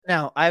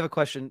Now, I have a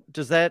question.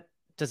 Does it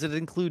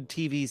include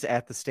TVs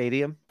at the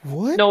stadium?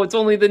 What? No, it's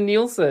only the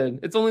Nielsen.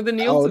 It's only the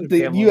Nielsen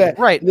family.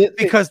 Right,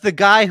 because the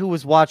guy who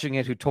was watching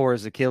it who tore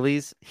his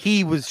Achilles,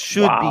 he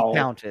should be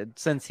counted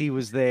since he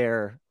was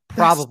there,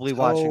 probably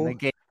watching the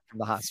game from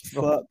the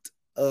hospital. Fucked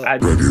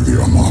up. Ready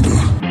the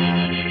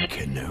Armada.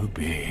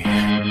 Kenobi.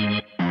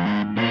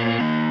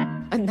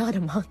 I'm not a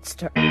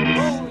monster. Oh,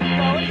 no,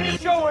 what are you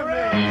showing me?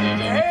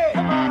 Hey,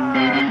 come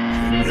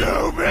on!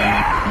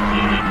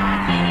 Kenobi!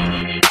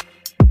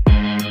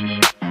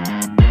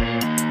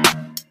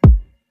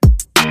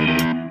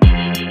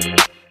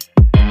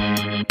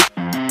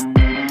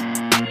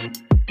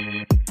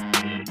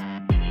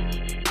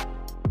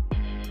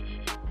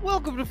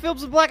 Welcome to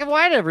Films in Black and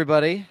White,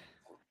 everybody.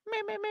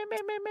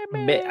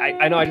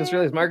 I know. I just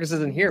realized Marcus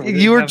isn't here.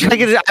 You were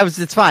checking it.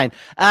 It's fine.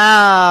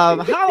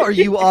 How are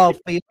you all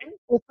feeling?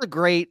 It's a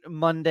great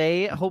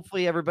Monday.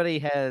 Hopefully, everybody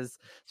has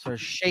sort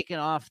of shaken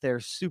off their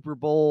Super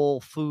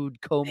Bowl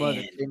food coma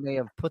that they may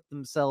have put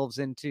themselves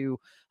into.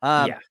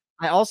 I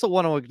also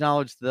want to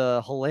acknowledge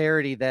the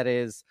hilarity that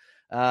is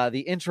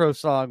the intro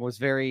song was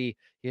very,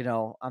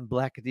 I'm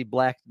blackety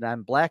black and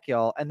I'm black,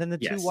 y'all. And then the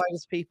two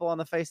whitest people on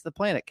the face of the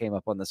planet came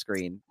up on the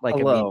screen like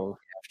immediately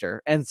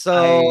after. And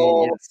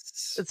so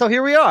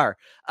here we are.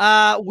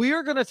 We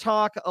are going to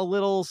talk a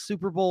little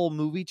Super Bowl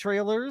movie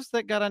trailers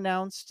that got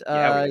announced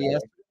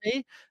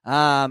yesterday.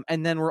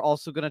 And then we're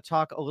also going to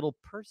talk a little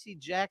Percy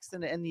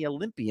Jackson and the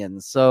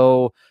Olympians.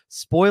 So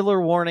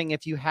spoiler warning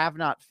if you have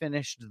not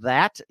finished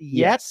that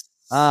yet.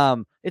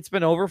 It's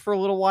been over for a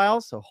little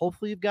while, so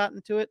hopefully you've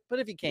gotten to it. But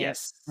if you can't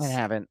and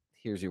haven't,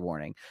 here's your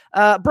warning.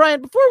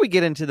 Brian, before we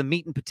get into the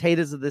meat and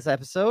potatoes of this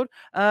episode,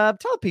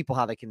 tell people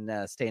how they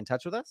can stay in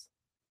touch with us.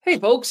 Hey,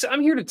 folks,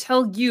 I'm here to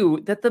tell you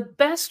that the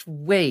best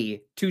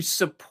way to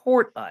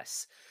support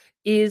us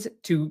is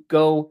to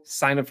go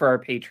sign up for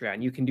our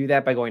Patreon. You can do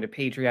that by going to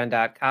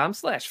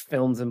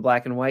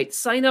patreon.com/filmsinblackandwhite.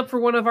 Sign up for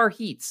one of our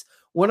heats,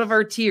 one of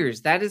our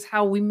tiers. That is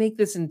how we make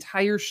this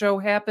entire show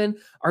happen.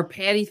 Our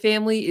Patty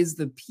family is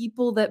the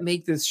people that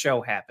make this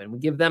show happen. We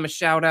give them a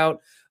shout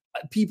out.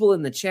 People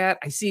in the chat,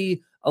 I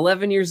see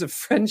 11 years of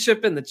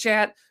friendship in the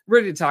chat,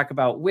 ready to talk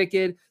about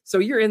Wicked. So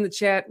you're in the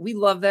chat. We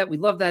love that. We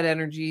love that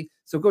energy.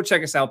 So go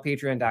check us out,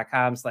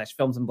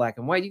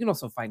 patreon.com/filmsinblackandwhite. You can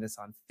also find us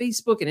on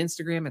Facebook and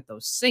Instagram at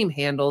those same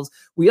handles.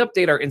 We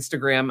update our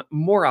Instagram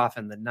more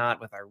often than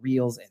not with our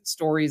reels and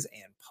stories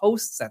and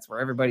posts. That's where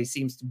everybody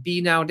seems to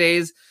be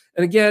nowadays.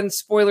 And again,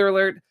 spoiler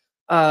alert.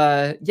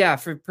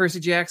 For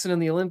Percy Jackson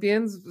and the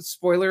Olympians,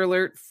 spoiler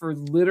alert for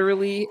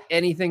literally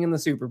anything in the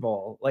Super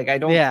Bowl. Like, I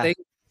don't think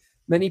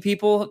many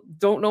people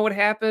don't know what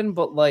happened,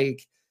 but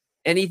like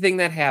anything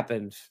that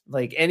happened,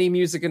 like any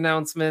music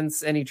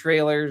announcements, any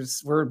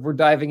trailers, we're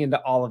diving into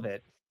all of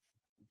it.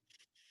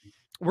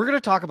 We're going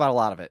to talk about a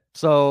lot of it.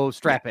 So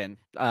strap in,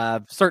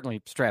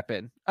 certainly strap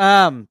in.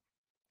 So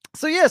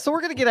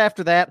we're going to get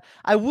after that.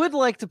 I would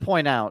like to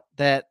point out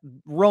that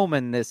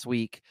Roman this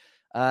week,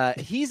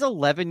 he's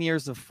 11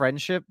 years of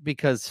friendship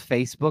because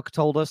Facebook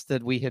told us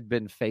that we had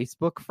been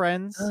Facebook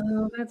friends.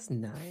 Oh, that's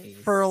nice.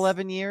 For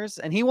 11 years.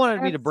 And he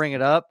wanted me to bring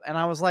it up. And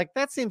I was like,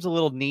 that seems a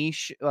little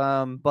niche.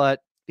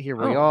 But here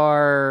we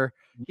are,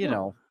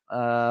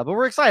 but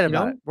we're excited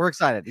about it. We're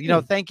excited.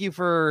 Thank you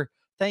for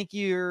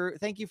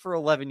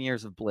 11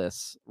 years of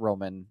bliss,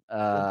 Roman,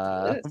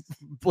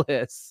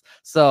 bliss.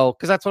 So,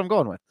 cause that's what I'm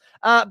going with.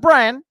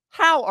 Brian,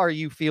 how are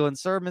you feeling,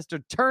 sir?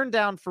 Mr. Turn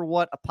Down for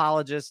What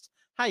apologist.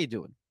 How you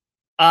doing?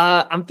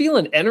 I'm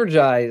feeling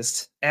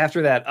energized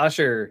after that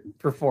Usher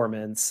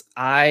performance.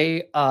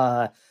 I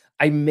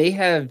may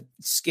have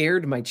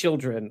scared my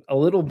children a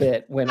little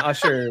bit when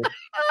Usher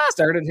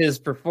started his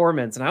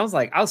performance, and I was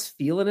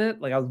feeling it.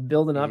 Like I was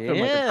building up to him,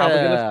 like they're probably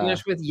gonna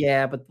finish with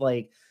but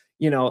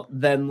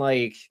then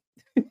I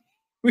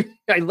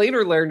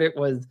later learned it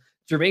was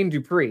Jermaine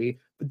Dupri.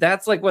 But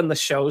that's like when the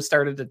show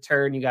started to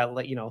turn. You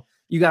got you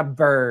got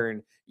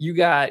Burn, you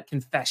got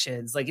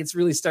Confessions. Like it's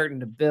really starting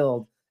to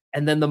build.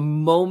 And then the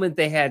moment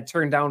they had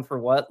Turned Down for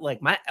What, like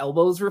my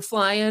elbows were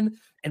flying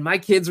and my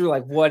kids were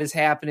like, what is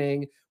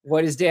happening?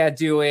 What is dad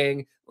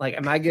doing? Like,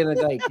 am I going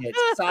to get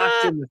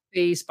socked in the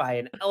face by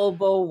an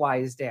elbow? Why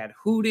is dad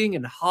hooting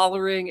and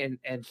hollering?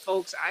 And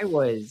folks, I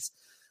was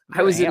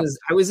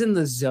in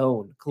the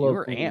zone.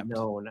 Colloquially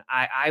known.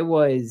 I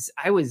was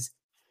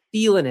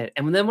feeling it.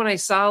 And then when I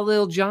saw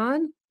Lil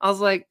Jon, I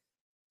was like,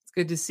 it's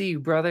good to see you,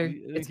 brother.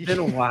 It's been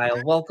a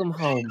while. Welcome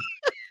home.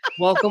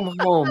 Welcome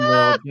home,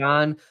 Lil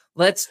Jon.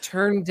 Let's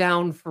turn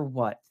down for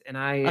what? And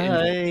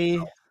I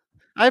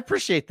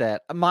appreciate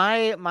that.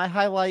 My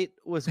highlight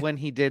was when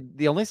he did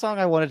the only song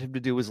I wanted him to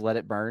do was Let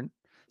It Burn.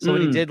 So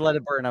when he did Let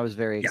It Burn, I was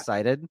very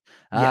excited.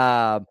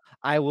 I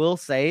will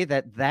say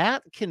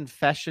that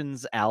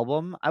Confessions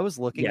album, I was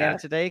looking at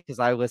it today because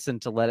I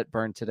listened to Let It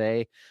Burn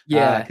today.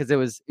 Because it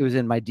was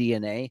in my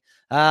DNA.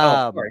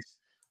 Of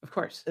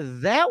course.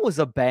 That was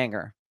a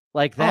banger.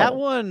 Like that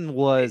one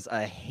was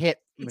a hit.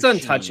 It's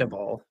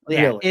untouchable.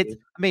 Yeah, really.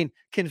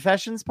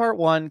 Confessions Part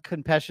 1,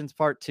 Confessions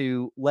Part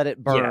 2, Let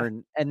It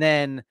Burn, and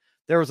then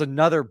there was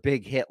another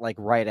big hit like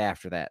right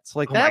after that. So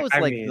like that was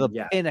like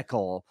the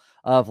pinnacle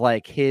of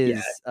like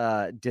his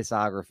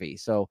discography.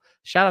 So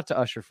shout out to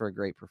Usher for a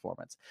great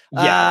performance.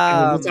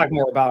 Yeah, we'll talk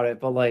more about it,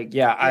 but like,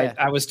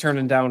 I was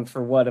turning down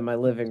for what in my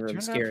living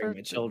room, scaring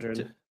my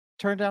children.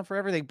 Turned down for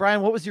everything.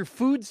 Brian, what was your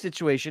food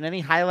situation? Any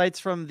highlights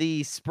from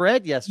the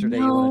spread yesterday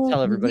you want to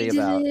tell everybody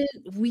about?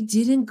 We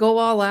didn't go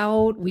all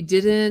out. We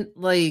didn't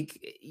like,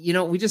 we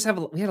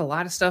had a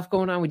lot of stuff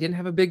going on. We didn't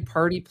have a big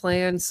party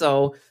plan.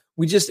 So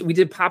we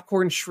did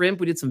popcorn shrimp.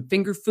 We did some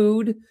finger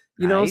food,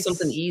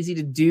 something easy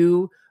to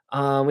do.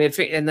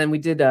 And then we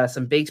did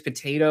some baked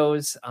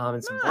potatoes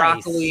and some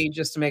broccoli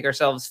just to make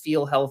ourselves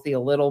feel healthy a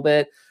little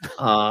bit.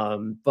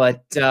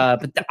 But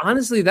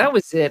honestly, that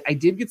was it. I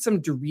did get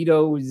some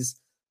Doritos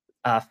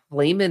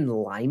Flamin'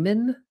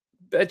 Lyman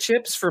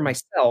chips for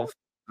myself.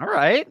 All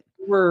right.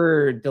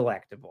 Were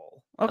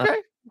delectable. Okay.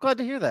 I'm glad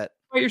to hear that.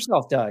 How about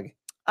yourself, Doug?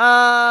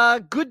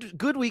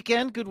 Good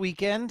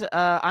weekend.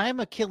 I am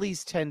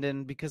Achilles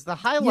tendon because the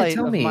highlight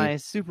of my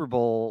Super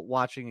Bowl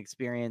watching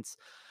experience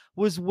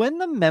was when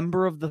the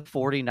member of the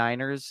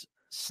 49ers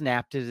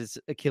snapped his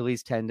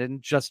Achilles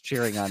tendon just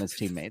cheering on his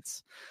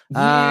teammates.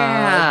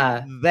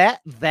 That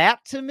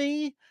to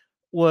me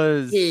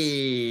was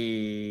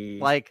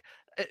like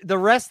the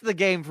rest of the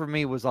game for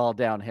me was all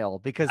downhill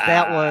because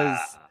that was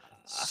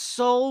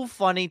so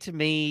funny to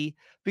me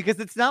because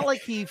it's not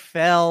like he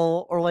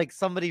fell or like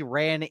somebody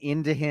ran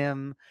into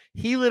him.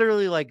 He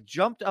literally like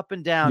jumped up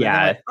and down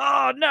and like,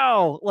 oh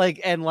no,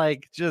 and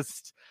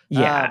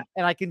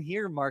I can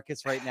hear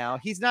Marcus right now.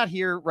 He's not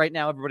here right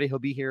now, everybody. He'll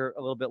be here a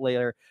little bit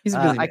later. He's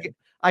a busy man.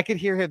 I could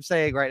hear him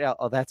saying right now,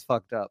 oh, that's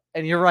fucked up.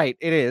 And you're right.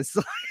 It is.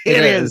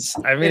 It is.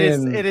 I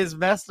mean, it is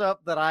messed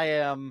up that I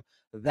am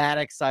that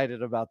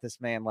excited about this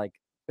man, like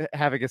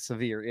having a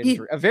severe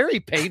injury, a very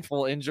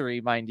painful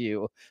injury, mind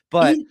you,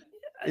 but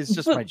it's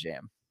just my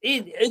jam.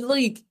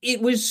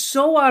 It was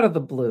so out of the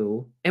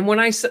blue. And when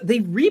they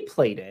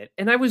replayed it,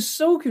 and I was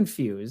so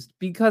confused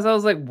because I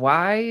was like,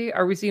 why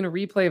are we seeing a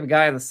replay of a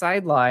guy on the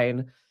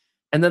sideline?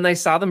 And then I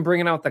saw them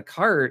bringing out the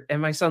cart,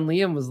 and my son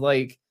Liam was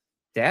like,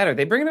 Dad, are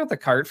they bringing out the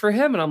cart for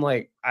him? And I'm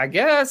like, I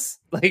guess.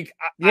 Like,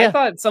 I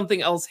thought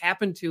something else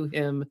happened to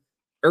him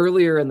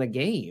earlier in the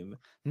game.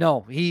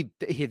 No,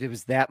 it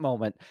was that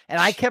moment.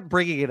 And I kept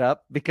bringing it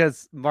up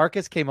because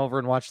Marcus came over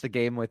and watched the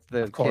game with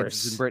the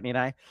kids and Brittany and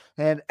I.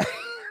 And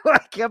I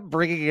kept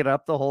bringing it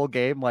up the whole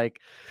game,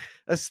 like,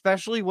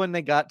 especially when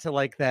they got to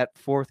like that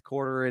fourth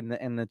quarter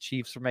and the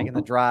Chiefs were making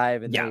the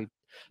drive and they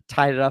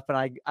tied it up.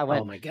 And I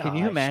went, oh my gosh, can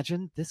you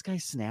imagine this guy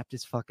snapped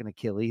his fucking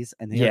Achilles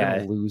and they're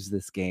going to lose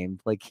this game?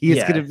 Like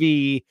he's going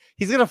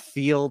to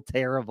feel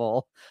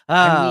terrible.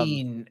 I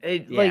mean,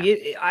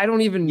 I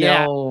don't even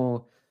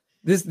know.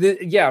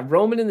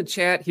 Roman in the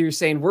chat here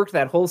saying worked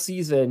that whole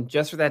season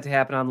just for that to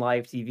happen on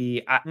live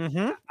TV.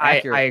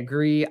 I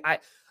agree.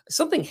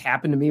 Something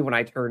happened to me when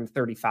I turned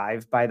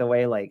 35, by the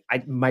way. Like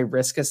my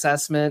risk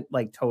assessment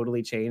like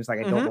totally changed. Like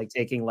I don't like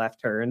taking left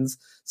turns.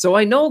 So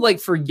I know like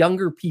for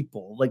younger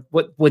people, like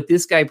what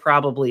this guy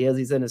probably is,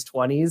 he's in his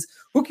 20s.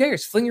 Who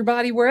cares? Fling your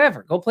body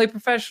wherever. Go play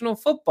professional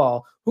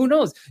football. Who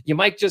knows? You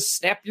might just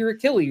snap your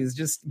Achilles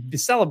just be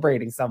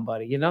celebrating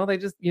somebody. They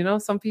just,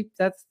 some people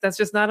that's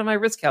just not in my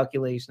risk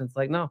calculation. It's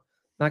like, no,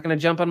 not going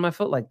to jump on my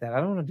foot like that. I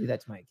don't want to do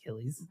that to my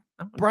Achilles.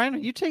 Brian, are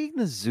you taking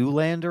the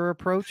Zoolander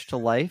approach to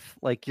life?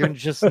 Like you're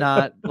just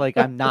not like,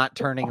 I'm not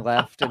turning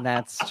left and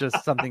that's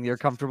just something you're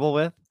comfortable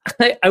with?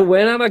 I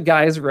went on a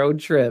guy's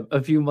road trip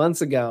a few months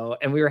ago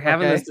and we were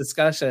having this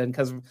discussion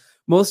because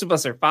most of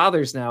us are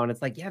fathers now. And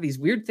it's like, these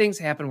weird things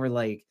happen where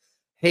like,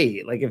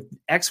 hey, like if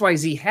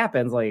XYZ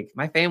happens, like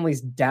my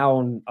family's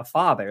down a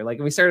father. Like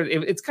we started,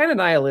 it's kind of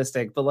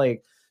nihilistic, but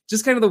like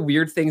just kind of the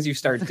weird things you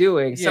start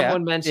doing.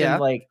 Someone mentioned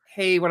like,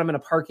 hey, when I'm in a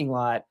parking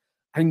lot,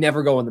 I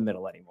never go in the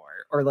middle anymore.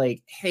 Or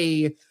like,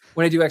 hey,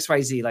 when I do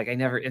XYZ, like I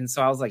never. And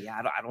so I was like,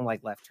 I don't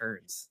like left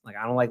turns. Like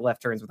I don't like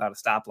left turns without a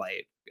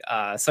stoplight.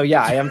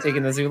 I am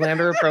taking the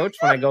Zoolander approach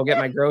when I go get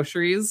my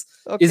groceries.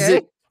 Okay. Is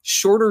it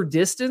shorter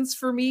distance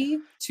for me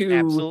to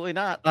absolutely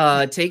not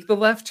take the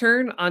left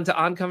turn onto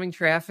oncoming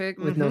traffic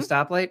with no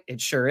stoplight?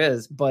 It sure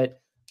is. But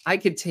I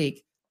could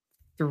take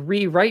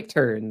 3 right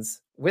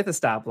turns with a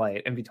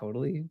stoplight and be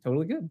totally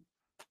good.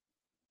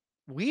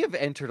 We have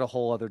entered a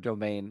whole other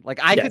domain.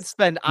 Like I could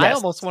spend, I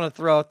almost want to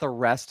throw out the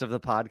rest of the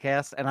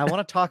podcast and I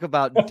want to talk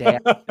about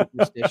dad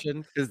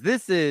superstition because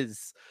this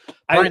is,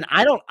 Brian,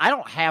 I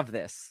don't have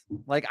this.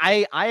 Like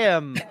I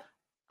don't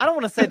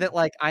want to say that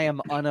like I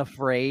am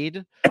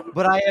unafraid,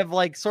 but I have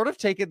like sort of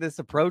taken this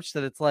approach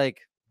that it's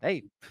like,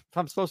 hey, if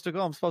I'm supposed to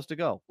go, I'm supposed to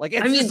go. Like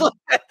it's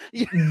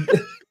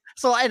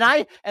so and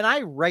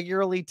I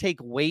regularly take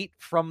weight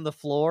from the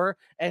floor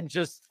and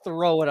just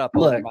throw it up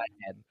over my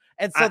head.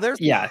 And so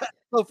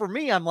so for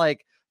me, I'm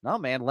like, no,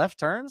 man, left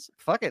turns,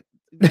 fuck it.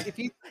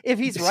 If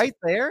he's right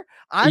there,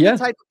 I'm the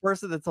type of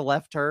person that's a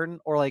left turn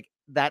or like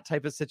that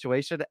type of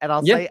situation, and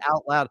I'll Yeah. say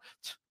out loud,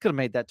 could have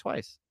made that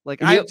twice.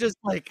 Like Yep. I'm just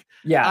like,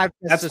 Yeah,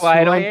 that's that's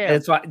why I don't. am.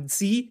 That's why.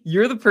 See,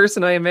 you're the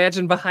person I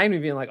imagine behind me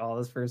being like, "Oh,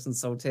 this person's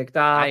so ticked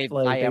off." I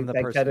Like, am the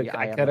person.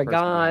 I could have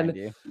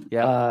gone.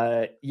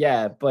 Yeah,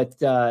 yeah,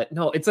 but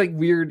no, it's like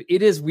weird.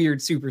 It is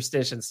weird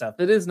superstition stuff.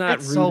 It is not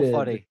it's rooted, so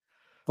funny.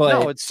 But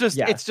no, it's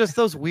just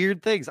those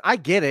weird things. I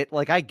get it.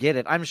 Like I get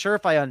it. I'm sure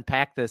if I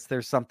unpack this,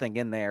 there's something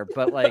in there.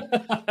 But like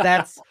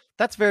that's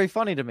very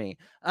funny to me.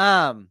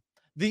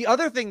 The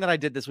other thing that I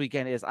did this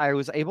weekend is I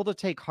was able to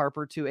take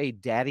Harper to a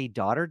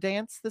daddy-daughter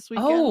dance this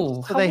weekend.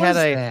 Oh, so they had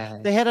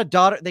a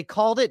daughter. They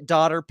called it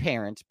daughter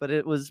parent, but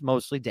it was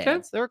mostly dance.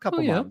 Okay. There were a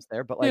couple moms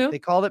there, but like they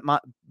called it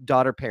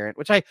daughter parent,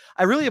 which I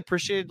really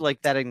appreciated,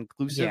 like that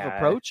inclusive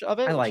approach of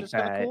it. I like which is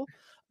that. Cool.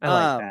 I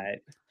like that.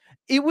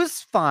 It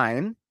was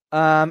fine.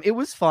 It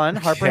was fun.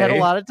 Okay. Harper had a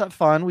lot of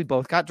fun. We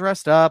both got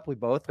dressed up. We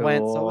both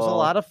went, so it was a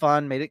lot of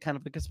fun. Made it kind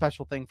of like a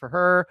special thing for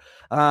her.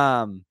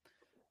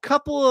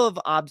 Couple of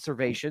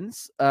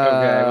observations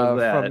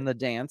from the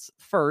dance.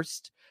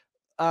 First,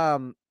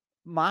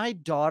 my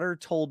daughter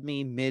told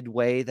me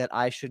midway that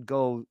I should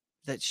go,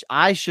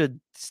 I should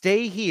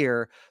stay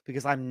here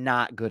because I'm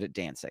not good at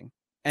dancing.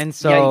 And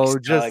so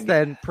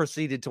then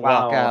proceeded to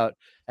walk out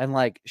and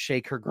like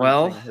shake her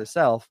group thing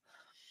herself.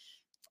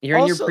 You're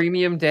in your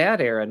premium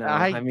dad era now.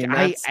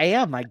 I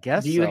am, I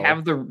guess. Do you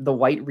have the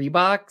white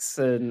Reeboks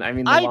and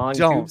the long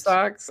tube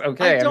socks?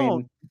 Okay, I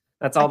mean,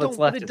 that's all that's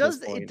left. But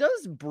it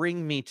does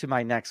bring me to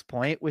my next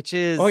point, which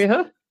is,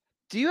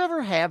 do you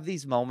ever have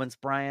these moments,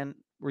 Brian,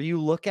 where you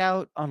look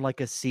out on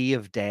like a sea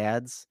of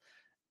dads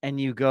and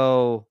you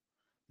go,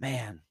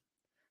 man,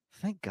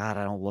 thank God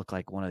I don't look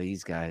like one of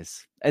these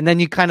guys. And then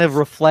you kind of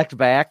reflect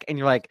back and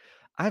you're like,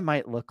 I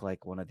might look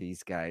like one of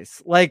these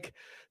guys. Like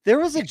there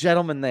was a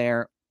gentleman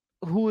there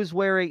who was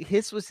wearing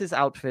his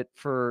outfit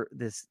for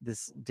this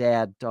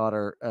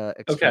dad-daughter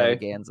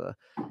extravaganza.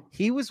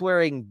 He was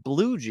wearing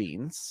blue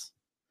jeans,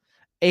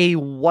 a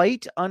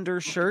white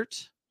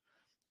undershirt,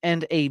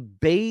 and a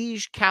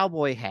beige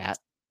cowboy hat,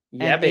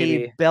 and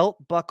a belt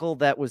buckle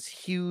that was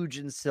huge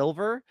and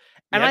silver.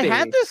 And I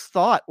had this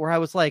thought where I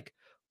was like,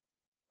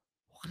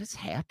 what is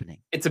happening?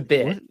 It's a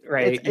bit,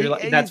 right?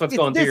 That's what's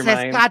going through your mind.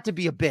 This has got to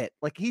be a bit.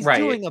 Like he's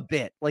doing a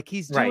bit. Like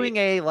he's doing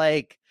a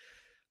like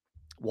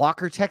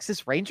Walker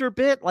Texas Ranger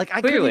bit. Like I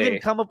couldn't even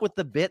come up with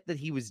the bit that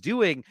he was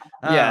doing.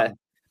 But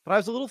I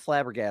was a little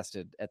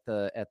flabbergasted at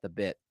the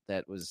bit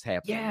that was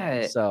happening.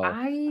 Yeah. So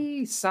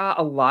I saw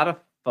a lot of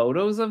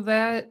photos of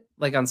that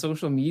like on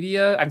social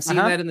media. I'm seeing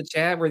that in the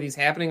chat where these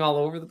happening all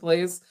over the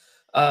place.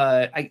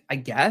 I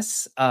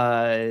guess.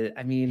 I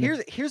mean,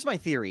 here's my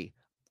theory.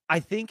 I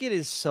think it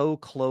is so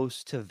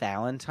close to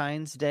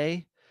Valentine's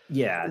Day.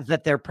 Yeah.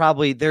 That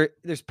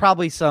there's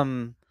probably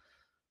some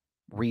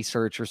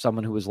research or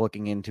someone who was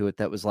looking into it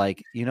that was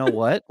like, you know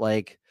what,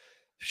 like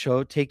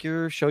show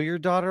your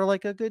daughter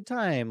like a good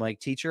time, like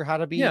teach her how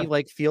to be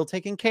like feel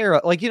taken care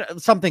of, like, you know,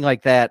 something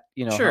like that,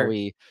 you know, how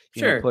we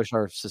know, push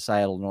our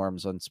societal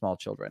norms on small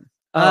children.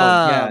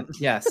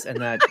 Yes, and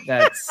that's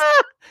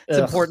it's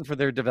important for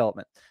their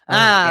development.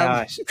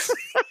 Gosh,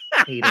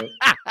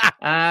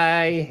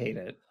 I hate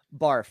it.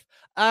 Barf.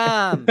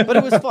 But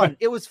it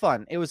was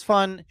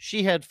fun.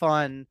 She had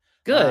fun.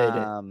 Good.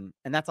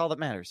 And that's all that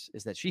matters,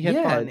 is that she had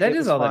fun. That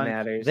is all that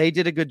matters. They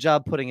did a good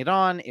job putting it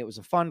on. It was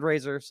a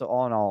fundraiser. So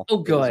all in all,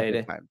 good. It was a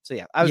good time. So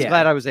I was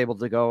glad I was able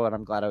to go, and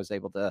I'm glad I was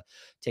able to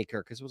take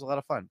her because it was a lot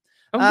of fun.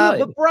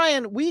 But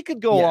Brian, we could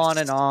go on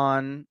and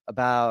on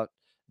about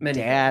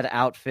dad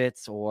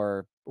outfits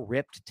or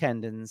ripped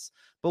tendons,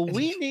 but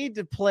we need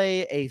to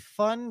play a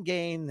fun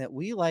game that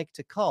we like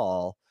to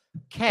call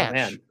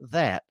Catch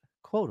That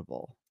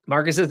Quotable.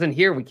 Marcus isn't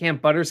here. We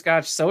can't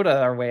butterscotch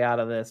soda our way out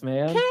of this,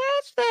 man.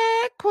 Catch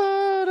that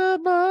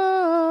quotable.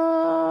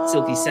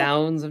 Silky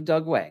sounds of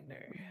Doug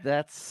Wagner.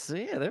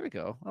 There we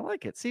go. I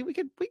like it. See, we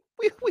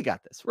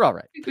got this. We're all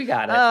right. We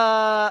got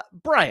it.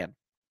 Brian.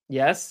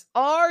 Yes.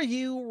 Are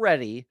you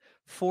ready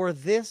for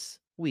this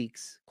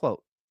week's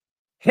quote?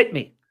 Hit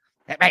me.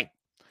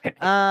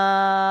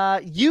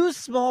 Use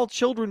small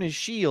children as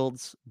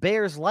shields.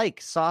 Bears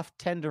like soft,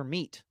 tender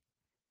meat.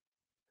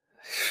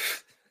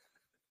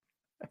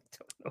 I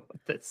don't know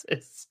what this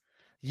is.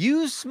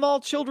 Use small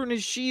children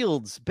as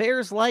shields.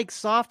 Bears like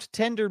soft,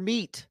 tender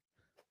meat.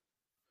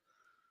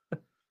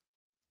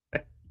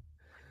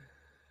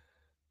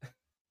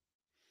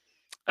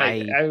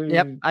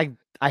 I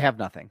have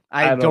nothing.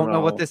 I don't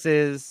know what this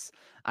is.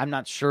 I'm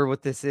not sure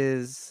what this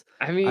is.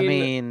 I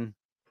mean,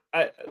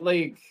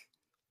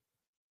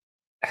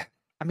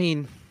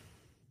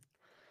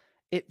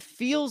 it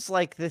feels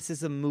like this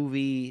is a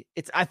movie.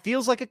 It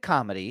feels like a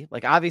comedy.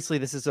 Like, obviously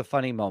this is a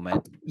funny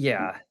moment.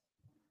 Yeah.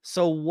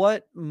 So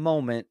what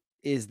moment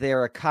is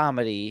there a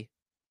comedy?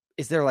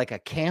 Is there like a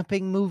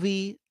camping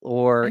movie,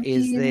 or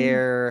is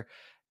there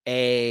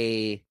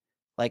a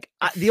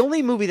the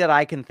only movie that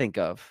I can think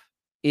of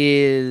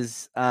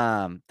is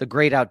The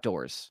Great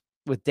Outdoors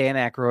with Dan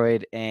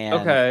Aykroyd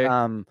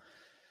and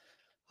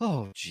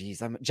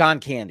I'm John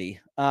Candy.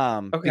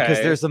 Because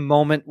there's a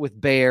moment with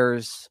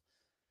bears.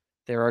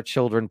 there are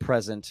children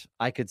present.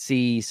 I could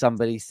see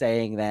somebody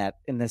saying that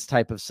in this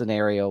type of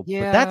scenario,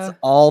 Yeah. but that's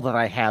all that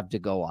I have to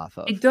go off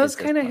of. It does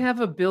kind of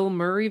have a Bill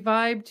Murray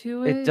vibe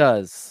to it. It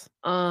does.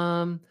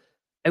 I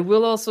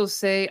will also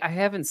say I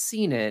haven't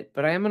seen it,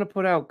 but I am going to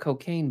put out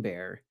Cocaine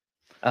Bear.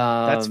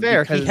 That's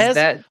fair. He Because has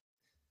that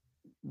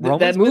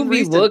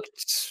movie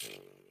looked.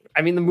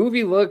 I mean, the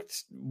movie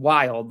looked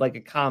wild, like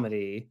a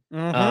comedy.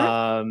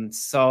 Mm-hmm.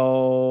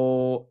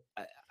 So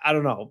I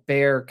don't know.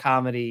 Bear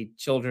comedy,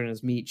 children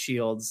as meat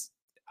shields.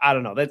 I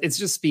don't know. That it's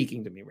just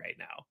speaking to me right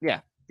now. Yeah.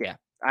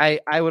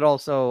 I would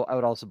also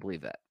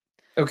believe that.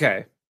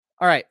 Okay.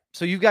 All right.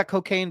 So you've got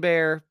Cocaine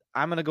Bear.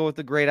 I'm gonna go with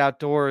The Great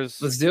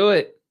Outdoors. Let's do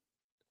it.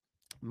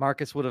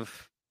 Marcus would have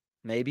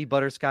maybe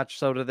butterscotch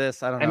soda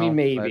this. I don't know. I mean,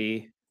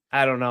 maybe.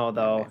 I don't know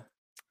though.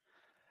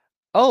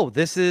 Oh,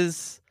 this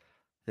is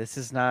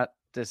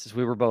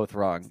we were both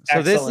wrong. So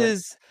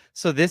Excellent.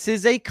 this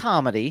is a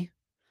comedy.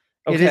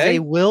 Okay. It is a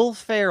Will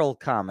Ferrell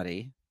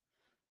comedy.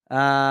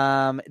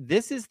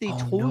 This is the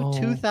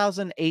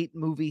 2008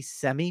 movie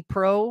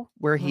Semi-Pro,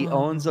 where he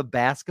owns a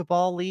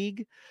basketball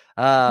league.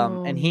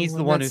 And he's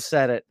the one who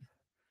said it.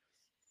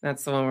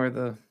 That's the one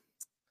where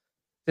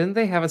didn't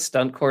they have a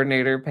stunt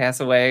coordinator pass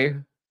away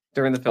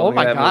during the filming? Oh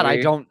my of that God,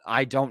 movie?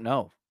 I don't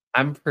know.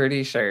 I'm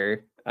pretty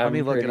sure. Let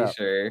me look it up.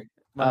 Sure.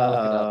 Let me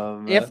look it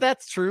up. If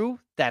that's true,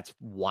 that's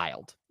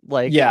wild.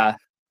 Like,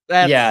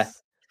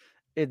 that's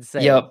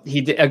insane. Yep,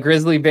 he did. A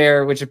grizzly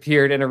bear, which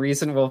appeared in a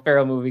recent Will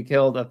Ferrell movie,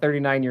 killed a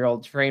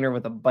 39-year-old trainer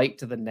with a bite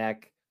to the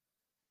neck.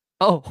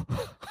 Oh,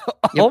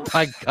 oh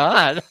my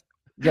God.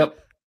 Yep.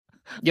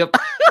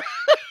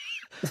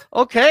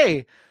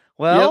 Okay.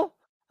 Well,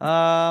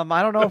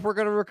 I don't know if we're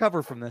gonna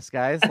recover from this,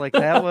 guys. Like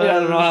that was. I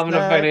don't know how I'm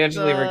gonna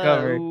financially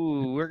recover.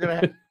 We're gonna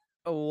have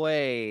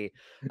away.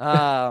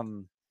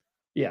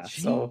 Yeah.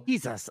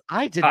 Jesus,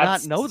 I did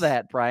not know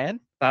that, Brian.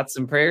 Thoughts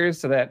and prayers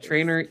to that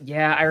trainer.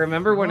 Yeah, I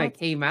remember when it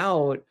came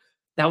out,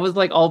 that was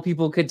like all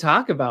people could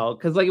talk about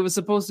because like it was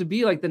supposed to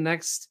be like the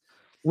next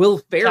Will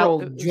Ferrell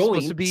joint.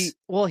 Supposed to be,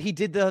 well, he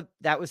did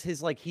that was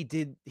his like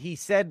he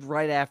said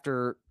right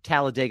after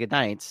Talladega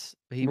Nights,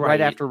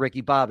 right after Ricky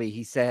Bobby,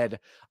 he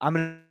said, I'm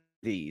gonna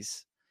do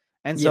these.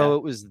 And so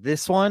it was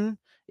this one,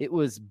 it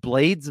was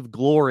Blades of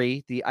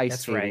Glory, the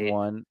ice skating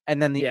one,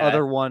 and then the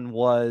other one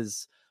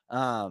was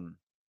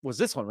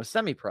this one was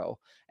Semi-Pro.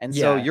 And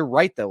so you're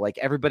right though, like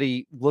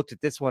everybody looked at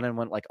this one and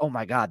went like, oh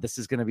my God, this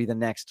is gonna be the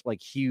next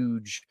like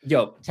huge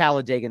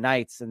Talladega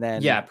Nights, and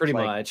then pretty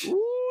much.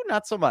 Ooh,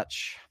 not so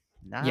much.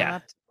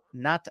 Not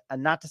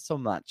so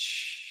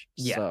much.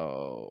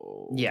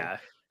 So there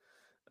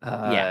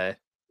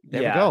we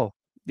go.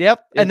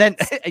 Yep. And then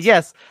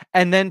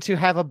and then to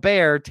have a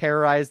bear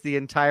terrorize the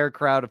entire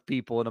crowd of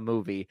people in a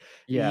movie.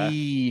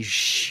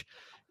 Eesh.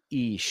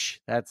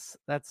 That's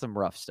some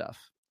rough stuff.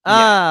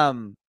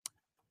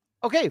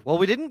 Okay, well,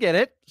 we didn't get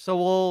it, so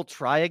we'll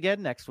try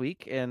again next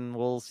week and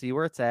we'll see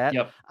where it's at.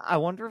 I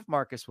wonder if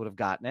Marcus would have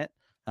gotten it.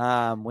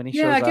 When he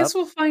shows up. I guess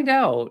we'll find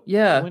out.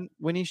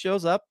 When he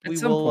shows up,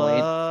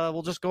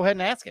 we'll just go ahead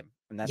and ask him,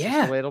 and that's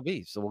just the way it'll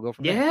be. So we'll go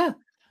from there.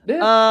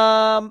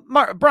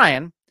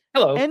 Brian,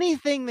 hello.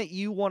 Anything that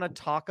you want to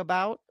talk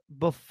about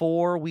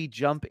before we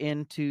jump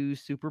into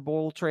Super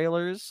Bowl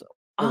trailers?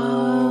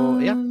 No,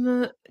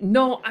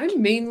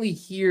 I'm mainly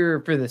here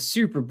for the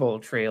Super Bowl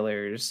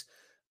trailers.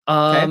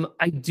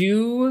 I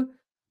do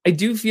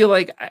feel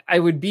like I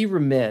would be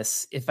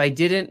remiss if I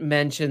didn't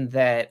mention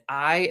that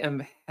I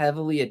am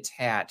heavily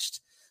attached.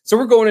 So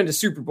we're going into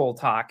Super Bowl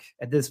talk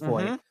at this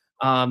point.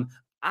 The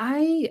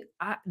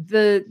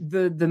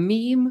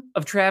meme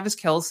of Travis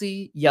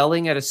Kelce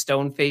yelling at a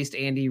stone-faced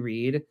Andy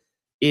Reid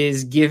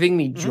is giving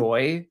me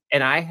joy,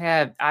 and I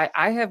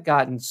have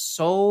gotten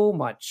so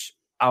much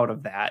out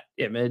of that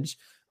image.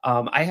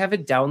 I have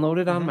it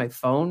downloaded on my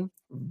phone,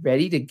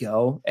 ready to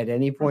go at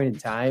any point in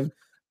time.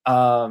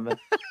 And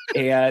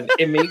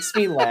it makes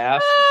me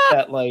laugh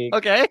that like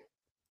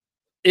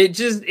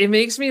it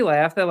makes me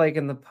laugh that like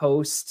in the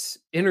post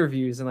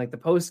interviews and like the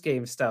post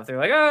game stuff they're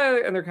like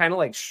and they're kind of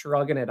like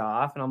shrugging it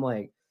off, and I'm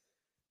like,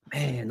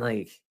 man,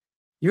 like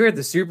you're at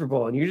the Super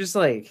Bowl and you just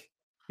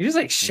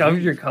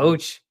shoved your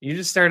coach, you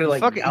just started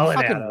like yelling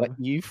at him.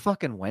 You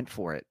fucking went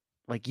for it.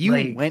 Like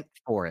you went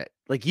for it.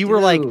 Like you were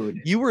like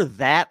you were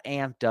that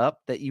amped up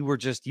that you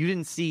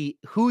didn't see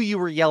who you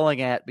were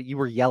yelling at, but you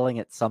were yelling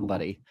at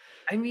somebody.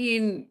 I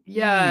mean,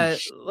 I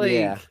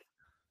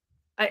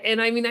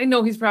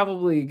know he's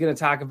probably going to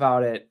talk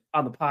about it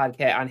on the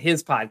podcast, on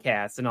his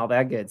podcast and all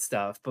that good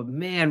stuff. But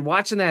man,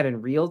 watching that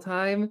in real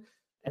time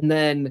and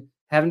then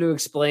having to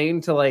explain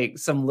to like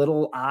some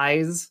little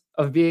eyes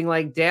of being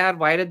like, Dad,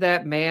 why did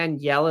that man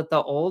yell at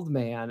the old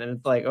man? And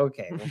it's like,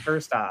 okay, well,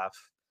 first off,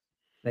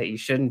 that you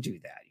shouldn't do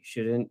that. You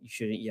shouldn't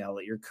yell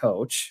at your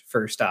coach.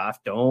 First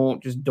off,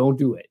 don't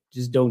do it.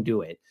 Just don't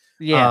do it.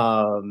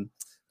 Yeah.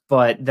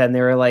 But then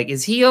they were like,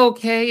 is he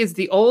okay? Is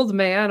the old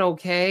man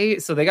okay?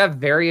 So they got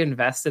very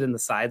invested in the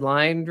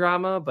sideline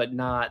drama, but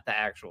not the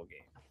actual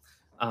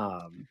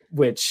game,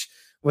 which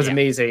was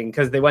amazing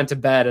because they went to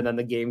bed and then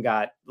the game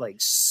got like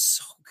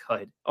so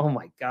good. Oh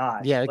my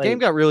gosh. Yeah, the game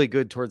got really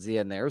good towards the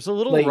end there. It was a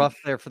little rough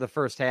there for the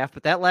first half,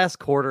 but that last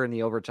quarter and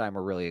the overtime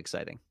were really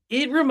exciting.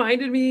 It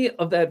reminded me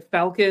of that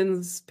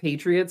Falcons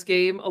Patriots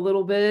game a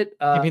little bit.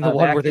 You mean the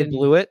one where they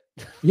blew it?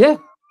 Yeah,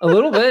 a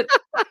little bit.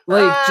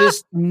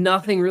 Just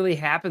nothing really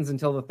happens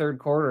until the third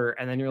quarter,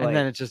 and then you're and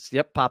then it just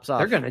pops off.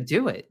 They're gonna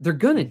do it. They're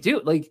gonna do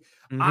it.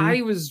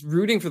 I was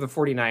rooting for the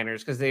 49ers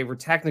because they were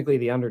technically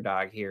the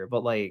underdog here,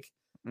 but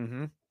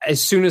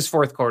as soon as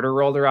fourth quarter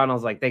rolled around, I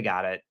was like, they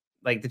got it.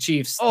 The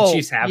Chiefs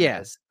have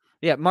this.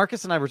 Yeah,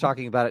 Marcus and I were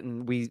talking about it,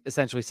 and we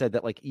essentially said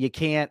that you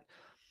can't.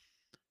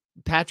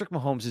 Patrick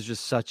Mahomes is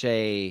just such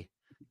a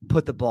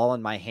put the ball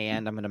in my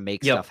hand, I'm going to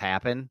make stuff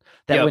happen.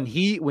 That when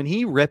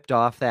he ripped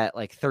off that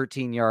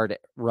 13-yard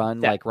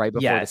run right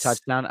before the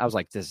touchdown, I was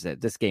like, this is it.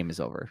 This game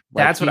is over.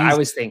 That's what I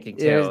was thinking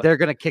too. They're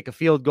going to kick a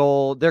field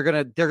goal. They're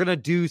going to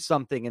do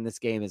something, and this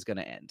game is going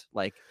to end.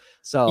 I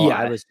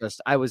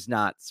was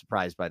not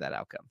surprised by that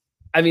outcome.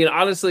 I mean,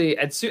 honestly,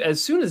 as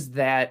soon as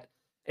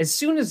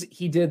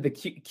he did the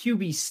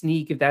QB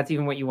sneak, if that's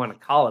even what you want to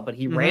call it, but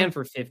he ran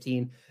for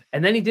 15.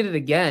 And then he did it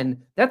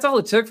again. That's all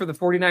it took for the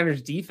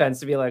 49ers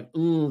defense to be like,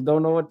 don't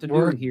know what to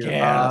do here.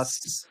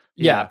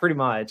 Yeah, pretty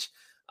much.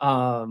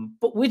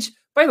 But which,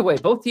 by the way,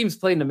 both teams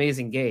played an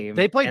amazing game.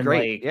 They played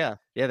great. Yeah,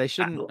 they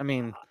shouldn't. I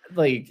mean,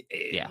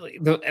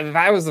 if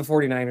I was the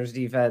 49ers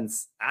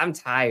defense, I'm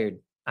tired.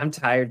 I'm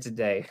tired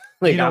today.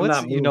 You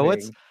know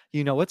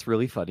what's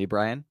really funny,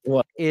 Brian?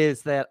 What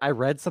is that? I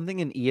read something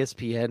in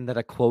ESPN that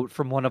a quote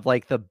from one of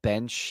the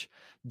bench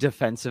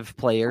defensive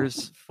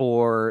players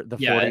for the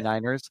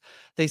 49ers.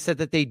 They said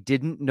that they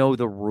didn't know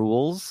the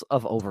rules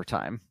of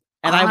overtime.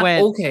 And I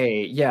went,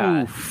 okay,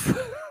 yeah.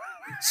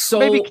 So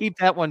maybe keep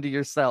that one to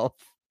yourself.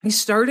 I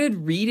started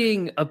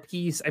reading a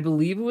piece, I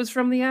believe it was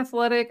from The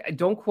Athletic.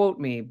 Don't quote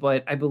me,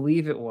 but I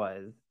believe it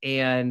was.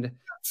 And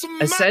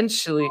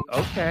essentially,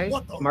 okay,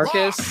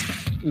 Marcus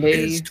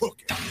may.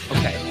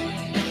 Okay.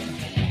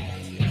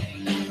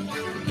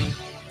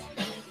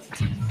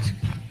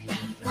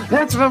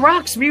 That's The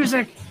Rock's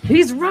music.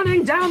 He's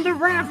running down the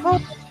ramp.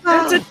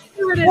 That's a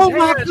deer in his hand.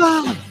 My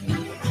God.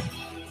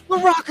 The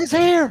Rock is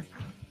here.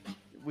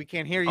 We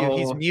can't hear you.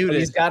 He's muted.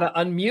 He's got to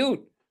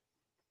unmute.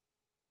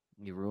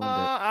 You ruined it.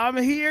 I'm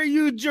here,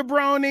 you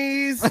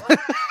jabronis.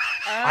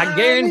 I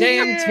guarantee.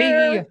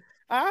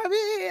 I'm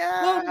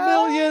here.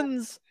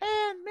 Millions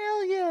and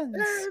millions.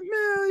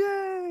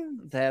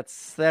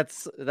 That's it.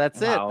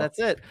 That's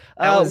it.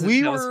 That was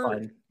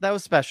fun. That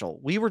was special.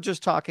 We were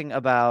just talking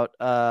about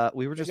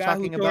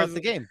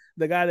the game.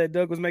 The guy that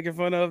Doug was making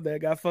fun of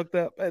that got fucked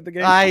up at the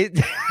game.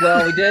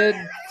 Well, we did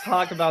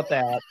talk about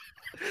that.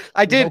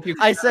 I did.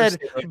 I said,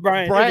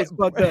 Brian was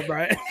fucked up,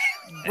 Brian.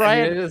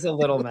 Brian, it is a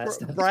little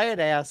messed up. Brian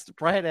asked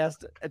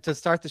to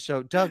start the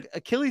show, Doug,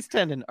 Achilles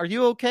tendon. Are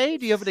you okay?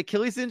 Do you have an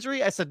Achilles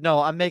injury? I said, no,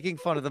 I'm making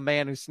fun of the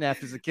man who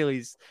snapped his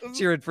Achilles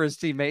cheering for his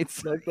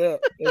teammates. Fucked up.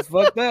 It's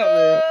fucked up,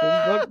 man.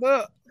 It's fucked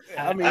up.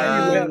 I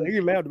mean,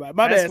 you laughed about it.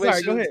 My bad.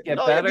 Sorry, go ahead. Get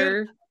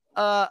better.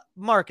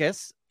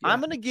 Marcus, I'm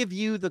going to give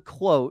you the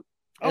quote.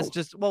 Let's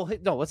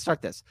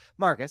start this.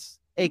 Marcus,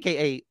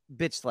 a.k.a.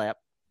 Bitch Slap.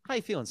 How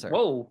you feeling, sir?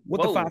 Whoa.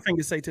 What the 5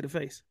 fingers say to the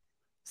face?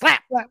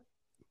 Slap.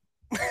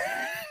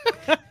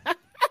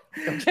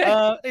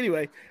 Okay.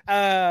 Anyway,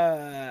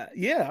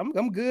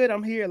 I'm good.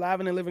 I'm here live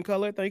and in living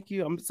color. Thank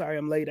you. I'm sorry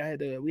I'm late.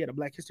 We had a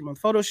Black History Month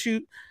photo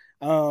shoot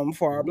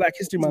for our Black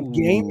History Month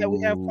game that we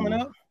have coming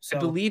up. So, I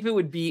believe it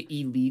would be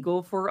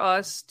illegal for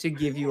us to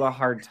give you a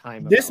hard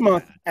time this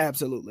month. That.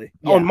 Absolutely.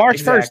 On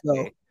March 1st,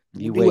 though.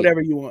 You do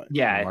whatever you want.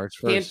 Yeah, March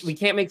 1st. We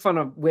can't make fun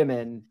of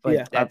women,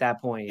 but at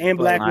that point, and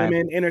Black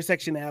women,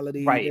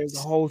 intersectionality. Right. There's a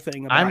whole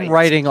thing. I'm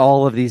writing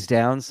all of these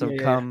down. So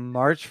come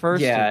March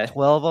 1st at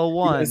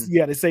 12:01. You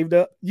got it saved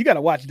up. You got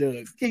to watch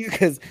Doug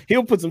because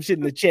he'll put some shit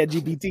in the chat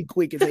GPT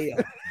quick as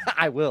hell.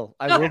 I will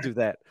do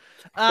that.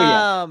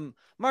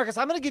 Marcus,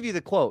 I'm going to give you the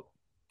quote.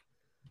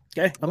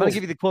 Okay. I'm going to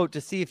give you the quote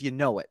to see if you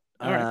know it.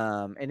 All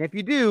right. And if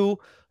you do,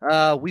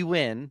 we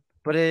win.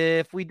 But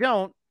if we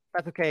don't,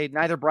 that's okay.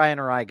 Neither Brian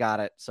or I got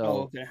it,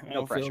 so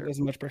no pressure. Feel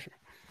as much pressure.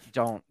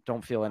 Don't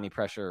feel any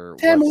pressure.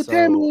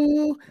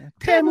 Temu.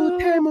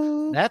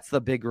 That's the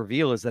big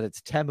reveal, is that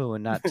it's Temu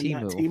and not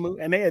Temu. Not Temu.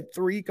 And they had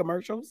 3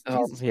 commercials.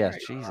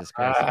 Jesus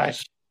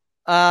Christ.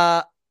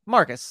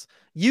 Marcus,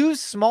 use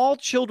small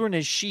children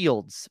as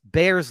shields.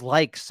 Bears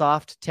like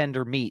soft,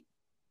 tender meat.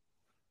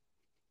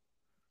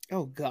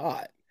 Oh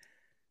God.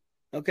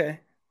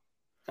 Okay.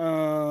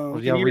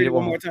 Can you read it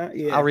one more time?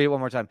 Yeah. I'll read it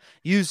one more time.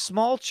 Use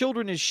small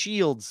children as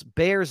shields.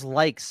 Bears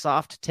like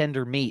soft,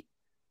 tender meat.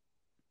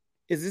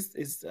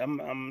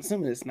 I'm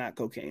assuming it's not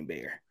Cocaine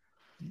Bear.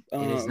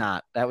 It is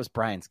not. That was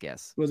Brian's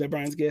guess. Was that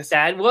Brian's guess?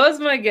 That was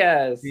my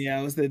guess. Yeah,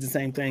 I was the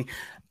same thing.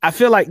 I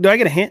feel like, do I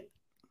get a hint?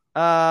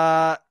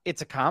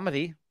 It's a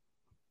comedy.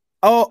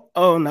 Oh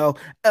no.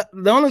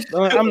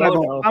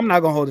 I'm not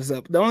gonna hold this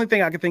up. The only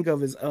thing I can think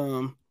of is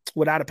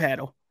Without a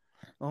Paddle.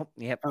 Oh,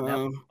 yep.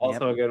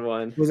 Also a good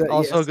one. Was that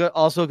good?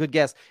 Also a good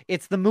guess.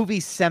 It's the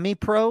movie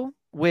Semi-Pro.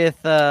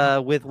 with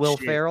Will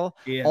Shit. Ferrell.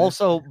 Yeah.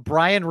 Also,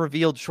 Brian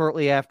revealed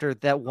shortly after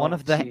that one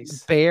of the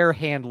jeez. bear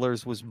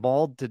handlers was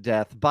mauled to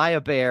death by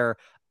a bear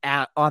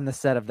on the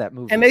set of that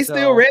movie. And they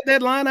still read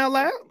that line out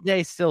loud?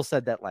 They still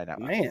said that line out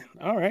loud. Man,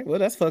 all right. Well,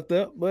 that's fucked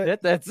up.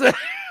 But That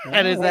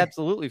is right.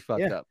 absolutely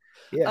fucked up.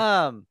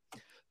 Yeah.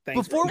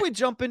 Thanks, Before man. we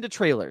jump into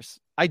trailers,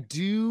 I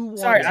do want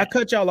Sorry, I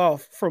cut y'all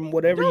off from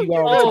whatever you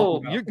all were Oh,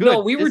 talking about. you're good. no,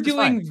 we were This is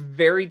doing fine.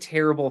 very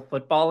terrible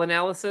football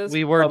analysis.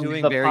 We were from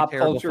doing the very pop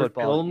terrible culture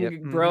football. film Yep.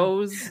 Mhm.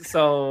 bros.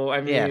 So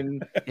I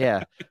mean,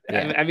 Yeah.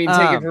 I mean,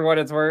 take it for what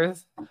it's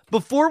worth.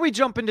 Before we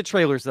jump into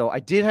trailers, though, I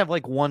did have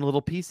like one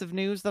little piece of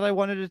news that I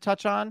wanted to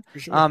touch on. For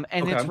sure. And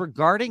Okay. it's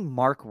regarding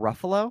Mark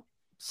Ruffalo.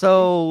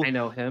 So I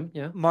know him.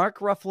 Yeah. Mark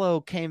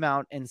Ruffalo came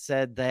out and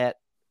said that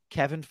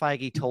Kevin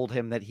Feige told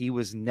him that he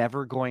was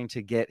never going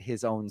to get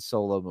his own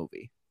solo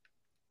movie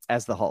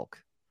as the Hulk.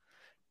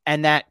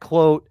 And that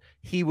quote,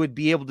 he would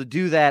be able to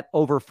do that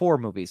over 4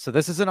 movies. So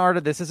this is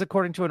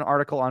according to an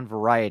article on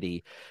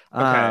Variety.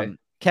 Okay.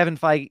 Kevin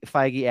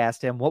Feige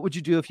asked him, what would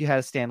you do if you had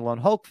a standalone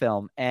Hulk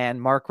film?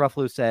 And Mark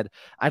Ruffalo said,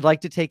 I'd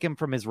like to take him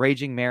from his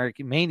raging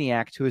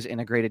maniac to his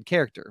integrated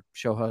character.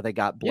 Show how they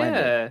got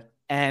blended. Yeah.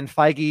 And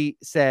Feige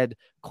said,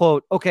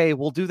 quote, okay,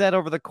 we'll do that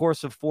over the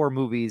course of 4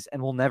 movies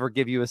and we'll never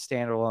give you a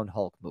standalone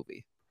Hulk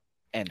movie.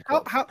 End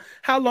quote.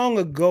 How long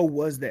ago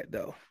was that,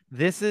 though?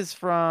 This is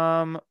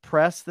from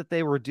press that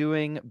they were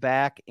doing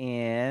back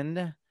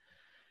in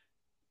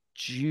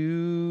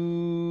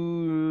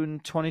June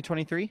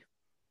 2023.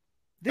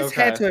 This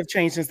had to have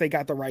changed since they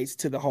got the rights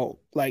to the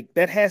Hulk. Like,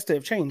 that has to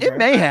have changed. It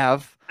may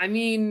have. I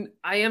mean,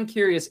 I am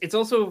curious. It's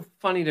also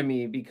funny to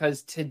me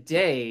because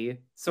today,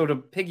 so to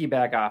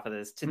piggyback off of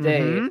this,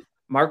 today,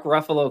 Mark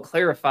Ruffalo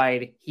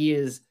clarified he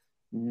is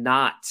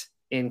not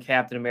in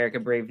Captain America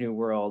Brave New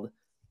World.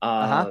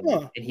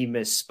 And he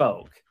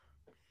misspoke.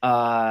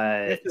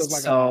 It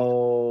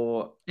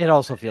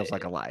also feels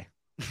like a lie.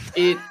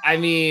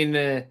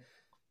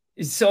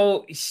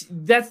 So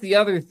that's the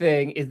other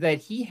thing is that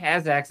he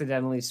has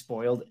accidentally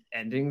spoiled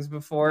endings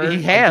before.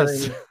 He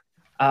has.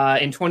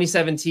 In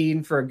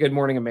 2017 for a Good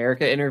Morning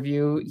America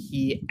interview,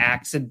 he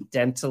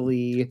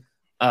accidentally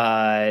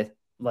he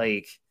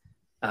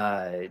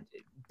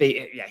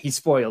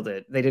spoiled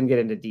it. They didn't get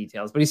into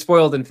details, but he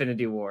spoiled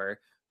Infinity War.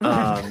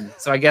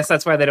 So I guess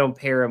that's why they don't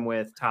pair him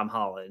with Tom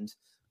Holland.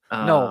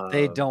 No,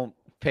 they don't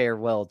pair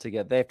well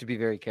together. They have to be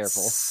very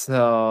careful.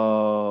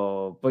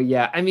 So, but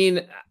yeah, I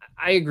mean,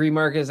 I agree,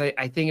 Marcus.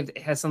 I think it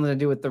has something to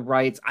do with the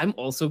rights. I'm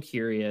also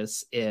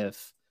curious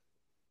if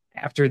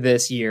after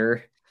this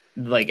year,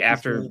 like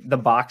after the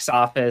box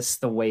office,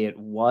 the way it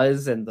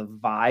was and the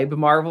vibe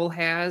Marvel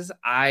has,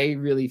 I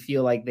really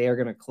feel like they are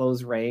going to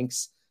close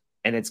ranks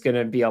and it's going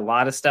to be a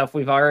lot of stuff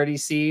we've already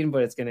seen,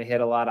 but it's going to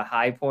hit a lot of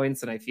high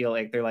points. And I feel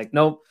like they're like,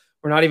 nope,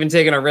 we're not even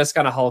taking a risk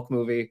on a Hulk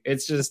movie.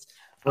 It's just,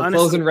 we're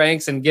closing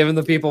ranks and giving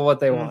the people what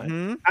they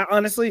want.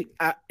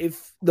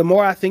 If the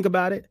more I think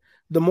about it,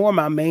 the more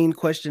my main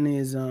question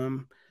is,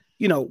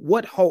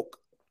 what Hulk?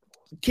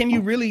 Can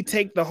you really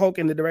take the Hulk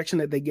in the direction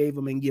that they gave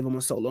him and give him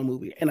a solo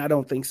movie? And I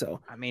don't think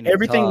so. I mean,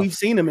 everything we've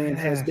seen him in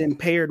has been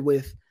paired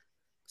with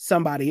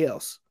somebody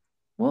else.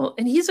 Well,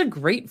 and he's a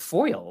great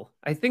foil.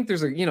 I think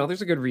there's a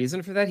good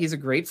reason for that. He's a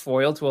great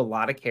foil to a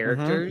lot of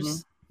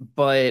characters,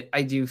 but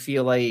I do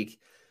feel like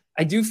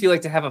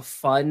to have a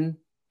fun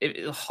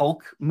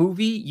Hulk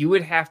movie, you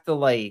would have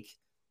to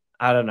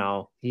I don't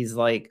know. He's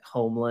like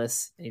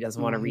homeless and he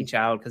doesn't want to reach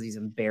out because he's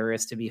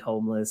embarrassed to be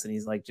homeless. And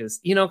he's like,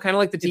 just, kind of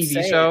like the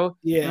TV show.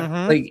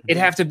 Yeah. Like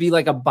it'd have to be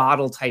like a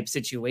bottle type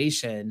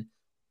situation.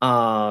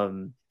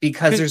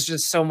 Because there's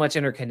just so much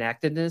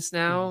interconnectedness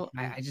now.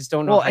 I just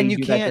don't know how you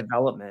do that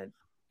development.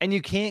 And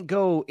you can't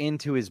go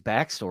into his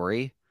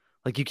backstory.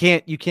 Like you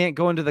can't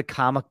go into the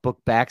comic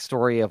book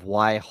backstory of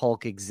why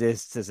Hulk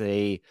exists as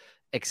a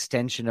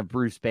extension of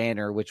Bruce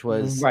Banner, which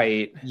was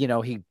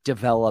he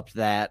developed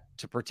that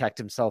to protect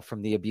himself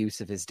from the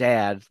abuse of his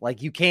dad.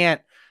 Like you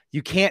can't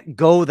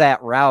go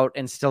that route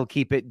and still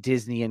keep it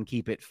Disney and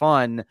keep it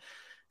fun.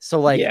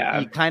 So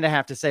you kind of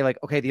have to say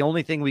okay, the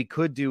only thing we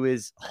could do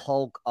is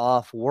Hulk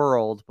off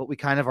world, but we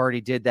kind of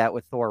already did that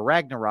with Thor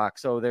Ragnarok.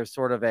 So there's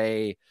sort of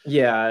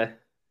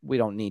we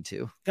don't need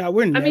to. God,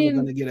 we're never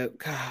going to get a...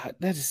 God,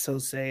 that is so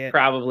sad.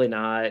 Probably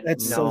not.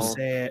 That's so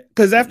sad.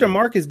 Because after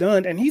Mark is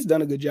done, and he's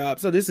done a good job,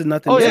 so this is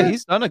nothing. Oh, yeah,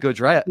 he's done a good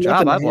job.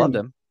 I've loved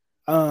him.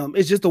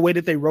 It's just the way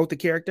that they wrote the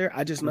character.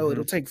 I just know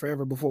it'll take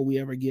forever before we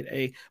ever get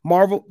a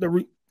Marvel...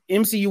 The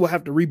MCU will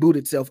have to reboot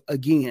itself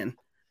again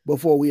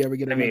before we ever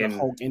get another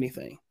Hulk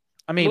anything.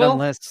 I mean,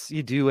 unless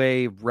you do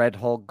a Red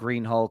Hulk,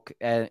 Green Hulk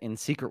in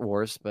Secret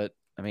Wars, but...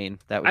 that would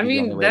be the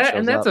only way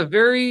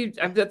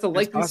that's a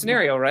likely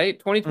scenario, right?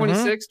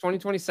 2026,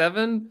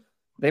 2027,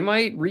 they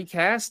might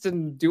recast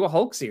and do a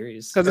Hulk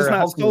series because it's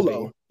not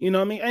solo. Movie. You know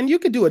what I mean? And you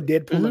could do a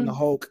Deadpool and the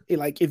Hulk,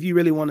 if you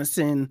really want to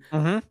send,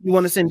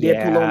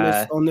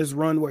 Deadpool on this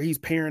run where he's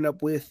pairing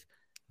up with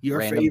your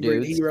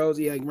favorite heroes,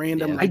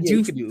 random.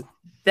 Yeah.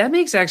 That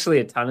makes actually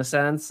a ton of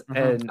sense.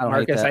 And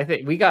Marcus, I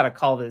think we got to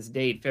call this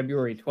date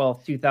February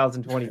 12th,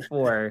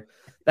 2024.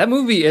 That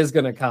movie is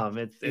gonna come.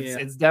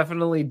 It's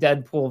definitely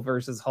Deadpool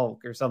versus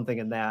Hulk or something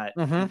in that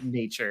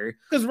nature.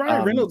 Because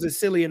Ryan Reynolds is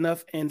silly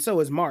enough, and so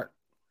is Mark.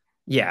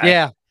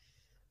 Yeah.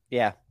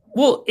 Yeah.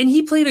 Well, and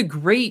he played a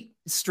great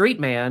straight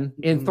man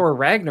in Thor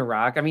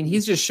Ragnarok. I mean,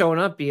 he's just showing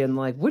up being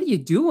like, "What are you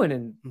doing?"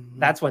 And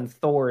that's when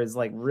Thor is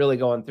like really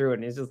going through it,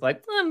 and he's just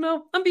like, "I don't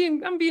know, I'm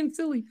being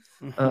silly."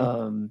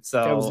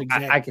 So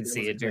exactly, I can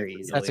see it very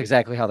easily. That's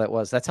exactly how that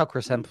was. That's how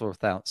Chris Hemsworth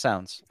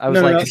sounds. I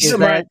was is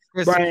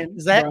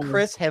that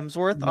Chris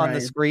Hemsworth on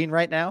the screen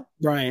right now?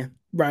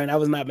 Brian, I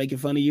was not making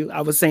fun of you.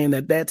 I was saying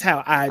that's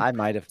how I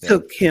might have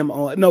took him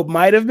on. No,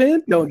 might have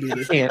been. Don't do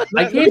this. I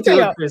can't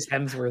do a Chris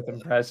Hemsworth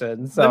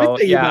impression. So let me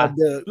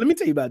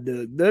tell you about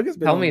Doug. Doug has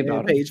been on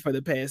the page for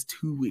the past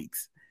 2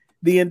 weeks.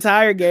 The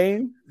entire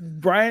game,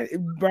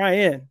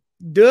 Brian,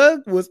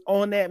 Doug was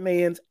on that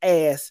man's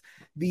ass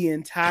the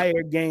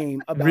entire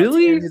game about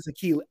his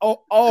Achilles.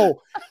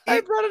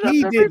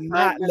 He did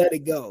not let it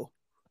go.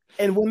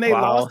 And when they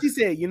lost, he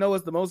said, "You know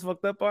what's the most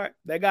fucked up part?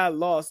 That guy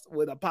lost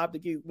with a pop the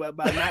key by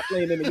not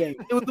playing in the game.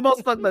 It was the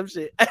most fucked up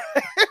shit.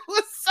 It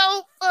was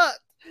so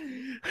fucked.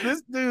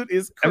 This dude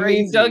is crazy." I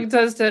mean, Doug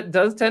does tend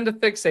to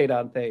fixate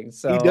on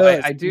things, so he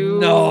does. I do.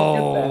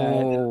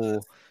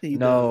 No,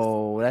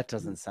 that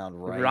doesn't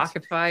sound right.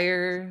 Rocket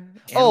Fire.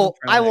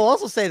 I will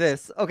also say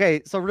this.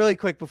 Okay, so really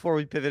quick before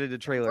we pivot into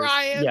trailers,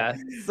 Brian. Yeah.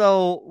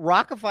 So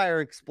Rocket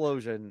Fire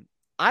Explosion.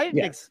 I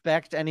didn't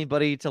expect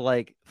anybody to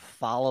like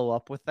follow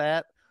up with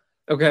that.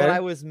 Okay. But I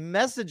was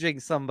messaging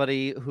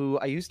somebody who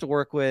I used to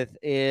work with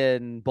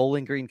in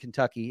Bowling Green,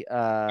 Kentucky.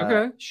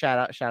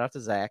 Shout out to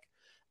Zach.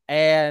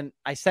 And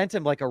I sent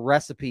him like a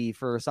recipe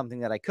for something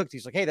that I cooked.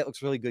 He's like, "Hey, that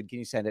looks really good. Can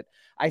you send it?"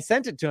 I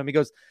sent it to him. He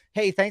goes,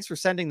 "Hey, thanks for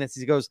sending this."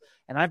 He goes,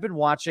 "And I've been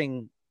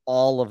watching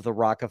all of the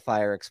Rocket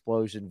Fire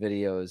Explosion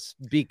videos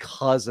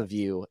because of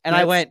you." And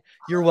I went,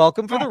 "You're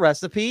welcome for the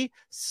recipe.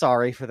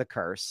 Sorry for the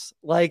curse."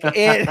 Like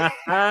it,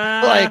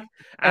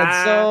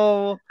 and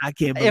so I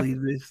can't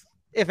believe this.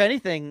 If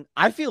anything,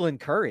 I feel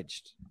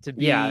encouraged to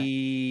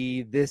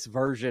be this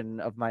version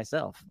of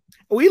myself.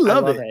 We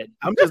love it.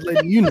 I'm just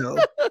letting you know.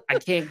 I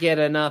can't get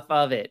enough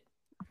of it.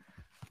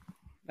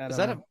 Is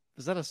that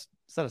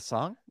a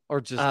song or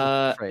just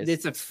a phrase?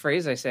 It's a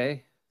phrase I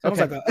say. Sounds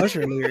like an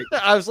Usher lyric.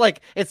 I was like,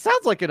 it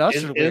sounds like an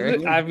Usher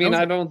lyric. I mean,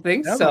 I don't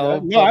think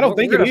so. No, I don't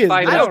think it is.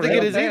 I don't think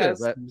it is either.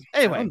 But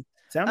anyway,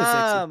 sounded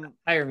sexy.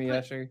 Hire me,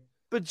 Usher.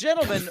 But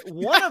gentlemen,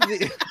 one of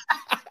the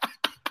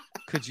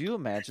could you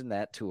imagine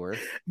that tour?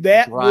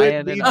 That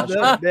Brian would be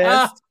the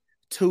best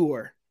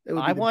tour.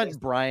 I want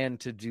Brian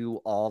to do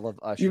all of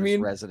Usher's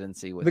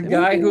residency with the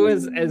guy who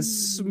is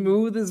as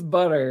smooth as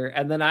butter,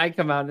 and then I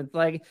come out and it's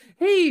like,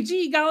 "Hey,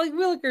 gee, golly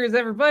willikers,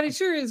 everybody,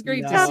 sure is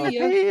great to see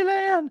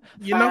you."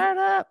 You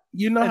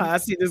know how I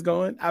see this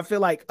going? I feel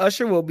like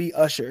Usher will be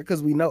Usher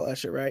because we know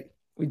Usher, right?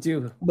 We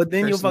do. But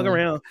then you'll fuck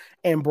around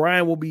and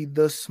Brian will be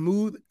the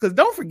smooth. Because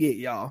don't forget,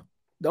 y'all.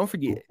 Don't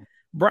forget.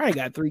 Brian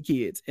got 3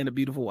 kids and a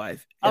beautiful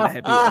wife and a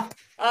happy wife.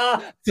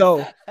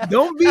 So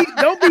don't be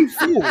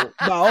fooled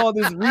by all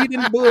this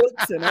reading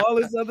books and all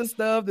this other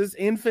stuff, this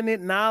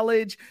infinite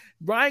knowledge.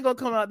 Brian gonna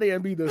come out there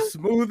and be the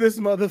smoothest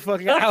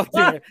motherfucker out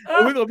there.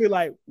 And we're gonna be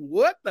like,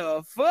 "What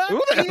the fuck?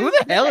 Who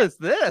the hell is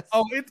this?"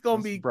 Oh, it's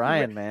gonna be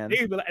Brian, man.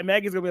 And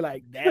Maggie's gonna be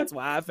like, "That's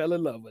why I fell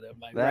in love with him."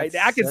 Like right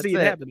there, I can see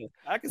it happening.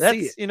 I can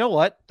see it. You know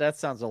what? That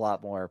sounds a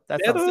lot more.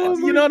 That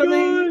sounds you know what I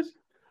mean?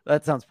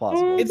 That sounds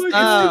plausible.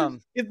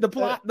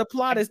 The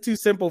plot is too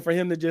simple for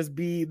him to just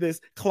be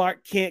this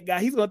Clark Kent guy.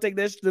 He's gonna take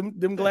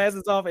them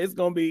glasses off. It's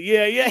gonna be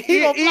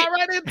He's gonna fly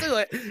right into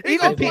it. He's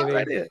gonna pop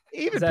right in.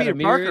 Even Peter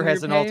Parker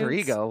has an alter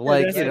ego.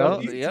 Like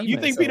you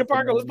think Peter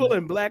Parker was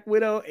pulling Black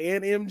Widow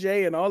and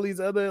MJ and all these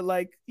other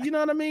you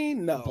know what I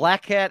mean? No,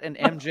 Black Cat and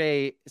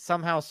MJ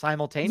somehow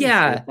simultaneously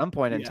at some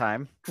point in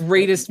time.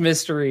 Greatest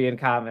mystery in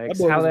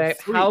comics.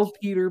 How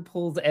Peter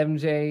pulls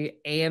MJ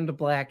and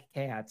Black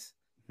Cat.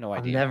 No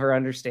idea. I'll never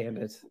understand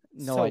it.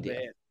 No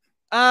idea.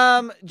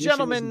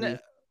 Gentlemen,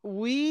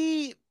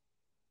 we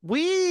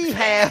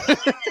have.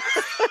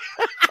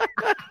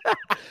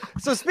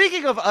 So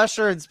speaking of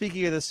Usher and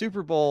speaking of the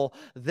Super Bowl,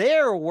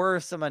 there were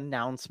some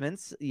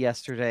announcements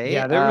yesterday.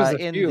 Yeah, there was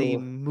in the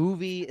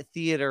movie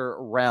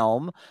theater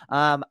realm.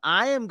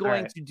 I am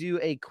going to do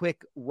a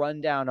quick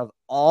rundown of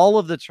all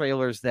of the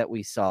trailers that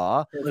we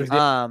saw.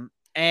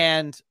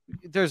 And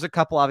there's a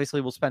couple,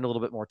 obviously, we'll spend a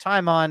little bit more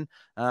time on,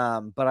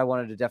 but I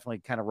wanted to definitely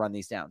kind of run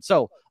these down.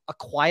 So, A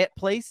Quiet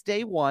Place,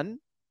 Day 1.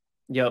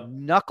 Yep.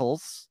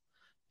 Knuckles.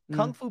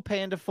 Kung Fu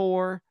Panda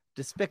 4.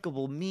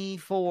 Despicable Me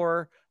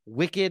 4.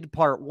 Wicked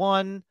Part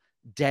 1.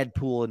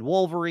 Deadpool and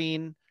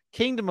Wolverine.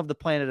 Kingdom of the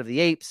Planet of the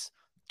Apes.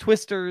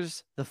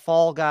 Twisters. The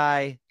Fall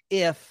Guy.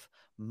 If.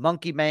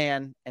 Monkey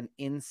Man. And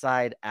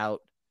Inside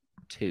Out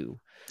 2.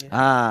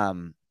 Yeah.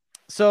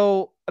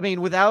 So, I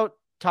mean, without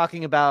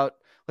talking about,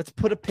 let's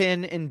put a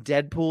pin in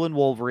Deadpool and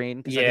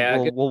Wolverine.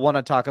 Yeah, we'll want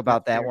to talk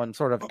about that one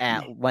sort of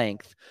at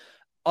length.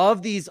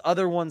 Of these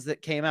other ones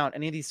that came out,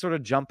 any of these sort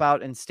of jump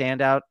out and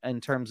stand out in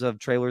terms of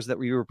trailers that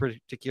we were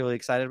particularly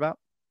excited about?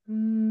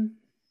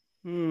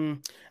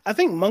 I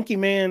think Monkey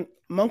Man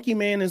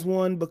is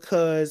one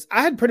because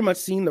I had pretty much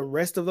seen the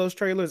rest of those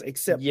trailers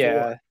except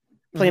for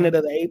Planet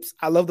of the Apes.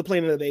 I love the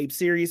Planet of the Apes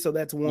series, so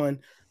that's one.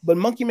 But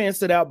Monkey Man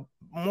stood out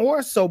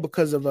more so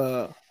because of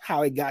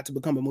how it got to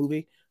become a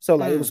movie. So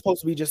like it was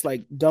supposed to be just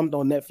like dumped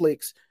on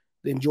Netflix.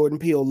 Then Jordan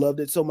Peele loved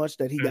it so much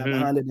that he got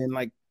behind it and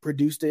like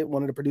produced it.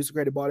 One of the producer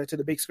credit bought it to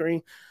the big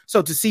screen.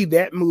 So to see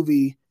that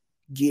movie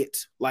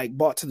get like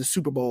bought to the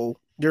Super Bowl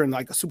during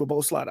like a Super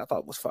Bowl slot, I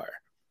thought was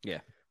fire.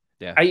 Yeah.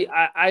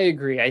 I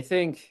agree. I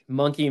think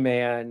Monkey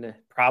Man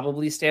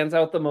probably stands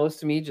out the most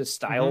to me, just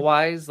style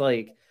wise.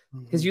 Like,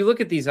 because you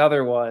look at these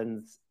other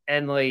ones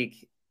and like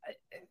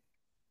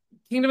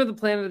Kingdom of the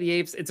Planet of the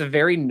Apes, it's a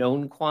very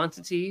known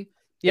quantity.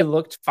 It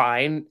looked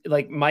fine.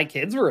 Like my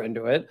kids were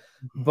into it,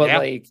 but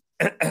like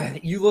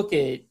you look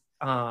at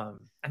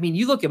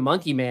you look at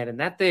Monkey Man and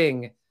that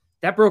thing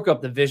that broke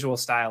up the visual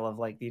style of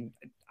like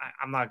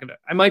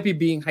I might be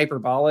being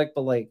hyperbolic,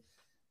 but like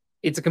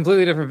it's a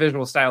completely different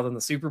visual style than the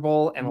Super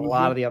Bowl and a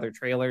lot of the other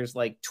trailers.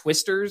 Like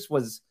Twisters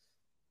was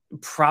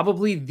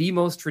probably the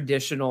most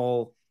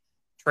traditional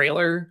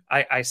trailer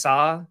I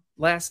saw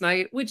last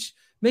night, which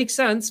makes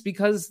sense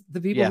because the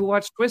people who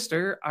watch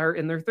Twister are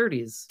in their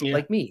 30s,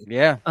 like me.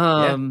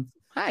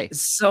 Hi.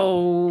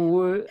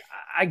 So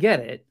I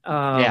get it.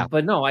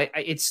 But no,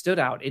 it stood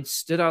out. It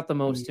stood out the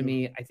most to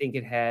me. I think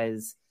it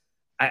has.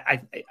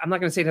 I'm not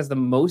going to say it has the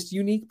most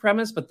unique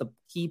premise, but the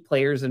key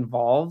players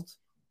involved,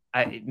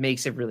 it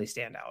makes it really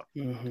stand out.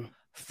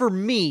 For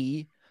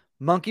me,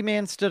 Monkey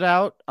Man stood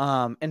out.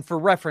 And for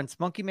reference,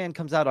 Monkey Man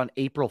comes out on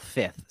April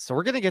 5th. So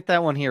we're going to get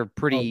that one here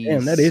pretty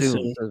soon. That is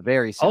soon. So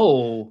very soon.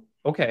 Oh,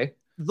 okay.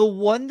 The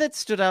one that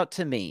stood out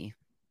to me,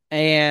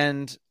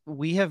 and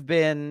we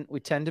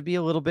tend to be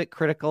a little bit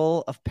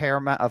critical of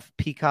Paramount, of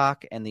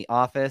Peacock and The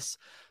Office,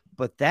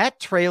 but that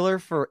trailer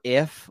for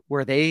If,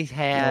 where they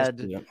had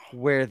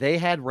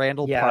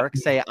Randall Park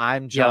say,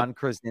 "I'm John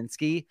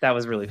Krasinski," that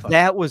was really funny.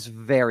 That was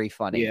very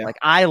funny. Like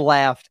I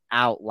laughed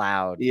out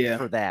loud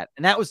for that,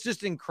 and that was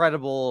just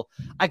incredible.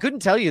 I couldn't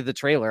tell you the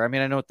trailer. I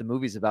mean, I know what the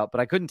movie's about,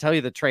 but I couldn't tell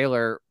you the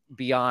trailer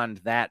beyond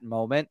that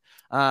moment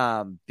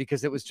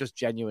because it was just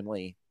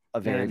genuinely a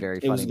very, very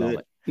funny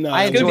moment. No,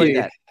 I enjoyed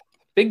that.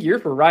 Big year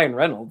for Ryan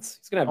Reynolds.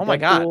 He's gonna have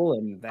Deadpool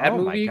and that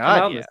movie come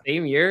out in the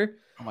same year.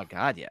 Oh my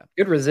god, yeah.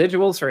 Good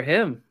residuals for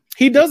him.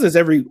 He does this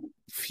every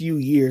few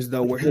years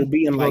though, where he'll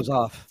be in like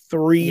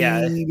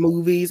 3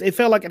 movies. It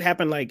felt like it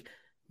happened like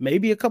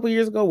maybe a couple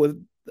years ago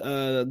with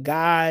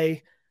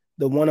Guy,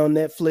 the one on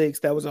Netflix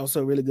that was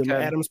also really good,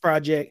 Adam's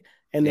Project,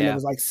 and then it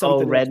was like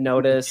something. Red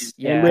Notice,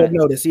 Red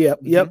Notice,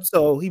 yep.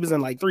 So he was in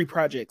like 3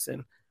 projects,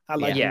 and I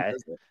like him.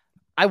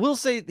 I will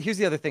say, here's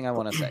the other thing I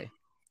want to say.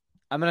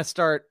 I'm going to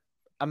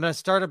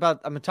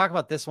talk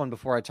about this one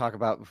before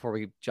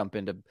we jump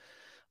into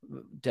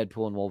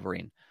Deadpool and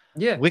Wolverine.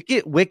 Yeah.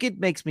 Wicked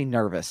makes me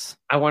nervous.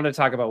 I want to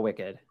talk about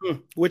Wicked.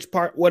 Which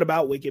part? What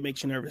about Wicked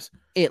makes you nervous?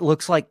 It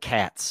looks like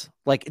cats.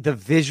 Like the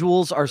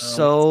visuals are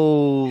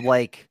so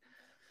like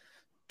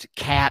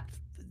cat.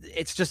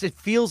 It's just, it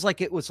feels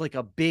like it was like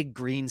a big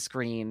green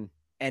screen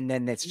and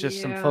then it's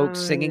just some folks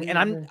singing.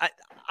 And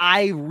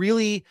I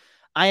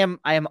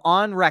am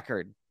on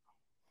record.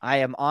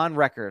 Hand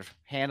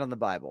on the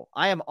Bible.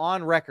 I am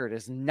on record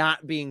as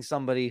not being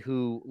somebody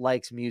who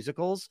likes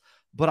musicals,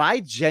 but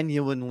I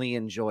genuinely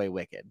enjoy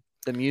Wicked.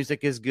 The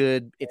music is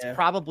good. It's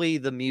probably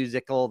the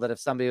musical that if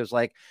somebody was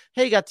like,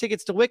 "Hey, you got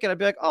tickets to Wicked," I'd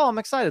be like, "Oh, I'm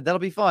excited. That'll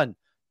be fun."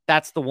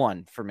 That's the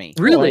one for me.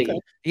 Really? Okay.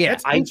 Yeah.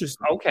 That's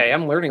interesting. Okay,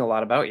 I'm learning a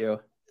lot about you.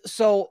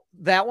 So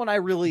that one I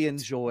really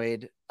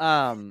enjoyed.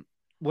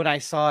 When I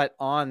saw it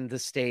on the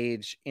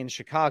stage in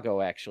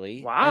Chicago,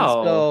 actually. Wow.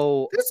 And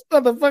so this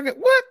motherfucker,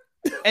 what?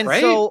 And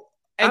right? so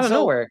out of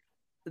nowhere.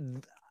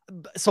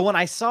 So when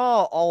I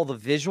saw all the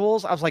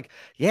visuals, I was like,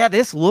 yeah,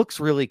 this looks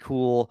really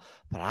cool.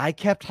 But I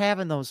kept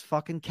having those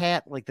fucking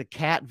the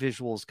cat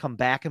visuals come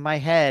back in my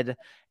head.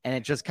 And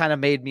it just kind of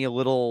made me a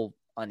little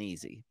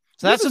uneasy.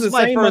 So that's just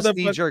my first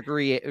knee-jerk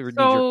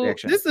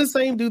reaction. This is the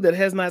same dude that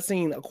has not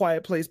seen A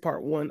Quiet Place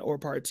Part 1 or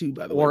Part 2,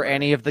 by the way. Or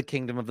any of the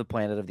Kingdom of the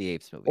Planet of the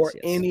Apes movies. Or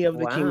any of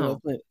the Kingdom of the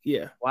Planet.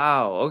 Yeah.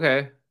 Wow.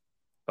 Okay.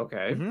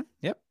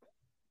 Yep.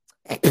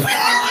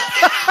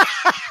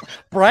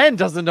 Brian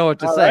doesn't know what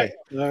to say.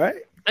 All right.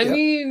 I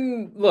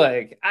mean,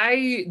 look,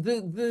 Planet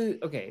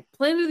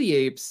of the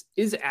Apes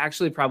is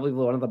actually probably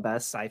one of the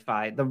best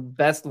the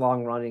best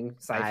long-running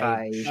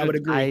sci-fi I would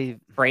agree.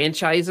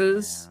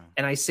 franchises. Yeah.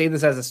 And I say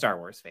this as a Star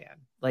Wars fan.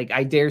 Like,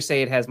 I dare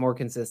say it has more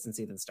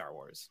consistency than Star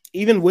Wars.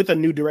 Even with a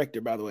new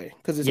director, by the way,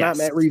 because it's not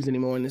Matt Reeves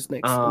anymore in this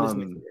next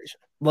generation.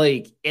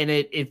 Like, and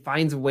it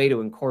finds a way to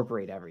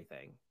incorporate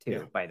everything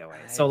too, by the way.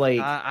 So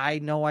like, I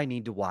know I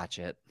need to watch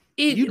it.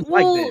 You'd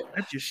like that.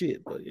 That's your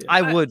shit, but yeah.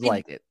 I would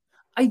like it.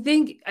 I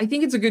think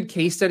it's a good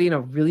case study in a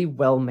really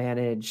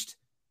well-managed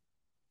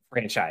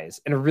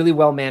franchise and a really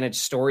well-managed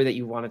story that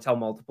you want to tell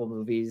multiple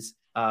movies.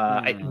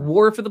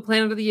 War for the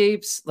Planet of the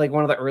Apes, like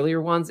one of the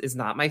earlier ones, is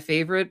not my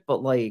favorite,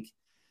 but like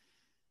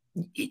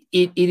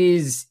it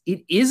is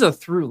a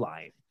through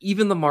line.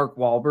 Even the Mark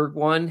Wahlberg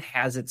one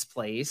has its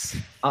place.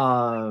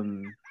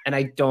 and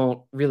I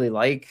don't really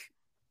like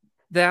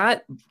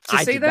that.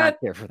 I did not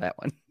care for that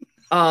one.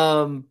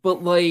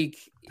 But like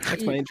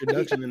that's my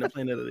introduction in the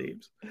Planet of the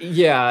Apes.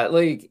 Yeah,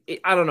 like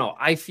I don't know.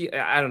 I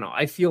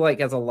feel like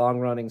as a long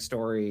running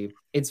story,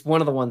 it's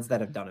one of the ones that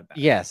have done it better.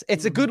 Yes,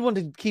 it's a good one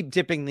to keep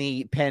dipping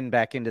the pen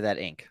back into that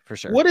ink for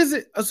sure. What is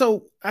it?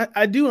 So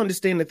I do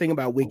understand the thing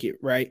about Wicked,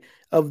 right?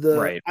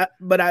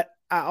 But I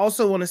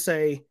also want to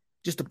say,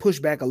 just to push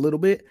back a little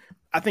bit,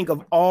 I think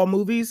of all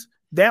movies,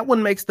 that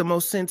one makes the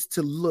most sense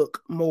to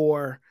look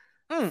more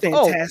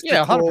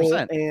fantastical.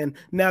 100%. And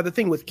now the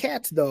thing with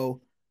Cats, though,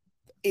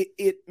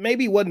 it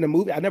maybe wasn't a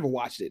movie. I never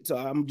watched it, so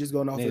I'm just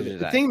going off of it.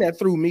 The thing that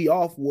threw me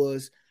off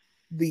was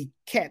the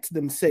cats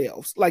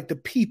themselves, like the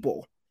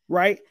people,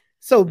 right?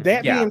 So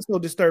that being so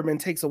disturbing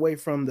takes away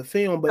from the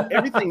film, but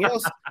everything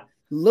else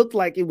looked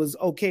like it was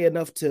okay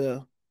enough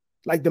to,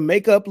 like, the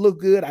makeup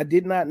looked good. I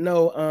did not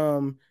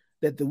know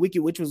that the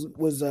Wicked Witch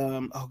was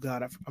oh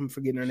god, I'm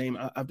forgetting her name.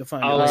 I have to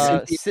find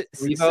it.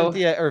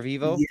 Cynthia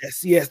Erivo.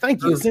 Yes,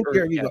 thank you,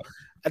 Cynthia Erivo.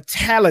 A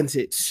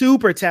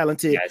super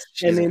talented,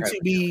 and then to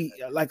be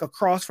like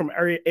across from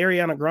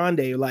Ariana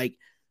Grande, like,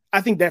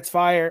 I think that's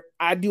fire.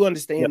 I do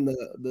understand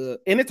the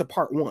and it's a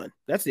part one.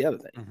 That's the other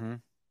thing. Mm-hmm.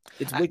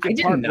 It's Wicked. I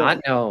did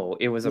not know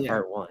it was a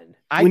part one.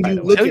 When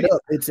you look it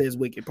up, it says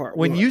Wicked Part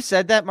When 1. you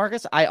said that,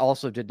 Marcus, I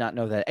also did not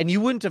know that, and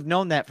you wouldn't have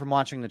known that from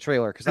watching the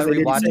trailer because I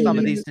rewatched some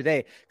of these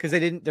today because they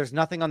didn't. There's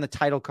nothing on the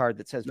title card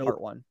that says part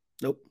one.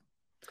 Nope.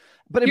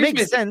 But it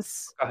makes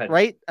sense,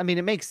 right? I mean,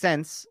 it makes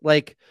sense.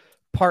 Like.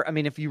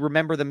 If you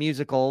remember the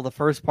musical, the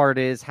first part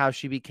is how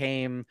she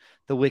became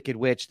the Wicked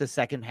Witch. The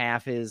second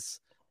half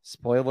is,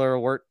 spoiler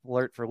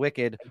alert for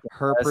Wicked,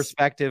 her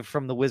perspective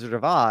from the Wizard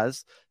of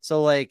Oz.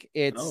 So like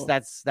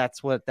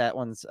that's what that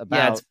one's about.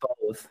 Yeah, it's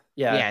both.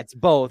 Yeah, it's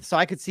both. So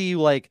I could see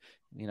you like,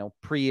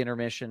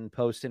 pre-intermission,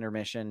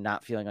 post-intermission,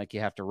 not feeling like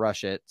you have to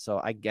rush it.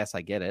 So I guess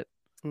I get it.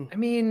 I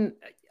mean,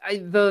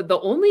 the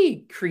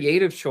only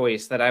creative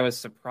choice that I was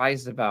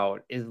surprised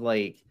about is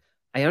like,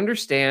 I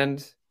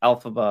understand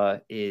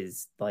Elphaba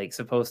is like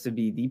supposed to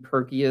be the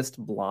perkiest,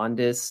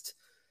 blondest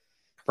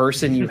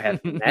person you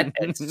have met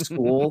at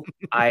school.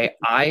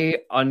 I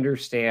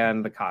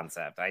understand the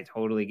concept. I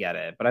totally get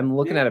it. But I'm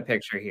looking at a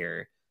picture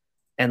here,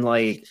 and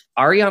like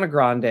Ariana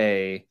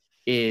Grande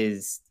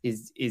is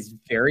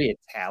very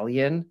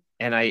Italian,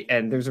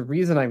 and there's a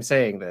reason I'm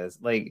saying this.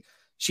 Like,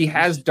 she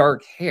has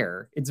dark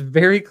hair. It's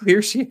very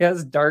clear she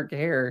has dark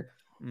hair.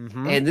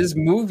 Mm-hmm. And this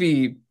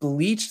movie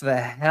bleached the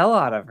hell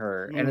out of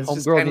her. And it's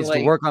just Homegirl needs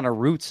to work on her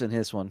roots in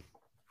his one.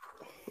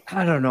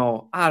 I don't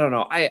know.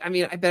 I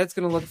mean, I bet it's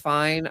gonna look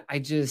fine. I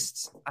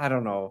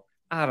don't know.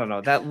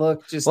 That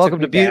look just welcome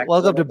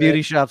to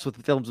beauty shops with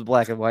films in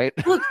black and white.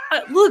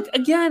 Look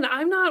again.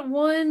 I'm not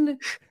one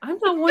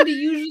to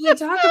usually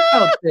talk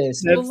about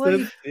this.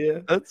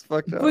 That's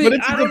fucked up.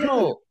 But I don't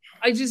know.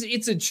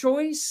 It's a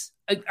choice.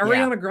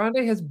 Ariana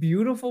Grande has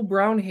beautiful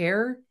brown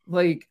hair.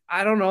 Like,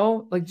 I don't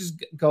know. Like,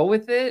 just go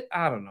with it.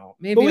 I don't know.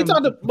 Maybe.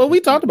 But we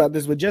talked about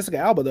this with Jessica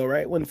Alba, though,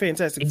 right? When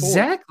Fantastic Four.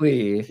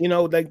 Exactly.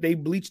 Like they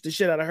bleached the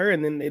shit out of her,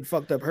 and then it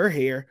fucked up her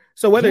hair.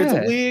 So whether it's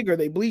a wig or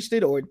they bleached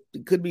it, or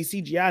it could be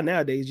CGI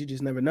nowadays, you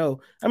just never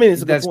know. I mean,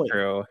 it's a good point.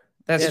 True.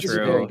 That's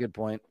true. A very good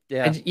point.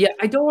 Yeah.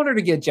 I don't want her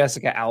to get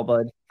Jessica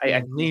Alba.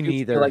 Me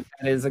neither. Feel like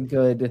that is a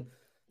good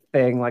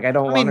thing. Like, I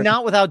mean,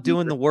 not without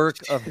doing the work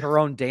of her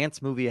own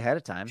dance movie ahead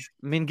of time.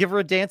 I mean, give her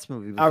a dance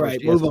movie. All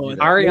right, move on.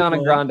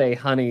 Ariana Grande,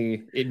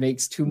 honey, it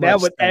makes too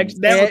much sense.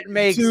 That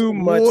makes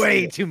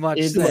way too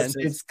much sense.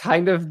 It's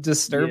kind of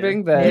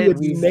disturbing that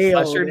we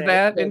ushered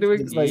that into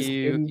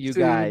you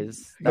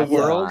guys the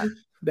world.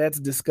 That's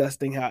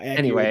disgusting how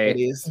accurate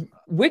it is.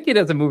 Wicked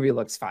as a movie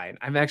looks fine.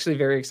 I'm actually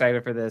very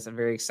excited for this. I'm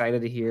very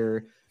excited to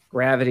hear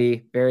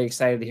Gravity. Very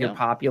excited to hear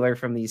Popular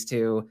from these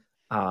two.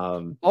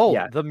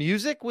 The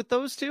music with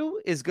those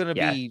two is going to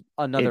be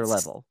another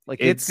level. Like,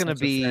 it's going to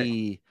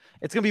be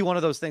one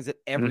of those things that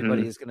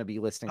everybody is going to be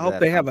listening to. I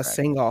hope they have a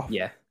sing off.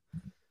 Yeah.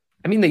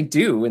 I mean, they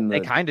do they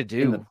kind of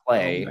do in the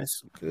play.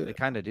 They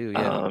kind of do.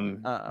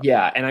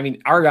 Yeah. And I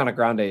mean, Ariana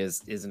Grande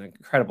is an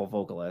incredible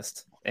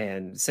vocalist,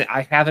 and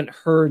I haven't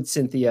heard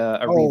Cynthia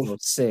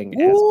Erivo sing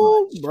as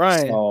much.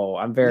 Brian. So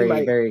I'm very,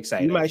 very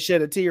excited. You might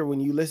shed a tear when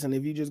you listen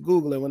if you just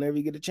Google it whenever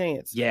you get a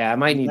chance. Yeah, I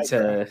might need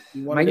to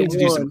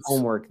do some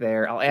homework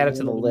there. I'll add it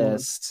to the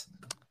list.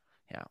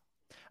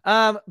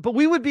 Yeah. But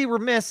we would be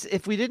remiss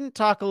if we didn't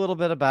talk a little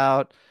bit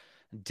about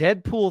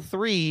Deadpool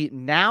 3,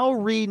 now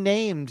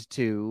renamed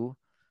to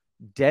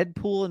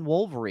Deadpool and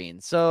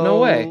Wolverine. So no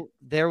way.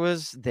 There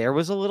was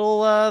a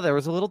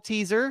little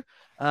teaser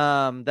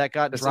that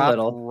got dropped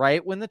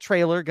right when the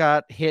trailer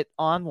got hit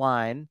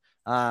online,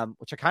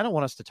 which I kind of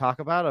want us to talk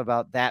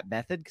about that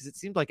method, because it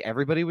seemed like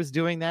everybody was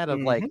doing that of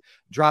like,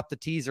 drop the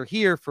teaser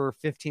here for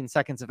 15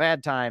 seconds of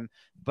ad time,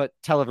 but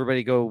tell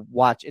everybody go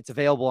watch. It's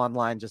available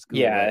online. Just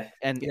Google it.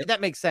 And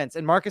that makes sense.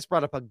 And Marcus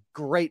brought up a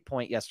great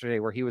point yesterday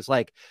where he was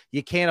like,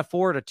 you can't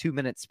afford a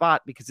 2-minute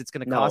spot because it's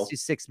going to cost you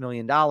 $6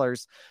 million.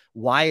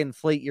 Why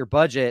inflate your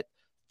budget?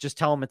 Just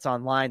tell them it's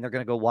online. They're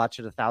going to go watch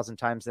it 1,000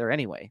 times there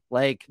anyway.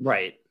 Like,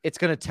 right. It's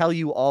going to tell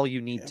you all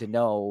you need to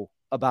know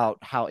about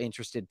how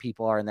interested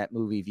people are in that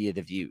movie via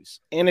the views.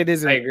 And it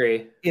isn't. I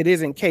agree. It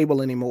isn't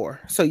cable anymore,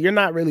 so you're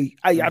not really.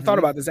 I thought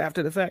about this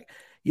after the fact.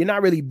 You're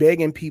not really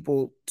begging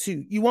people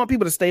to. You want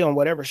people to stay on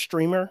whatever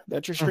streamer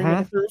that you're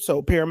streaming through,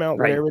 so Paramount,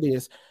 whatever it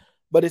is.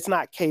 But it's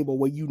not cable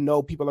where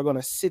people are going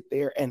to sit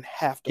there and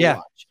have to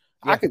watch.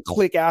 I could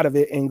click out of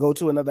it and go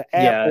to another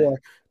app or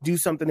do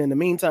something in the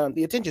meantime.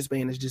 The attention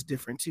span is just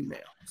different too now.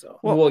 So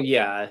well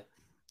yeah,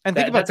 and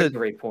think about that's a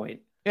great point.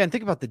 Yeah, and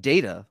think about the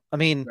data. I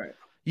mean,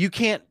 you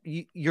can't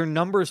your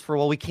numbers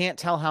we can't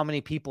tell how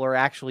many people are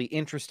actually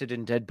interested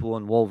in Deadpool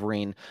and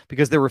Wolverine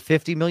because there were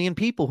 50 million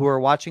people who are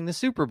watching the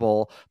Super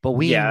Bowl, but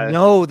we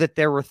know that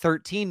there were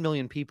 13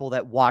 million people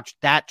that watched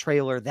that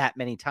trailer that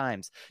many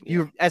times.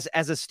 You as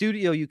a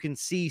studio, you can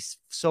see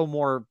so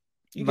more.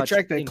 You can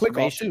track that click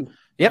off too.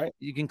 Yep, right?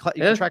 you can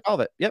track all of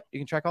it. Yep, you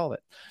can track all of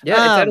it. Yeah,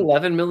 it's at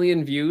 11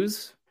 million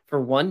views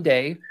for one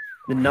day.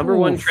 The number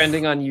one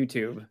trending on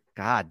YouTube.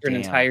 God for damn.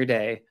 an entire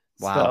day.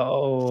 Wow.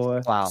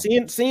 So, wow.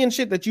 Seeing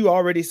shit that you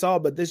already saw,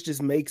 but this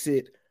just makes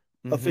it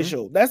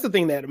official. That's the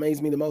thing that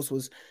amazed me the most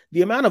was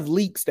the amount of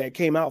leaks that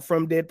came out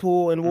from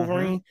Deadpool and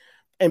Wolverine,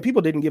 and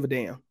people didn't give a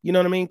damn. You know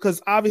what I mean?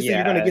 Because obviously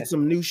you're going to get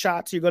some new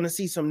shots. You're going to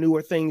see some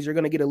newer things. You're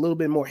going to get a little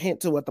bit more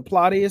hint to what the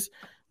plot is.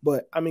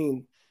 But I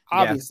mean,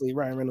 obviously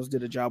Ryan Reynolds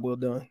did a job well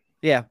done.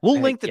 Yeah, we'll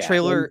link the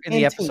trailer in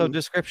the episode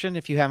description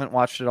if you haven't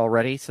watched it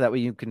already, so that way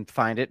you can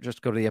find it.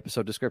 Just go to the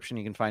episode description,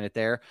 you can find it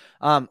there.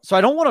 So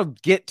I don't want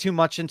to get too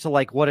much into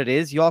like what it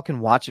is. You all can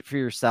watch it for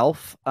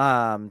yourself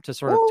to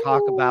sort of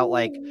talk about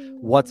like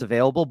what's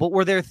available. But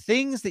were there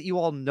things that you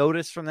all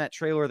noticed from that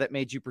trailer that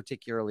made you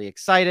particularly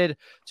excited?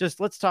 Just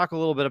let's talk a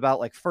little bit about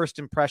like first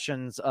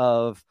impressions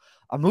of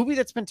a movie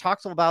that's been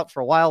talked about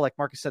for a while. Like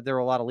Marcus said, there were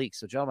a lot of leaks.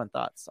 So gentlemen,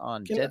 thoughts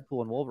on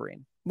Deadpool and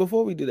Wolverine?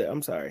 Before we do that,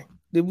 I'm sorry.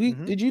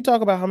 Did you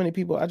talk about how many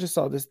people? I just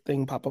saw this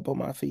thing pop up on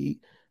my feed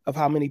of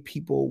how many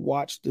people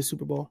watched the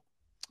Super Bowl.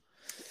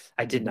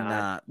 I did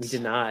not. We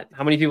did not.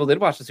 How many people did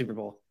watch the Super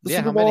Bowl? The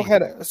Super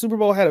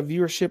Bowl had a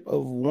viewership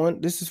of one.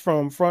 This is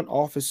from Front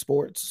Office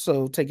Sports,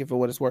 so take it for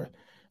what it's worth.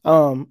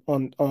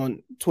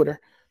 On Twitter,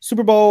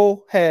 Super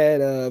Bowl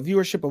had a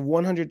viewership of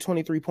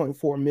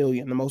 123.4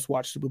 million, the most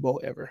watched Super Bowl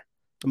ever.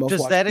 The most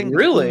Does that include,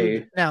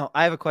 really? Now,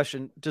 I have a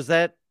question. Does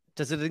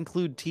it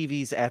include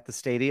TVs at the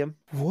stadium?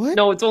 What?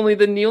 No, it's only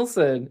the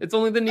Nielsen. It's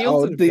only the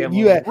Nielsen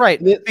family.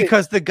 Right,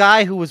 because the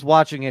guy who was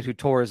watching it who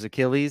tore his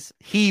Achilles,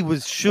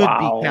 should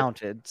be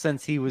counted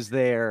since he was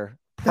there,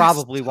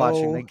 probably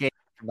watching the game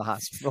from the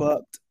hospital.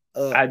 Fucked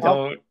up. I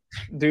don't,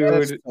 dude.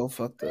 That's so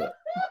fucked up,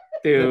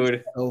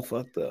 dude. So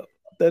fucked up.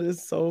 That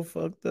is so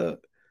fucked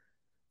up.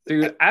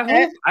 Dude,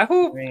 I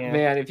hope,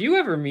 man, if you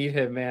ever meet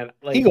him, man,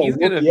 like he's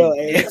gonna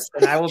be pissed,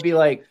 and I will be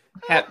like,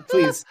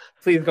 please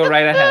go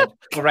right ahead.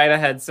 Go right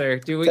ahead, sir.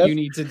 Do what you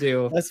need to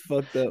do. That's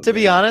fucked up. To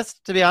be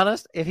honest,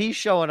 if he's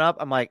showing up,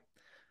 I'm like,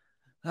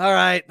 all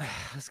right,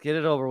 let's get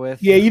it over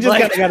with. Yeah, you just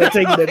gotta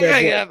take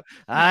it.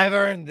 I've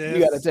earned this.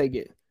 You gotta take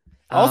it.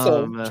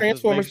 Also,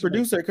 Transformers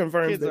producer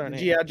confirms that the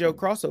G.I. Joe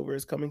crossover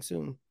is coming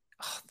soon.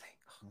 Oh,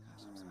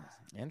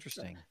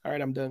 interesting. All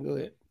right, I'm done. Go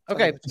ahead.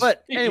 Okay,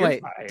 but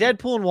anyway,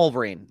 Deadpool and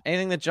Wolverine.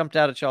 Anything that jumped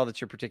out at y'all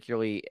that you're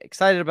particularly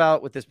excited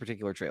about with this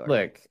particular trailer?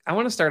 Look, I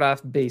want to start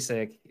off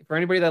basic. For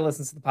anybody that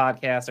listens to the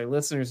podcast, our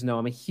listeners know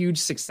I'm a huge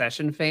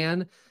Succession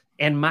fan.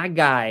 And my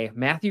guy,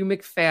 Matthew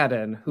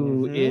McFadden,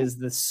 who is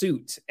the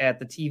suit at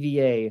the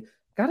TVA,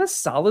 got a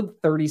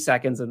solid 30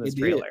 seconds in this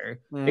trailer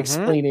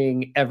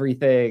explaining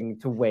everything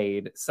to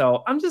Wade.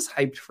 So I'm just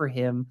hyped for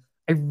him.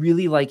 I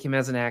really like him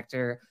as an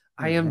actor.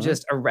 I am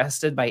just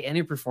arrested by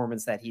any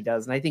performance that he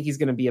does. And I think he's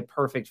going to be a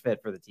perfect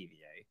fit for the TVA.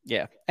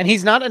 Yeah. And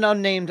he's not an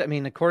unnamed. I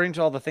mean, according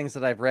to all the things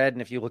that I've read,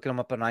 and if you look him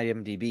up on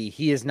IMDb,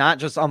 he is not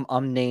just some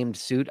unnamed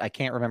suit. I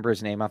can't remember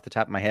his name off the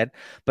top of my head,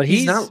 but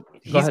he's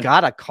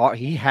got a car.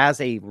 He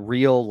has a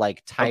real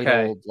like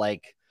titled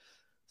like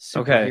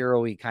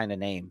superhero-y kind of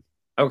name.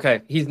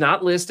 Okay. He's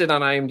not listed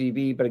on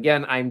IMDb, but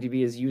again,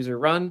 IMDb is user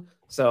run.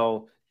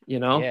 So,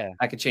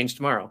 I could change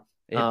tomorrow.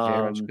 Very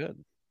much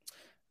good.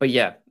 But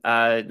yeah,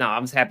 no,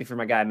 I'm just happy for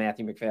my guy,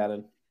 Matthew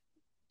McFadden.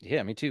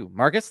 Yeah, me too.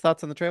 Marcus,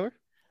 thoughts on the trailer?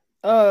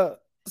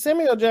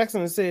 Samuel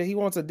Jackson said he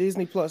wants a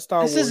Disney Plus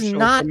Star Wars show. This is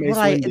not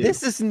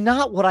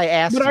what I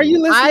asked. But are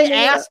you listening?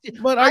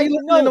 Are you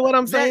listening to what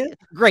I'm saying?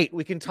 Great,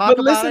 we can talk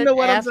about listen it. To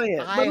what I'm saying.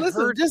 But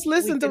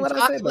listen to what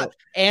I said.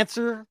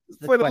 Answer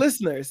for the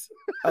listeners.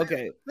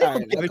 Okay, all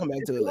right, I'll come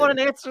back to it. I want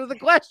an answer to the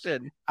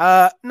question.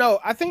 No,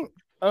 I think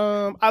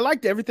I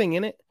liked everything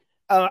in it.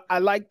 I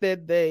like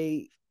that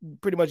they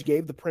pretty much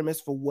gave the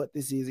premise for what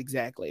this is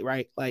exactly,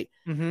 right? Like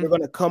they're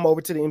going to come over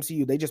to the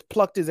MCU. They just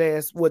plucked his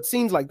ass. What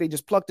seems like they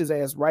just plucked his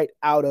ass right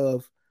out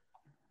of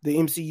the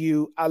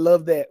MCU. I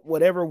love that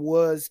whatever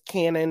was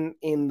canon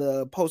in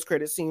the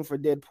post-credit scene for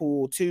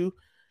Deadpool 2,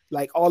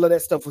 like all of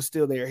that stuff was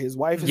still there. His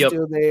wife is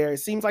still there. It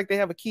seems like they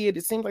have a kid.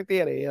 It seems like they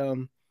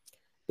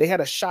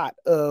had a shot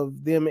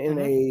of them in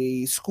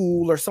a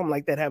school or something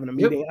like that having a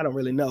meeting. I don't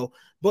really know,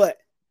 but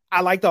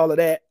I liked all of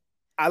that.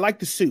 I like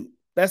the suit.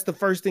 That's the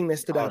first thing that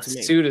stood Oh, out to the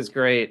me. suit is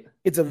great.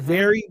 It's a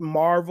very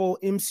Marvel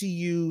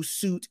MCU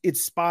suit.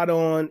 It's spot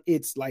on.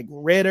 It's like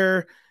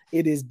redder.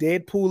 It is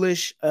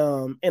Deadpoolish.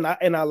 And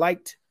I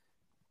liked,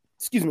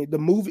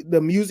 the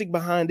music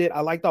behind it.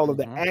 I liked all of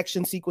the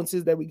action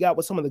sequences that we got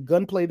with some of the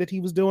gunplay that he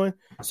was doing.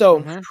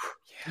 So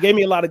gave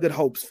me a lot of good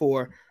hopes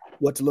for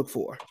what to look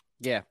for.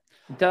 Yeah.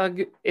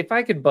 Doug, if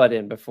I could butt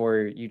in before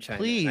you chime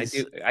Please.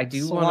 in, I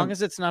do so want long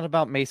as it's not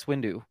about Mace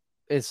Windu.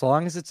 As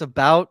long as it's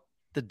about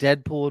the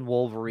Deadpool and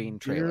Wolverine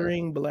trailer.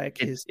 During Black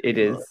History it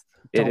is. Month.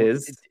 It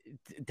is.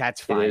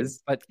 That's fine.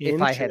 But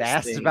if I had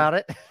asked Interesting. about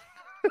it.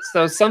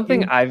 So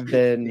something I've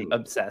been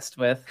obsessed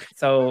with.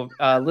 So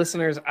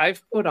listeners,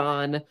 I've put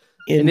on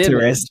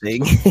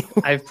Interesting.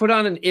 I've put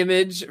on an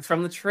image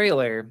from the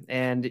trailer,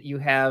 and you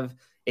have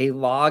a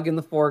log in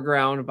the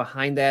foreground.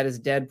 Behind that is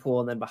Deadpool,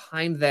 and then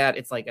behind that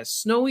it's like a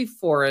snowy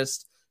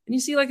forest, and you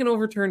see like an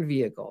overturned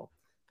vehicle.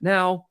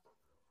 Now,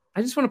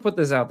 I just want to put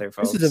this out there,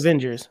 folks. This is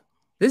Avengers.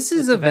 This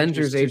is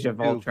Avengers Age of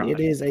 2. Ultron. It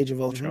is Age of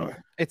Ultron.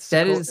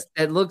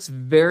 It looks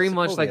very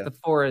much Sokovia. like the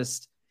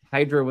forest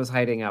Hydra was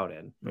hiding out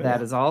in. Yeah.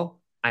 That is all.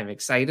 I'm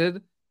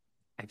excited.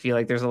 I feel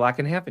like there's a lot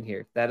can happen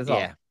here. That is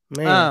all.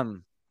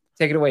 Man.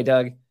 Take it away,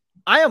 Doug.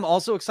 I am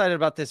also excited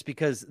about this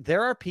because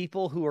there are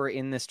people who are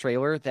in this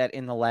trailer that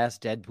in the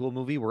last Deadpool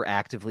movie were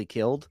actively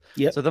killed.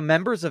 Yep. So the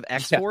members of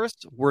X-Force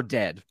were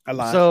dead.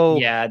 Alive. So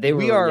Yeah, they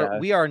we were.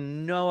 we are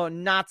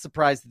not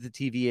surprised that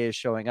the TVA is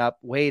showing up.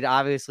 Wade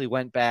obviously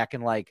went back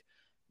and like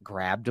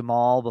grabbed them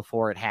all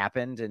before it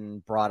happened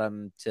and brought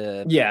them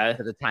to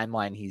the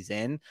timeline he's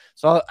in.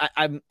 So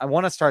I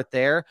want to start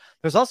there.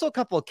 There's also a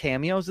couple of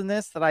cameos in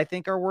this that I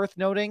think are worth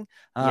noting.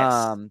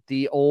 Yes.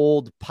 The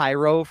old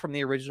Pyro from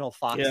the original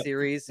Fox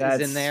series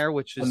is in there,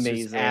 which is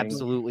amazing. just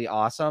absolutely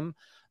awesome.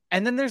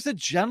 And then there's a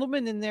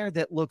gentleman in there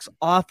that looks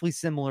awfully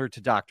similar to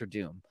Dr.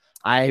 Doom.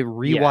 I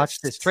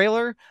rewatched this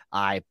trailer.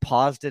 I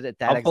paused it at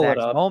that exact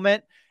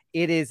moment.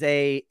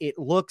 It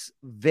looks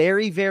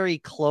very, very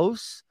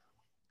close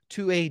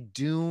to a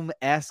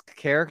Doom-esque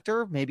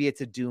character. Maybe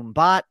it's a Doom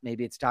bot.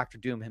 Maybe it's Dr.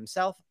 Doom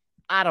himself.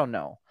 I don't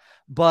know.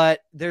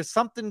 But there's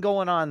something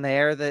going on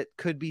there that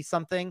could be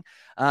something.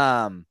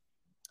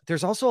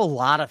 There's also a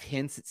lot of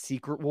hints at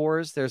Secret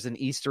Wars. There's an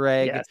Easter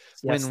egg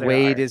when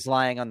Wade is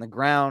lying on the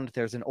ground.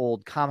 There's an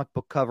old comic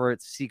book cover.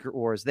 It's Secret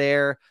Wars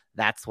there.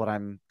 That's what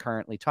I'm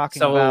currently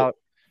talking about.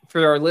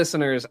 For our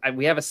listeners,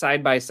 we have a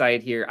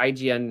side-by-side here.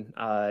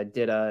 IGN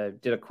did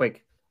a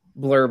quick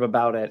blurb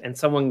about it, and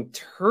someone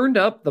turned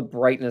up the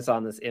brightness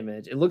on this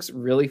image. It looks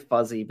really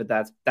fuzzy, but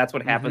that's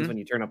what happens when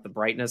you turn up the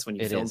brightness when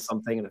you film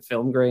something in a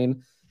film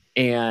grain.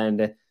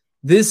 And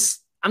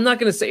this, I'm not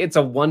going to say it's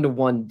a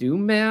 1-to-1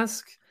 Doom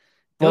mask,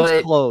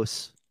 but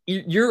close.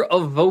 You're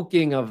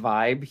evoking a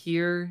vibe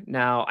here.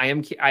 Now,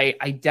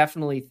 I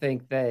definitely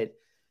think that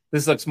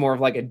this looks more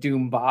of like a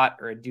Doom bot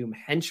or a Doom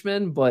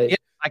henchman, but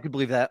I could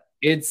believe that.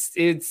 It's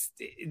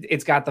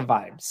got the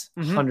vibes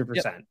 100%.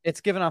 Yep.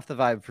 It's giving off the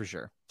vibe for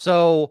sure.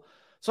 So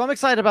I'm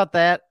excited about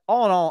that.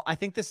 All in all, I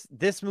think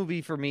this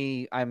movie for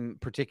me, I'm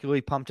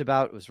particularly pumped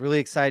about. I was really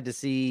excited to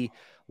see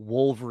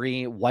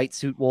Wolverine, white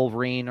suit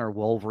Wolverine or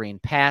Wolverine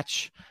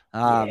patch.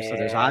 So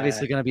there's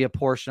obviously going to be a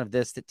portion of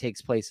this that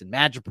takes place in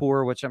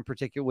Madripoor,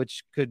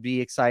 which could be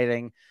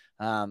exciting.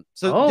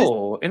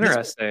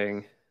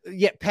 Interesting.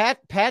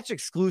 Patch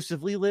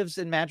exclusively lives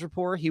in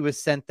Madripoor. He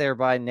was sent there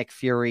by Nick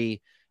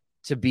Fury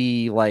to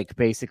be like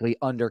basically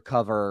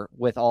undercover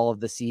with all of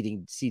the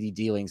seedy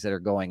dealings that are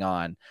going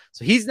on.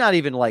 So he's not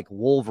even like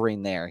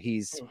Wolverine there.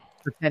 He's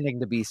pretending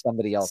to be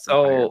somebody else.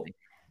 So,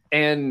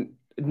 and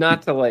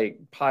not to like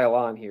pile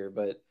on here,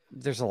 but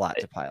there's a lot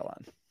to pile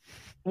on.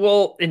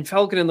 Well, in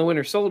Falcon and the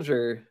Winter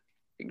Soldier,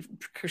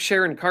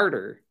 Sharon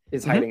Carter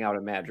is hiding out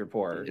in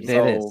Madripoor.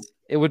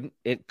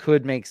 It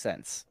could make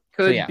sense.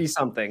 Could be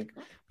something.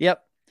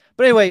 Yep.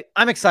 But anyway,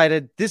 I'm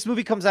excited. This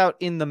movie comes out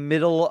in the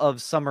middle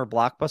of summer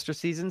blockbuster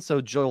season, so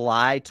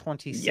July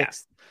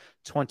 26th,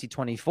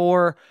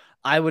 2024.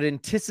 I would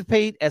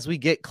anticipate as we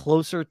get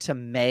closer to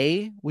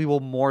May, we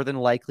will more than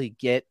likely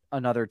get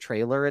another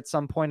trailer at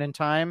some point in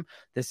time.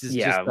 This is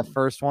just the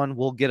first one.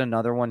 We'll get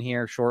another one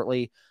here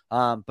shortly.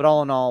 But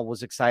all in all,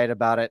 was excited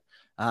about it.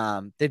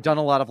 They've done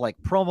a lot of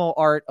like promo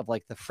art of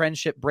like the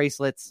friendship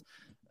bracelets.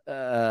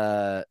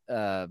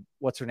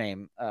 What's her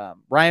name?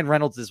 Ryan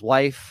Reynolds'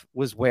 wife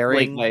was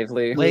wearing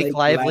Blake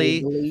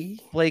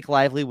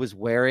Lively was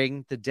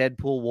wearing the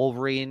Deadpool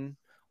Wolverine.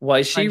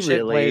 Was she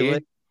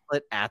really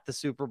at the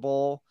Super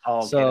Bowl?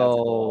 Oh, so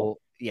cool.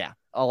 Yeah,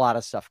 a lot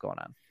of stuff going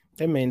on.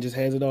 That man just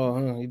has it all,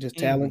 huh? He's just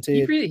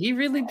talented. He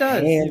really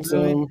does.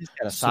 Handsome, he's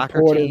got a soccer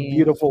supportive, team.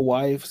 beautiful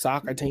wife,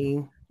 soccer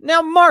team.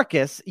 Now,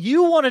 Marcus,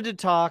 you wanted to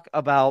talk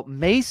about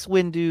Mace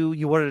Windu.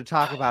 You wanted to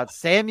talk about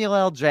Samuel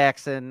L.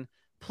 Jackson.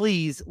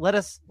 Please let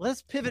us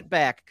pivot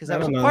back because that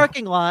was a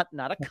parking lot,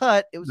 not a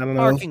cut. It was a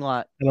parking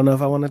lot. I don't know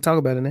if I want to talk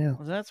about it now.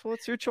 Well,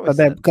 what's your choice? Because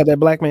that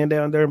black man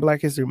down there in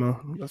Black History Month,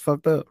 that's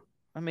fucked up.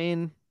 I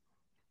mean,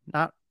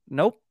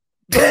 nope.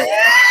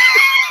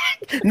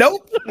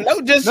 Nope.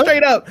 No, just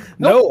straight up.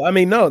 No, I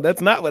mean, no,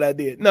 that's not what I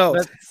did. No.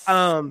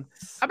 I'm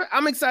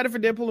excited for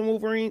Deadpool and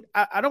Wolverine.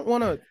 I don't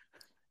want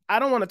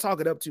to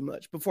talk it up too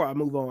much before I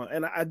move on.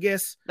 And I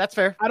guess that's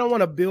fair. I don't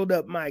want to build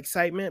up my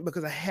excitement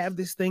because I have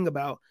this thing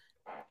about,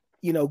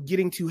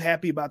 getting too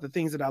happy about the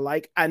things that I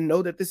like. I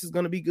know that this is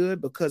going to be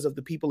good because of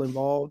the people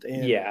involved.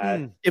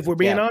 And if we're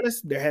being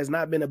honest, there has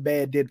not been a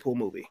bad Deadpool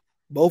movie.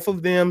 Both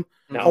of them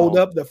hold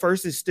up. The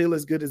first is still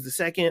as good as the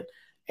second.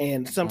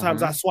 And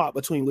sometimes I swap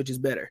between which is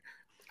better.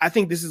 I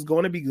think this is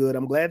going to be good.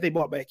 I'm glad they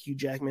brought back Hugh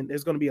Jackman.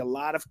 There's going to be a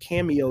lot of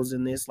cameos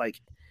in this,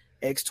 like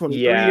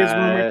X-23 is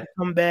rumored to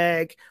come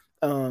back.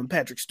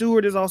 Patrick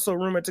Stewart is also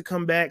rumored to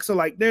come back. So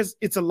like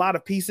it's a lot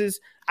of pieces.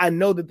 I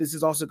know that this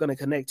is also going to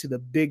connect to the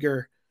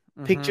bigger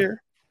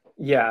picture.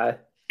 Yeah.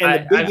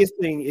 And the biggest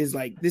thing is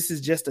like this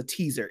is just a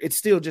teaser. It's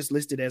still just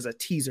listed as a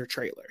teaser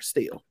trailer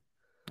still.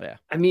 Yeah.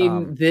 I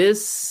mean,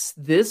 this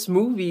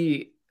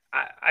movie,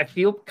 I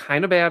feel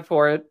kind of bad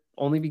for it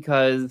only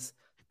because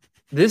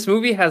this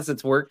movie has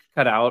its work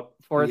cut out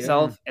for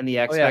itself and the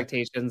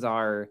expectations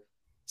are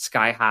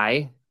sky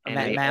high. And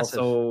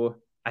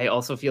I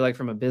also feel like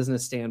from a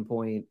business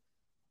standpoint,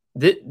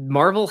 that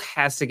Marvel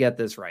has to get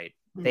this right.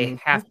 They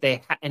have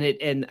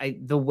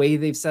the way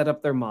they've set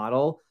up their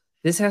model,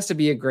 this has to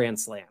be a grand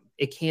slam.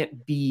 It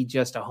can't be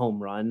just a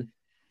home run.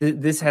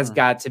 This has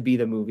got to be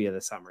the movie of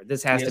the summer.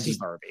 This has to be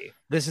Barbie.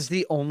 This is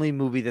the only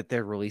movie that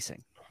they're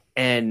releasing.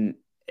 And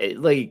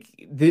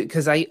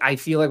because I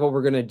feel like what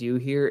we're going to do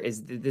here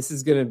is this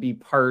is going to be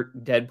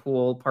part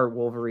Deadpool, part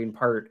Wolverine,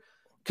 part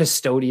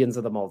custodians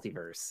of the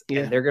multiverse.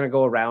 And they're going to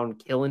go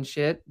around killing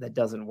shit that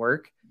doesn't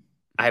work.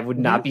 I would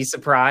not be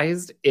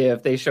surprised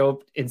if they show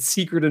up in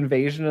Secret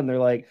Invasion and they're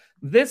like,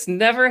 this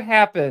never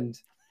happened.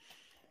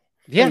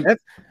 Yeah.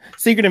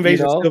 Secret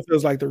Invasion still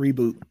feels like the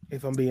reboot,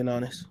 if I'm being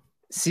honest.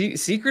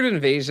 Secret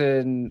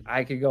Invasion,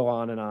 I could go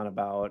on and on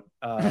about.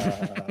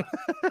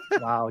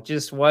 Wow,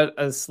 just what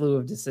a slew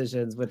of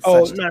decisions with.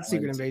 Oh, not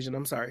Secret Invasion.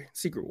 I'm sorry,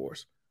 Secret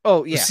Wars.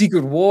 Oh yeah,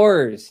 Secret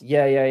Wars.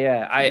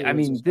 Yeah. I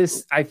mean,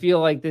 this. I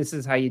feel like this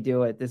is how you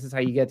do it. This is how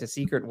you get to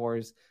Secret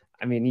Wars.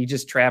 I mean, you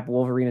just trap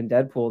Wolverine and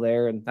Deadpool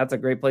there, and that's a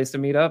great place to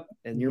meet up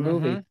in your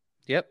movie.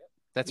 Yep,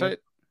 that's right.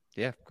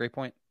 Yeah, great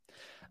point.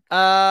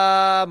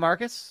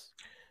 Marcus.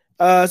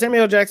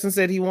 Samuel Jackson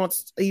said he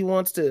wants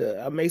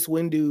to a Mace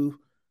Windu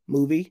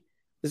movie.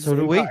 This so is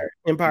do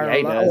Empire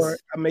Online, or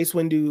a Mace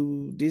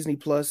Windu Disney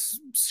Plus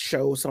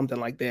show, something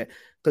like that,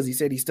 because he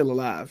said he's still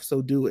alive.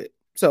 So do it.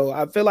 So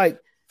I feel like,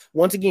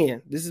 once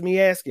again, this is me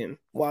asking,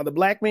 while the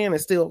black man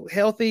is still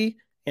healthy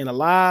and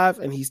alive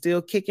and he's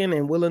still kicking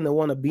and willing to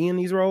want to be in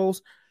these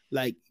roles,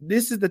 like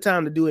this is the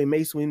time to do a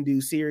Mace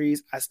Windu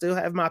series. I still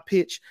have my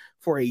pitch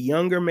for a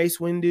younger Mace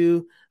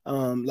Windu,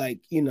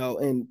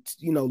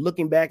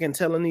 looking back and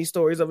telling these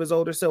stories of his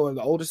older self, or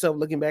the older self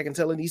looking back and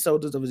telling these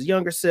stories of his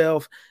younger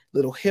self,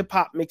 little hip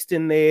hop mixed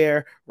in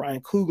there.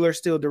 Ryan Coogler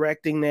still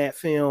directing that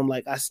film.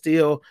 Like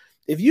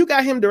if you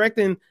got him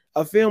directing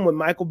a film with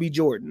Michael B.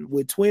 Jordan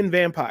with twin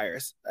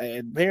vampires,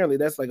 and apparently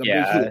that's like a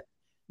big hit,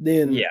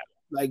 then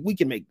like we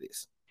can make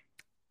this.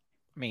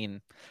 I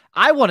mean,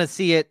 I want to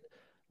see it,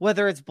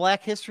 whether it's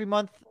Black History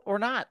Month or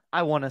not.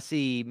 I want to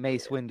see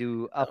Mace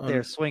Windu up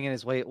there swinging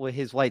his weight with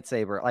his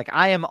lightsaber. Like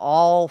I am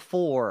all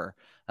for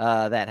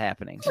that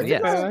happening. So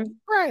yes,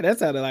 right. That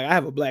sounded like I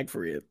have a black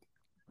friend.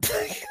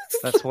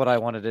 That's what I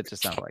wanted it to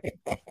sound like.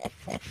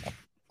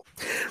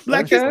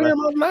 Black History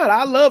Month, not.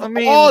 I love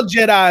all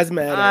Jedis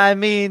matter. I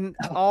mean,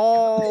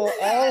 all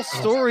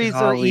stories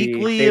are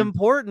equally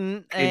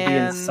important. They'd be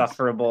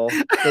insufferable.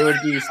 They would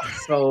be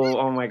so.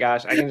 Oh my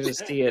gosh, I can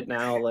just see it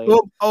now. Like,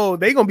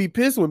 they gonna be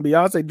pissed when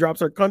Beyonce drops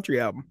her country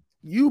album.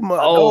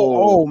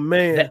 Oh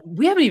man,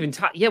 we haven't even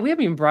talked. Yeah, we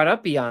haven't even brought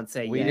up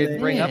Beyonce. We didn't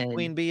bring up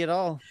Queen Bee at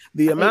all.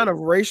 The amount of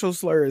racial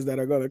slurs that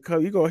are gonna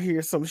come, you're gonna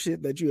hear some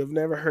shit that you have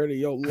never heard in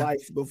your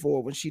life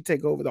before when she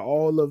take over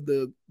all of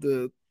the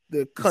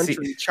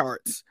country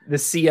charts, the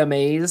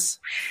CMAs,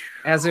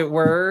 as it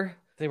were.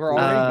 They were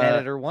already mad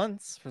at her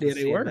once.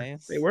 They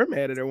were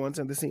mad at her once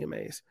in the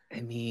CMAs.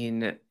 I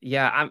mean,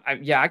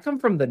 I come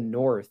from the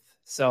north,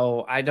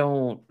 so I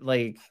don't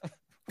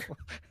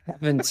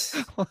haven't.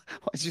 Why'd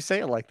you say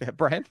it like that,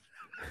 Brian?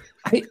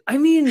 I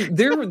mean,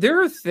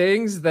 there are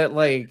things that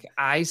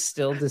I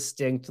still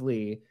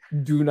distinctly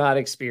do not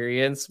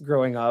experience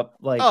growing up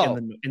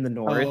in the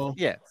north.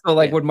 Yeah. So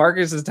what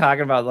Marcus is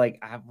talking about,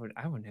 I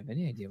wouldn't have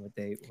any idea what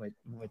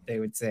they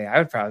would say.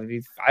 I'd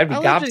be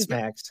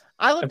gobsmacked.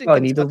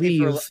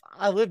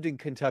 I lived in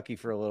Kentucky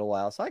for a little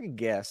while, so I can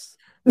guess.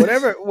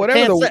 Whatever.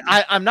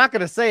 I'm not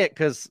going to say it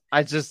because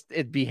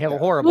it'd be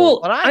horrible. Well,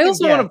 but I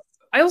also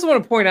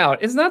want to point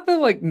out, it's not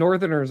that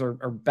Northerners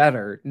are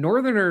better.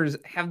 Northerners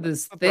have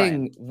this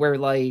thing where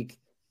they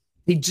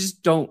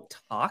just don't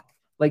talk.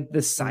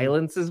 The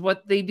silence is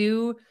what they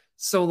do.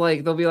 So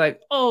they'll be like,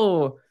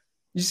 "Oh,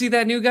 you see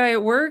that new guy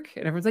at work?"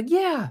 And everyone's like,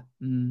 "Yeah."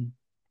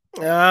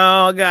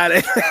 Oh, got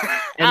it.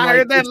 I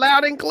heard that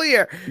loud and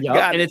clear.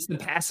 Yeah, and it's the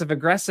passive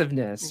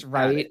aggressiveness,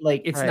 right?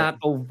 It's not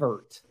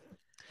overt.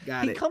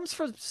 Got it. He comes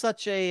from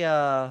such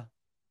a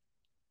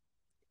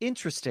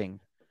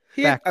interesting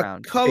He had a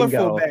background. colorful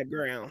Bingo.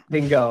 background.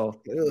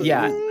 Bingo.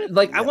 Yeah. Ugh.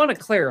 Like, I want to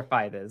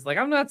clarify this. Like,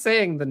 I'm not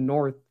saying the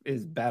North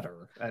is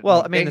better. Well,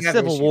 Like, I mean, they the have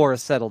Civil issues. War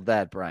has settled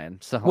that, Brian.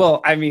 So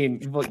Well, I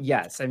mean,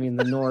 yes. I mean,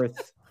 the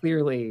North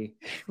clearly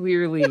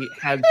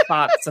had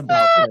thoughts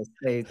about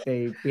this.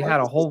 They had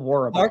a whole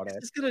war about Mark's it.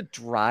 just gonna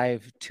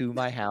drive to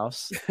my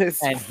house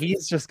and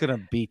he's just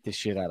gonna beat the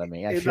shit out of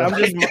me.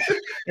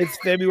 It's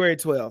February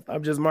 12th.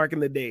 I'm just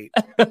marking the date.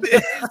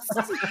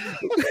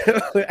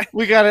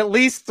 We got at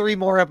least 3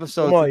 more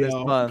episodes Come on, in this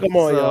y'all. month. Come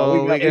on,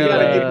 y'all. We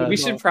gotta We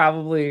should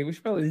probably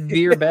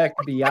veer back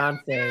to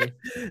Beyonce.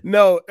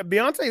 No,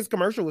 Beyonce's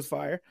commercial was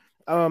fire.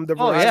 The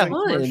Verizon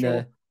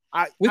commercial.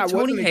 With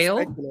Tony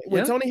Hale.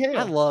 With Tony Hale.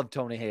 I love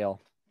Tony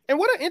Hale. And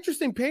what an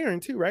interesting pairing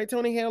too, right?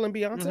 Tony Hale and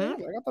Beyonce.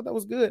 Mm-hmm. Like, I thought that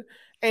was good.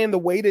 And the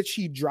way that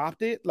she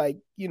dropped it, like,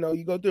 you know,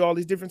 you go through all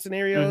these different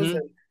scenarios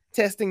and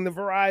testing the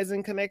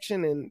Verizon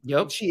connection,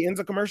 and she ends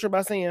a commercial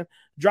by saying,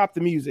 "Drop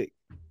the music."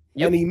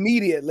 Yep. And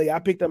immediately I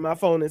picked up my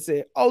phone and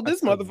said, "Oh,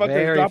 this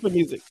motherfucker is dropping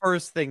music."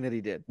 First thing that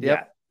he did.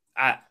 Yep.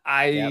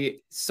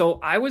 So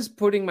I was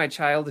putting my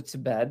child to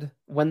bed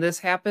when this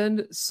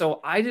happened. So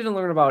I didn't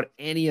learn about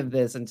any of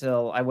this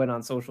until I went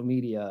on social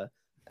media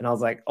and I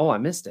was like, oh, I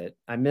missed it.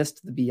 I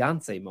missed the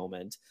Beyonce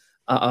moment.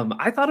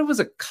 I thought it was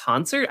a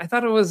concert. I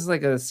thought it was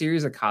like a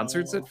series of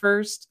concerts at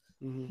first,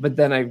 but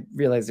then I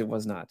realized it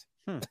was not.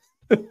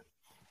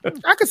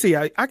 I could see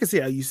how you. I could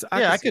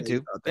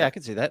too. Yeah, I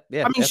could see that.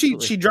 Yeah, I mean,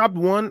 she dropped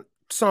one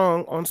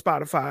song on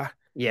Spotify.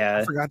 Yeah,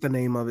 I forgot the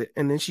name of it,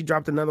 and then she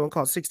dropped another one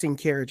called 16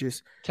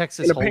 Carriages.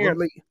 Texas and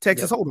apparently Hold'em.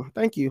 Texas Hold'em.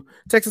 Thank you.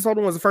 Texas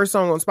Hold'em was the first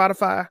song on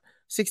Spotify.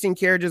 16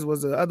 Carriages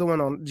was the other one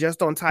on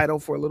Tidal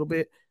for a little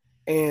bit,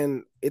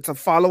 and it's a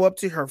follow up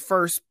to her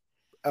first,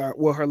 her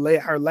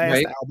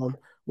last album,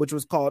 which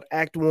was called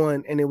Act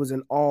One, and it was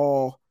an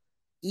all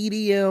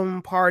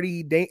EDM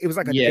party. It was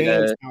like a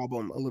dance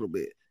album a little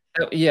bit.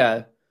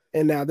 Yeah.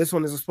 And now this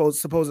one is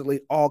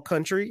supposedly all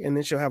country, and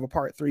then she'll have a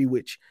part 3,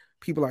 which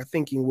people are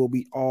thinking will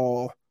be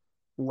all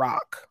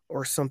rock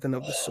or something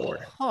of the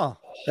sort.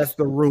 That's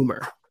the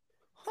rumor.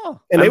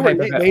 And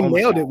they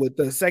nailed it with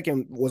the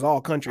second was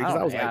all country. I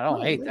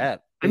don't hate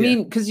that. I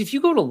mean, because if you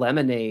go to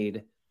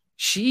Lemonade,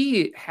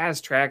 she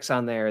has tracks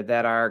on there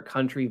that are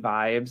country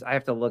vibes. I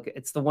have to look.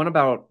 It's the one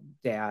about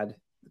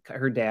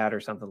her dad or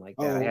something like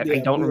that. I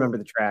don't remember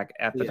the track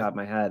at the top of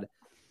my head,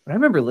 but I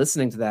remember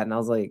listening to that and I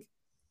was like,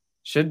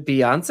 should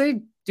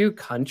Beyonce do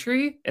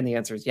country? And the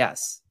answer is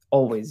yes,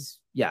 always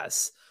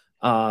yes.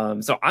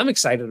 So I'm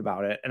excited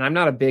about it, and I'm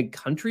not a big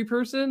country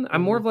person.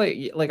 I'm more of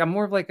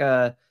like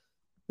a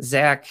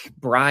Zach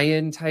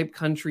Bryan type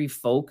country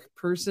folk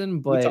person.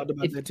 But we talked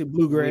about that too.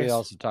 Bluegrass. We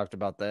also talked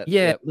about that.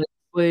 Yeah,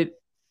 but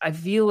I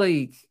feel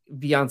like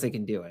Beyonce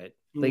can do it.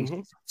 Like,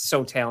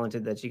 so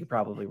talented that she could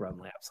probably run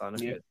laps on a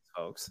few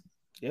folks.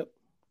 Yep.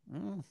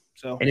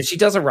 So, and if she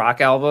does a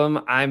rock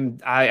album,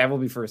 I will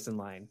be first in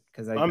line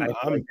because I feel like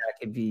that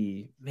could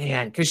be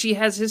because she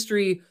has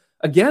history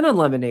again on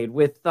Lemonade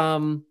with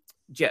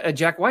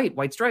Jack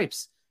White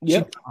Stripes.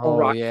 Yep.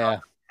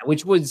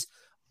 Which was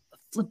a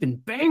flipping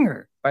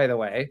banger, by the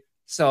way.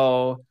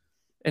 So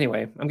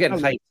anyway, I'm getting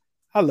hyped.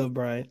 I love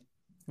Brian.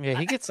 Yeah,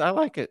 he gets. I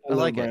like it. I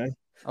like it.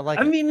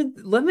 I mean,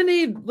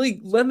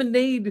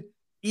 Lemonade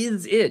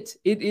is it.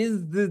 It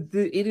is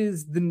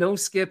the no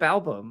skip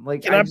album.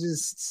 Like,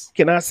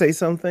 can I say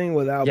something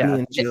without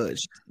being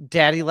judged?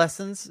 Daddy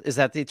Lessons, is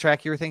that the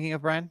track you were thinking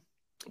of, Brian?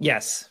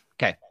 Yes.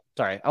 Okay.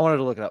 Sorry, I wanted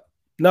to look it up.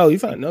 No, you're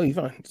fine.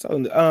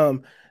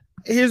 So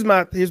here's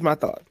my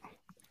thought.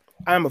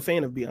 I'm a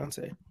fan of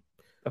Beyonce.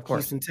 Of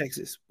course. Houston,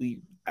 Texas.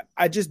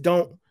 I just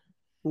don't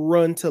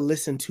run to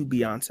listen to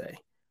Beyonce.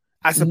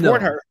 I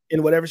support her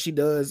in whatever she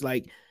does,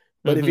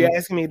 but if you're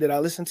asking me, did I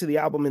listen to the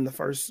album in the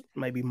first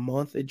maybe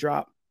month it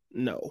dropped?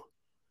 No.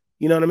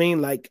 You know what I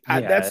mean?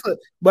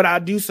 But I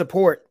do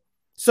support.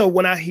 So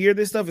when I hear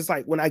this stuff, it's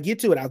like when I get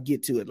to it, I'll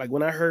get to it. Like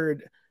when I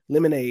heard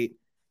Lemonade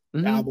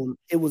album,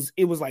 it was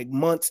like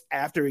months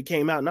after it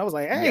came out, and I was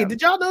like, hey,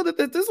 did y'all know that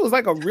this was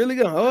like a really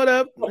good hold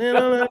up?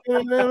 I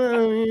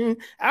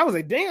was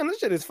like, damn, this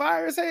shit is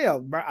fire as hell.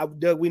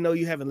 Doug, we know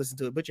you haven't listened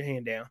to it. Put your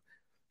hand down.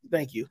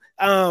 Thank you.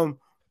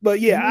 But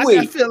yeah,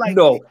 I feel like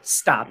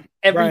stop.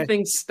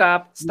 Everything Brian,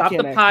 stop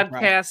the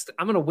podcast.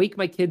 I'm gonna wake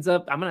my kids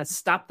up. I'm gonna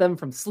stop them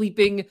from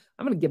sleeping.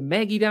 I'm gonna get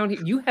Maggie down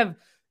here.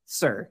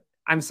 Sir,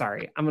 I'm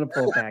sorry. I'm gonna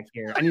pull it back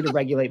here. I need to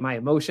regulate my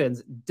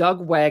emotions. Doug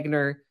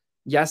Wagner,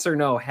 yes or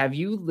no? Have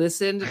you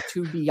listened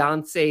to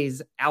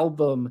Beyonce's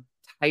album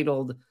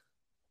titled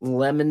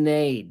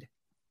Lemonade?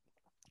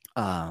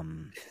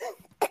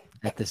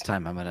 At this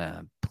time, I'm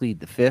gonna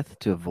plead the fifth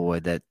to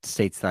avoid that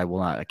states that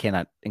I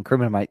cannot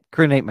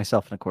incriminate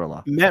myself in a court of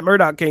law. Matt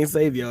Murdock can't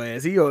save your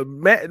ass.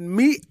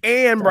 Me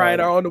and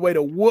Brian are on the way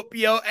to whoop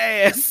your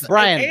ass.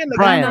 Brian,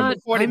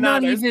 I'm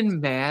not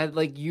even mad.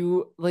 It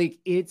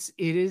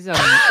is.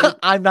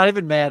 I'm not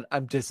even mad.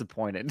 I'm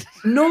disappointed.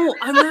 No,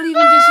 I'm not even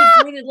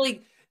disappointed.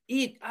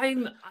 It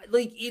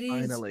is.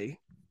 Finally.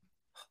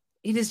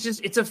 It is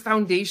just. It's a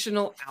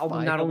foundational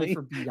album, not only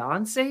for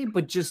Beyonce,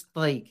 but just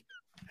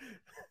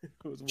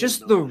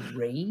just the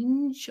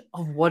range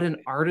of what an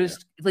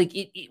artist like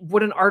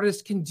what an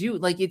artist can do.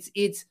 Like it's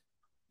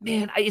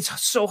man,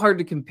 it's so hard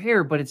to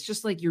compare, but it's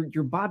just like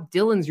your Bob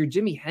Dylan's, your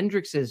Jimi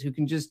Hendrix's, who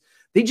can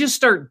they just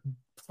start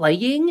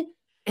playing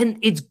and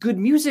it's good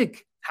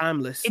music.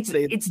 Timeless. It's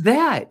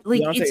that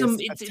like Beyonce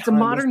it's a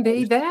modern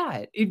day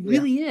that it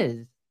really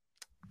is.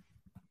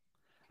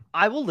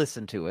 I will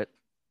listen to it.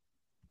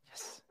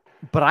 Yes,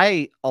 but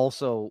I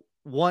also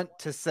want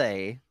to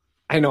say,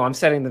 I know I'm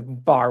setting the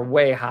bar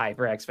way high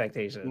for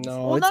expectations.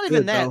 No, well, not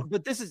even that, though.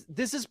 but this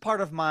is part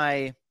of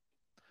my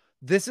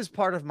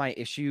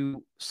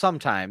issue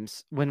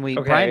sometimes when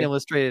Brian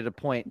illustrated a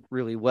point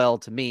really well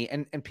to me,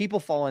 and people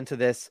fall into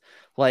this,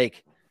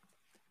 like,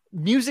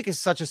 music is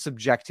such a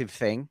subjective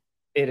thing.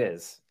 It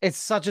is. It's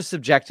such a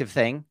subjective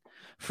thing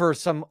for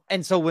some,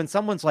 and so when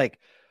someone's like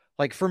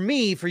for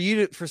me,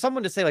 for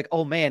someone to say like,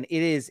 oh man,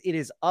 it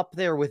is up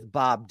there with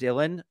Bob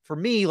Dylan. For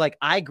me, like,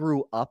 I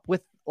grew up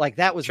with, like,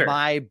 that was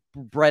my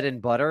bread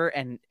and butter,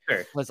 and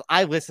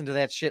I listened to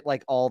that shit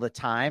like all the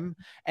time,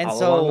 and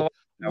so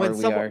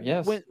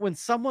when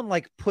someone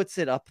like puts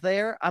it up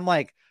there, I'm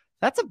like,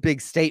 that's a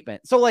big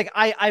statement. So like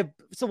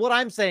so what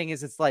I'm saying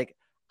is, it's like,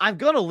 I'm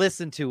gonna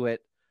listen to it.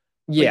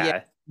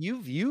 Yeah.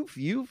 You've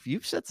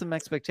set some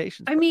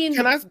expectations. I mean,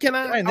 can I?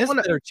 And this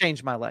better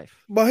change my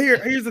life. But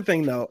here's the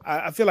thing, though.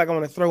 I feel like I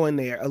want to throw in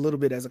there a little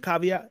bit as a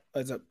caveat.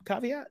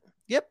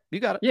 Yep, you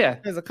got it. Yeah,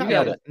 as a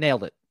caveat.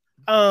 Nailed it.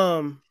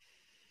 I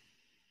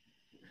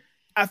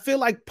feel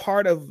like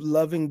part of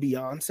loving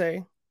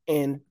Beyonce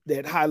and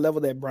that high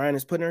level that Brian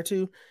is putting her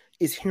to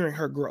is hearing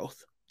her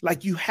growth.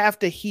 Like, you have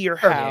to hear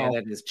how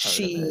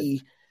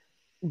she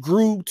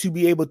grew to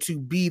be able to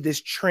be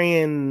this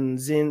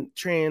transcendent,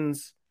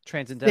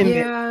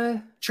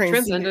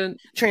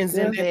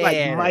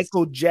 like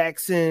Michael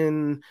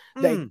Jackson.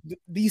 Like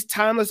these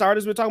timeless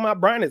artists we're talking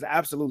about. Brian is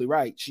absolutely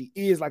right. She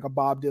is like a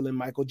Bob Dylan,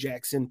 Michael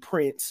Jackson,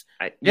 Prince.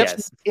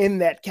 Yes, in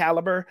that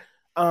caliber.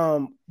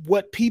 How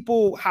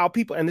people,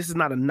 and this is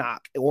not a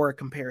knock or a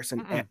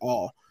comparison at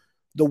all.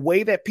 The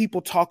way that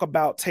people talk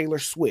about Taylor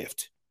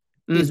Swift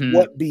is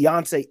what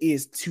Beyonce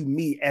is to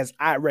me, as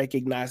I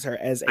recognize her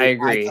as an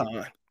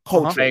icon.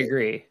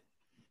 Culturally.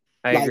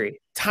 I agree.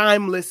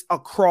 Timeless,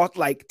 across,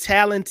 like,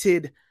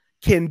 talented,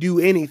 can do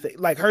anything.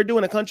 Like, her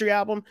doing a country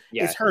album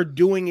is her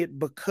doing it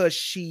because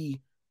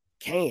she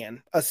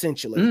can,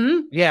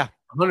 essentially. Yeah,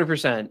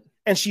 100%.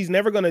 And she's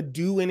never going to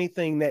do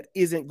anything that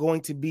isn't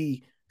going to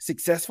be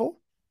successful.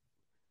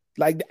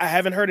 Like, I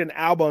haven't heard an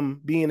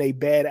album being a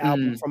bad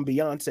album from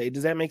Beyonce.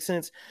 Does that make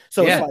sense?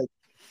 So it's like,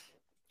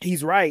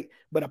 he's right.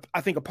 But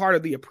I think a part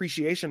of the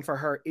appreciation for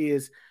her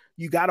is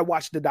you got to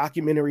watch the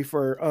documentary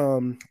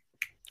for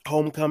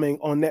Homecoming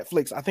on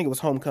Netflix. I think it was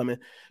Homecoming.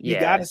 You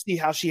got to see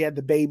how she had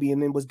the baby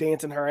and then was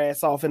dancing her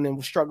ass off and then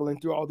was struggling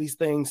through all these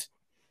things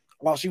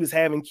while she was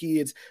having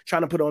kids,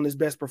 trying to put on his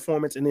best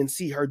performance, and then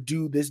see her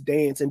do this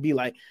dance and be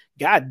like,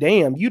 God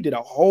damn, you did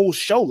a whole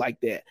show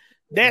like that.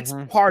 That's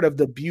part of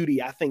the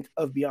beauty, I think,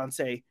 of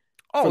Beyonce.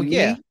 Oh,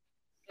 yeah.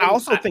 I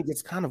also think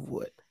it's kind of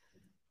what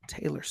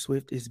Taylor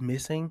Swift is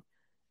missing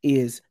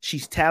is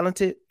she's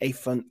talented, a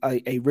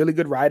really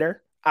good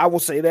writer. I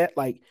will say that.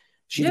 Like,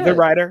 she's a good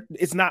writer.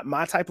 It's not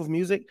my type of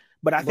music,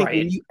 but I think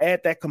when you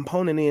add that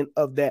component in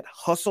of that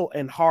hustle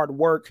and hard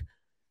work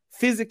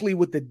physically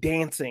with the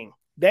dancing,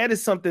 that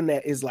is something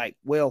that is like,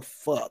 well,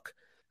 fuck.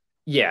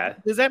 Yeah.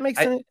 Does that make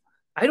sense?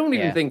 I don't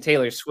even think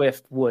Taylor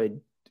Swift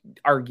would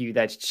argue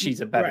that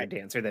she's a better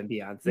dancer than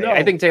Beyonce. No.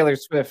 I think Taylor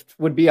Swift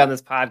would be on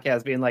this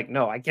podcast being like,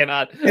 no, I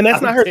cannot. And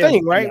that's not her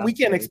thing, right? Beyonce. We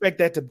can't expect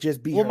that to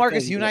just be. Well,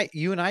 Marcus, you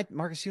and I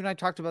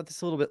talked about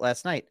this a little bit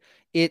last night.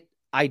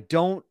 I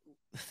don't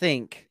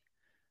think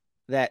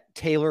that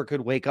Taylor could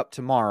wake up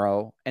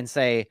tomorrow and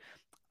say,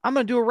 I'm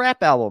going to do a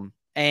rap album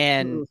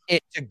and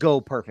it to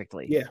go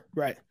perfectly. Yeah,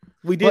 right.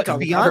 We did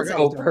talk about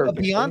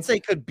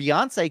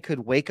Beyonce could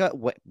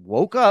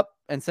woke up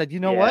and said, you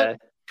know what?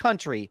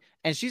 Country,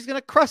 and she's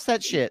gonna crush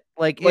that shit.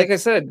 Like I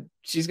said,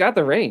 she's got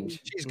the range.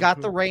 She's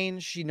got the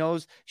range. She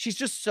knows. She's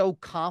just so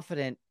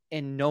confident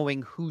in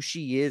knowing who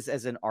she is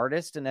as an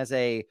artist and as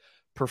a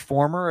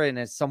performer and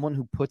as someone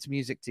who puts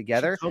music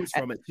together. She comes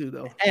from it too,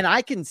 though. And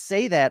I can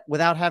say that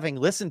without having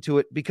listened to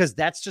it because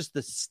that's just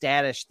the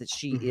status that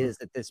she is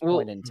at this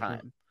point in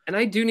time. And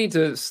I do need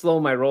to slow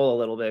my roll a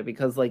little bit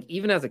because, like,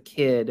 even as a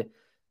kid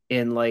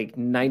in like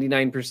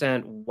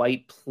 99%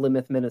 white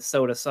Plymouth,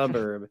 Minnesota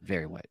suburb,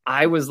 very white,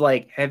 I was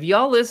like, have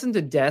y'all listened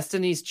to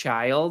Destiny's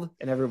Child?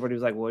 And everybody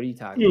was like, what are you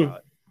talking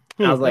about?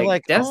 And I was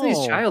like,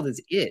 Destiny's Child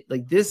is it.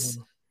 Like, this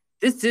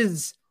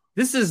is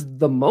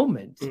the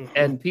moment.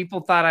 And people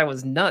thought I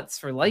was nuts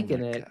for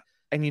liking it.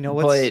 And you know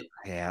what's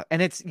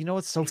and it's, you know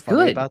what's so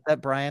funny about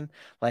that, Brian?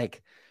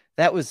 Like,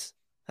 that was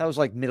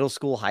like middle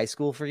school, high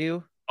school for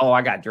you. Oh,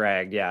 I got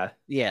dragged.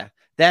 Yeah.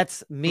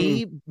 That's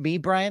me,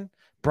 Brian.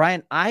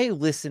 Brian, I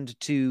listened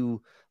to,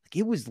 like,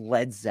 it was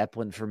Led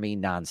Zeppelin for me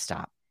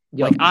nonstop.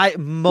 Yep. Like,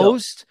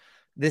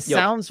 this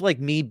sounds like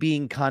me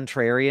being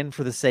contrarian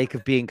for the sake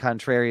of being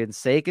contrarian's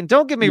sake. And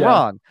don't get me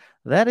wrong,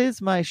 that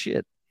is my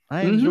shit.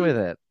 I enjoy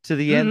that to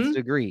the nth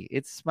degree.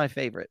 It's my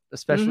favorite,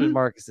 especially when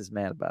Marcus is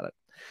mad about it.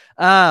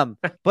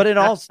 But in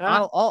all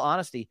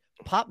honesty,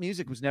 pop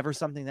music was never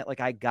something that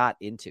like I got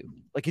into.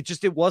 Like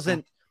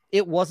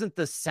it wasn't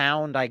the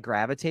sound I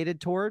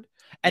gravitated toward.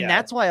 And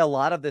that's why a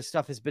lot of this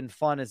stuff has been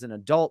fun as an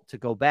adult to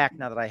go back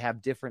now that I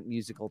have different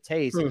musical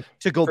tastes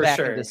to go back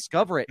and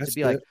discover it, to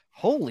be like,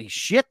 holy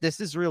shit, this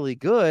is really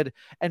good.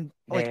 And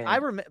like, I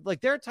remember like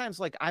there are times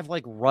like I've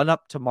like run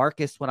up to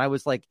Marcus when I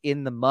was like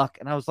in the muck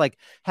and I was like,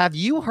 have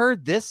you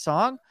heard this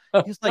song?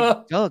 He's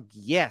like, Doug,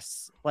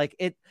 yes. Like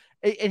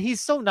and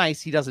he's so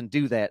nice. He doesn't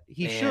do that.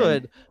 He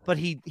should, but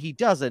he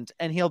doesn't.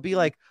 And he'll be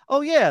like,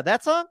 oh yeah,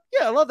 that song.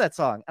 Yeah. I love that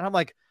song. And I'm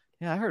like,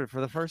 yeah, I heard it for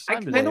the first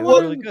time today. It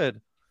was really good.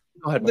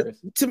 Go ahead, Marcus.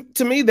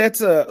 To me, that's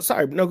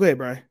sorry. No, go ahead,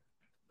 Brian.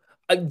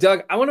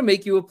 Doug, I want to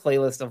make you a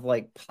playlist of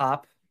like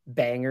pop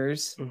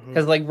bangers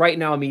because like right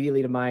now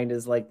immediately to mind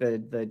is like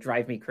the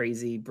Drive Me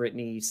Crazy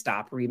Britney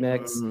Stop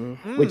remix,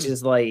 which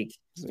is like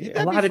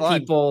a lot of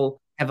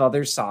people have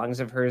other songs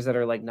of hers that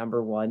are like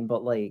number one,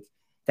 but like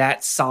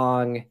that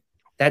song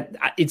that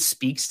it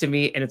speaks to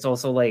me, and it's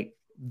also like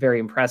very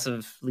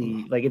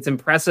impressively like it's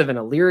impressive in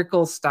a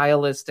lyrical,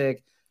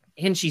 stylistic,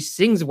 and she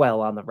sings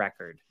well on the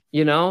record.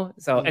 You know,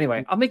 so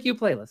anyway, I'll make you a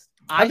playlist.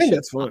 I think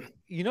that's fun.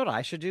 You know what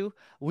I should do?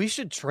 We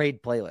should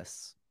trade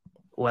playlists.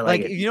 Well,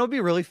 like you know, it'd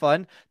be really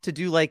fun to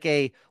do like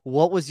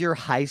what was your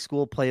high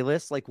school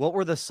playlist? Like, what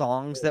were the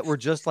songs that were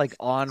just like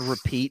on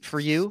repeat for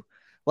you?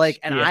 Like,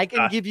 and I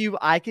can give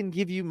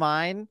you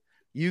mine.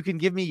 You can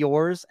give me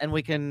yours, and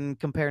we can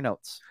compare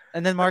notes.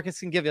 And then Marcus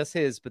can give us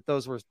his, but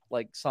those were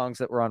like songs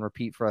that were on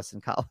repeat for us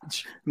in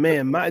college.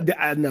 Man,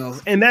 I know,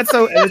 and that's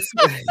so.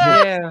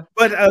 Yeah,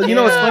 but you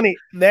know, it's funny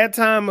that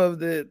time of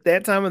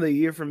the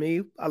year for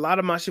me. A lot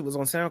of my shit was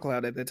on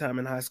SoundCloud at that time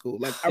in high school.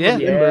 Like I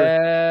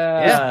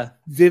remember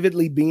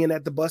vividly being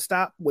at the bus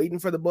stop waiting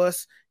for the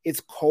bus.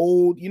 It's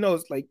cold, you know.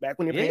 It's like back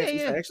when your parents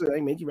used to actually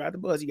like make you ride the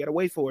bus. You got to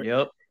wait for it.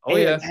 Yep. Oh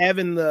and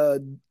having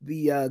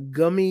the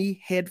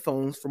gummy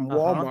headphones from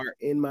Walmart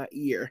in my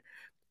ear.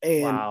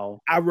 And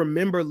I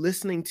remember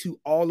listening to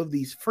all of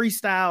these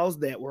freestyles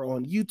that were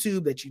on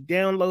YouTube that you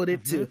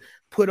downloaded to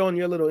put on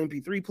your little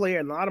MP3 player.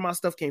 And a lot of my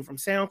stuff came from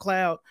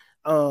SoundCloud.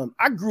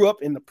 I grew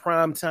up in the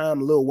prime time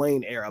Lil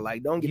Wayne era.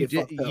 Like, don't get it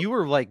fucked up. You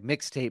were like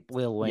mixtape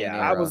Lil Wayne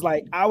era.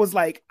 I was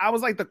like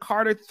the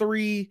Carter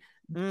 3.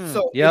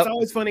 So it's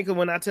always funny because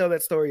when I tell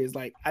that story, is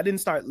like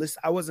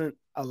I wasn't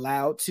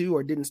allowed to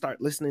or didn't start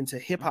listening to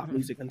hip hop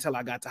music until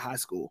I got to high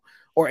school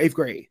or 8th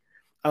grade.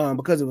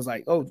 Because it was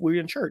like, oh, we're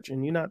in church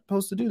and you're not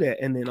supposed to do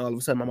that. And then all of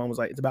a sudden my mom was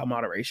like, it's about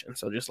moderation.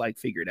 So just like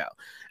figure it out.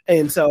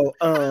 And so,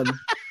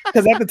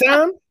 because at the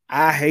time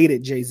I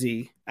hated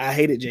Jay-Z.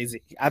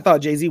 I thought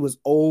Jay-Z was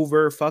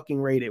over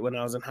fucking rated when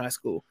I was in high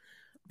school.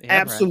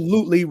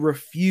 Absolutely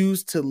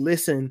refused to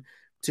listen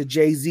to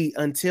Jay-Z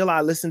until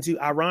I listened to,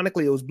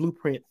 ironically, it was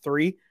Blueprint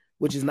 3,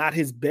 which is not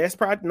his best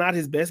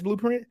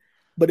blueprint,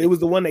 but it was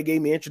the one that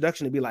gave me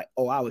introduction to be like,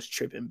 oh, I was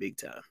tripping big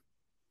time.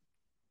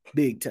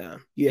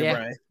 Brian.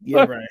 Yeah,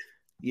 Brian.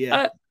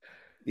 Yeah.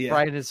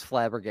 Brian is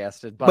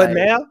flabbergasted. But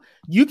now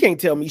you can't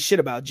tell me shit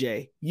about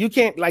Jay. You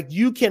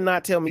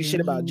cannot tell me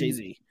shit about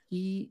Jay-Z.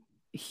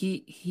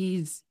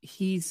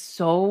 He's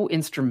so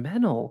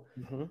instrumental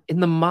in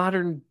the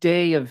modern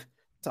day of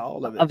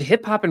all of it. Of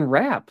hip hop and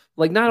rap.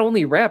 Like not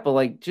only rap, but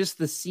like just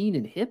the scene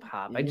in hip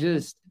hop.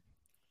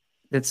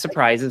 That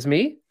surprises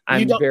me.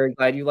 I'm very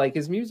glad you like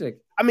his music.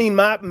 I mean,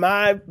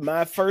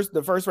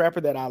 the first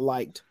rapper that I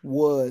liked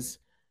was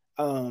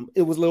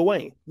it was Lil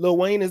Wayne. Lil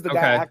Wayne is the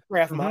guy I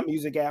craft my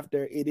music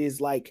after. It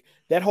is like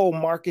that whole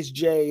Marcus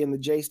J and the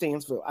J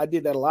stands for. I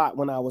did that a lot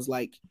when I was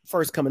like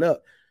first coming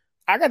up.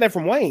 I got that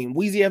from Wayne.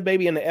 Weezy F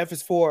Baby and the F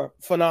is for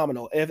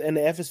phenomenal. And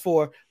the F is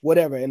for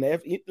whatever. And the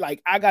F,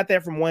 like I got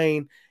that from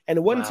Wayne. And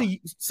it wasn't until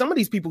some of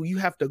these people you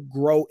have to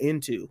grow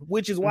into,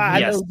 which is why I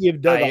don't give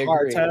Doug a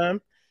hard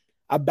time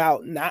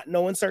about not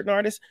knowing certain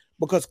artists,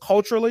 because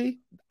culturally,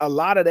 a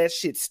lot of that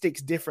shit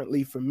sticks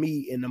differently for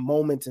me in the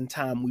moments in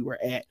time we were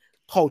at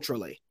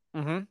culturally.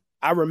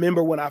 I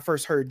remember when I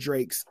first heard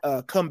Drake's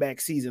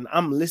Comeback Season,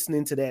 I'm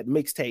listening to that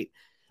mixtape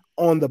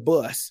on the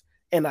bus.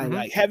 And I'm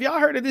like, have y'all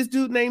heard of this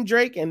dude named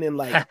Drake? And then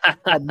like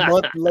a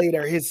month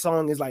later, his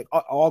song is like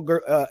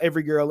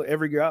every girl, I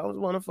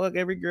want to fuck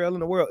every girl in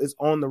the world is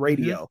on the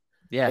radio.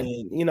 Yeah. And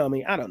you know what I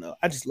mean? I don't know.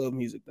 I just love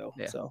music though.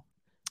 Yeah. So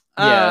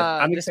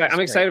I'm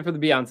excited for the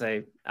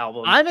Beyonce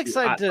album. I'm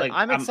excited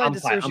to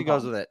see where she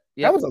goes with it.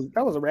 Yep.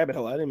 That was a rabbit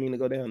hole. I didn't mean to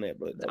go down there,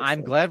 but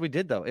I'm glad we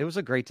did though. It was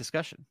a great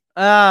discussion.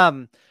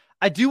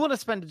 I do want to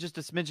spend just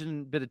a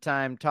smidgen bit of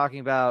time talking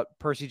about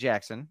Percy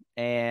Jackson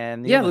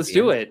and let's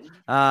do it.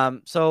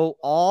 So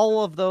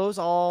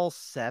all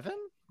 7?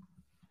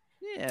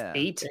 Yeah.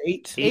 Eight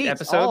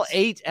episodes. All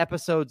 8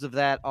 episodes of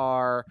that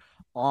are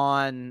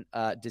on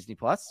Disney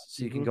Plus,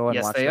 so you can go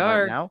and watch them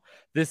right now.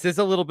 This is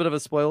a little bit of a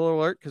spoiler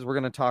alert because we're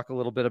going to talk a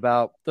little bit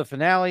about the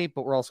finale,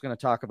 but we're also going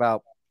to talk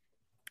about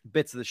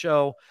bits of the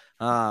show.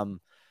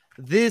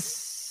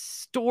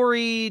 This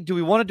story. Do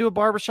we want to do a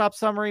barbershop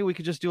summary? We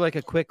could just do like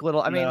a quick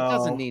little. I mean, it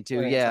doesn't need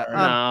to. Yeah.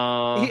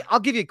 I'll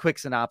give you a quick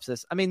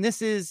synopsis. I mean,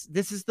 this is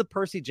the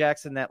Percy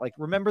Jackson that, like,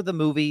 remember the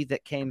movie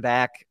that came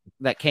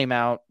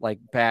out like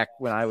back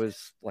when I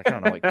was like, I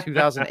don't know, like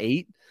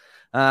 2008,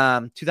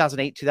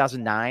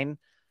 2009.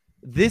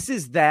 This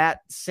is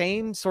that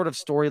same sort of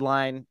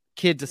storyline.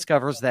 Kid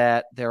discovers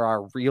that there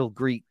are real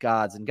Greek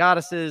gods and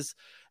goddesses.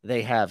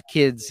 They have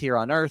kids here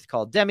on Earth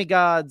called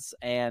demigods,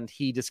 and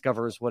he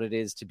discovers what it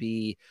is to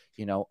be,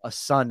 a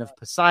son of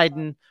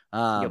Poseidon.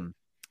 And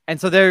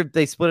so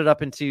they split it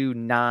up into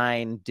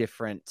 9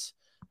 different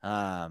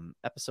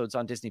episodes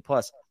on Disney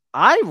Plus.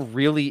 I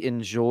really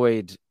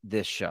enjoyed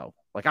this show.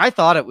 Like, I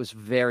thought it was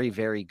very,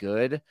 very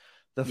good.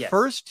 The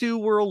first 2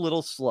 were a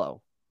little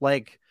slow.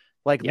 Like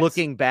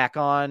looking back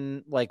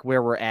on like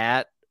where we're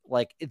at,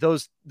 like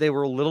they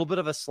were a little bit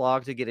of a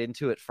slog to get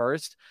into at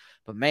first.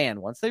 But man,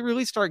 once they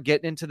really start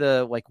getting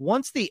into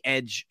once the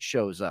Edge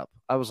shows up,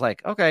 I was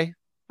like, okay,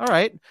 all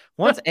right.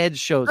 Once Edge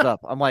shows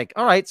up, I'm like,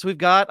 all right, so we've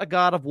got a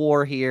God of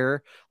War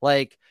here.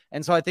 Like,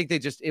 and so I think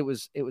it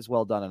was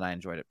well done and I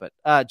enjoyed it. But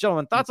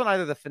gentlemen, thoughts on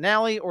either the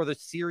finale or the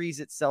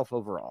series itself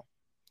overall?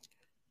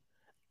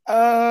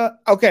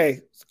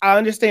 Okay. I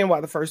understand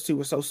why the first 2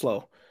 were so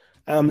slow.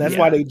 That's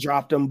why they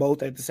dropped them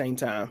both at the same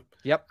time.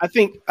 Yep. I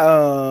think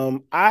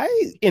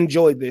I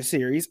enjoyed this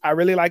series. I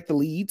really like the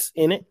leads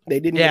in it. They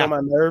didn't get on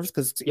my nerves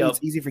because it's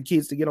easy for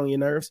kids to get on your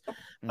nerves.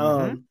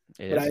 But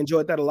I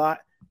enjoyed that a lot.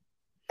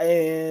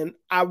 And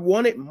I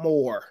wanted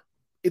more.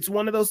 It's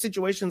one of those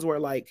situations where,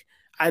 like,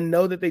 I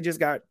know that they just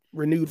got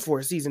renewed for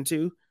a season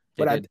 2,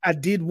 but I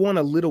did want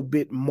a little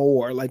bit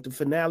more. Like, the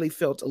finale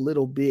felt a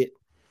little bit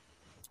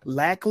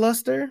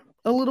lackluster,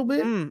 a little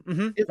bit.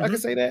 If I can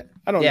say that.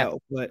 I don't know,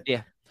 but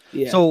yeah.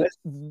 So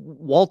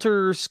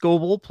Walter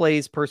Scoble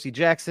plays Percy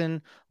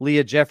Jackson.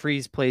 Leah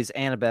Jeffries plays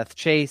Annabeth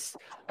Chase.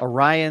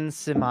 Orion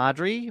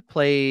Simadri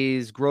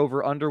plays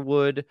Grover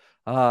Underwood.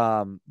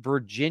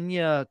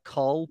 Virginia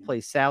Cull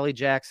plays Sally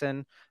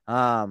Jackson.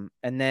 And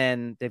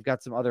then they've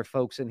got some other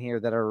folks in here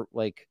that are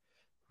like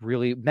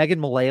really. Megan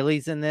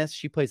Mullaley's in this.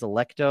 She plays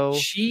Electo.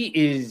 She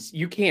is.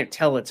 You can't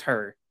tell it's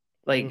her.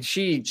 Like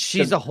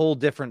she's a whole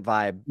different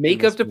vibe.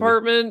 Makeup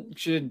department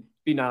should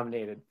be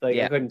nominated. Like,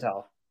 I couldn't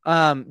tell.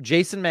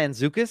 Jason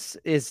Mantzoukas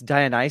is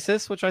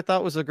Dionysus, which I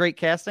thought was a great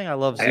casting. I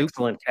love Zook.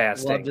 Excellent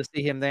casting. Love to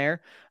see him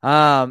there.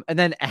 And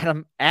then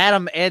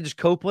Adam Edge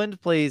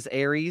Copeland plays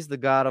Ares, the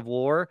god of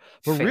war.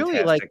 But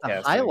really, like,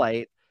 the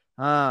highlight,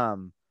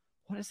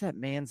 what is that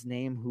man's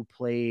name who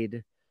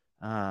played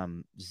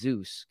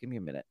Zeus? Give me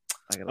a minute.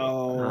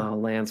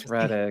 Lance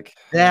Reddick.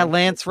 Yeah,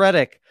 Lance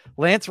Reddick.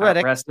 Lance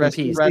Reddick, rest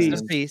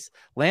in peace.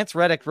 Lance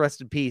Reddick,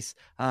 rest in peace.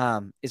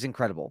 Is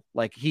incredible.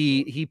 Like,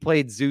 he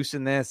played Zeus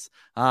in this.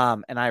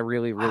 And I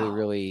really, really,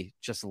 really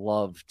just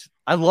loved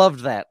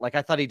that. Like,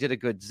 I thought he did a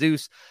good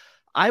Zeus.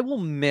 I will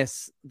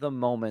miss the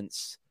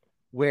moments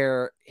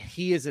where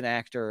he is an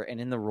actor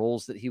and in the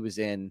roles that he was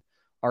in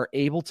are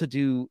able to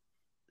do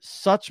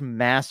such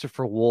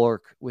masterful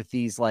work with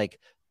these, like,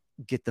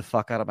 get the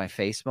fuck out of my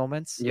face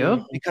moments. Yeah.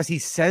 Because he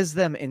says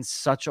them in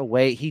such a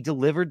way. He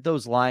delivered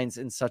those lines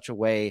in such a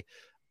way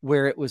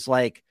where it was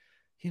like,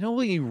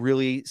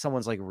 when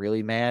someone's like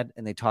really mad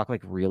and they talk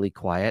like really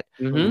quiet,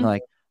 and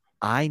like,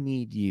 I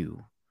need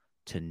you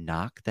to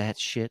knock that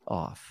shit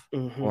off,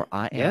 or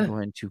I am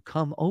going to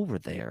come over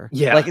there.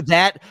 Yeah. Like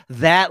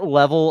that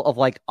level of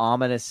like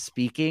ominous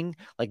speaking,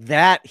 like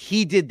that,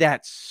 he did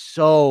that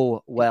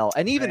so well.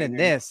 And even in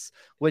this,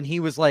 when he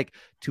was like,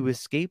 to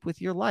escape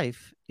with your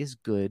life is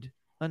good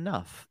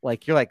enough.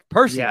 Like, you're like,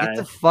 Percy, get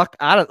the fuck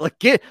out of,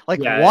 like,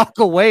 walk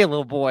away,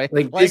 little boy.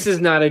 Like, this is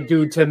not a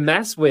dude to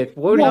mess with.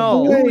 What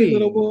are you doing,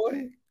 little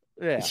boy?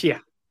 Yeah.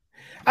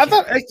 I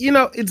thought,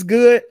 it's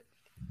good.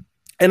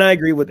 And I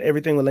agree with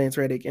everything with Lance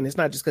Reddick. And it's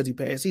not just because he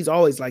passed. He's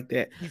always like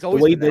that. The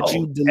way that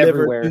you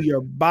deliver through your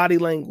body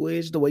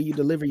language, the way you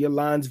deliver your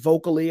lines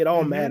vocally, it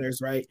all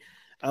matters, right?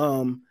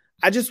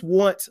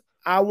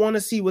 I want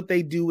to see what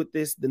they do with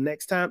this the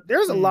next time.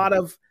 There's a lot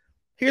of,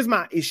 here's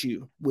my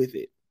issue with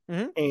it.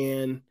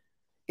 And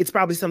it's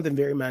probably something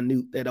very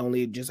minute that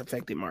only just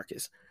affected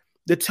Marcus.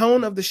 The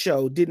tone of the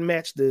show didn't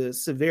match the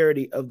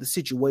severity of the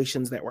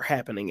situations that were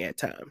happening at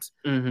times.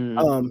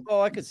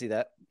 I could see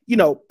that.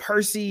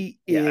 Percy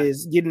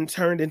is getting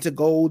turned into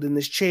gold in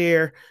this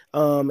chair.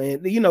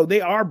 And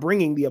they are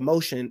bringing the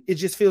emotion. It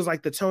just feels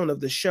like the tone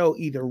of the show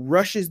either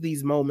rushes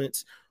these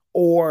moments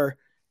or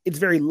it's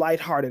very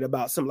lighthearted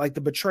about some, like the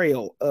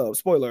betrayal of,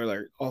 spoiler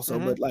alert also,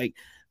 but like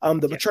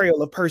the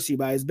betrayal of Percy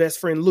by his best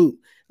friend Luke.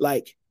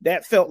 Like,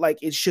 that felt like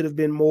it should have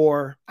been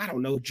more, I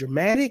don't know,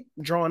 dramatic,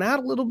 drawn out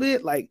a little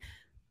bit. Like,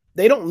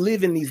 they don't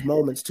live in these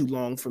moments too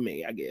long for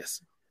me, I guess.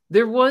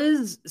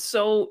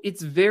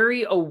 It's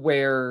very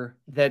aware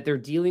that they're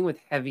dealing with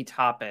heavy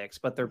topics,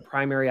 but their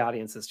primary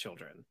audience is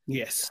children.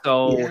 Yes.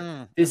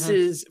 So this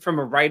is, from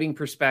a writing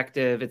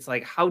perspective, it's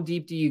like, how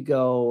deep do you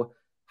go?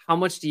 How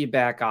much do you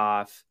back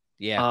off?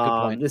 Yeah,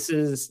 good point. This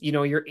is,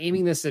 you're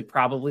aiming this at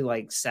probably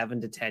like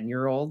 7 to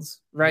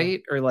 10-year-olds,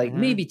 right? Or like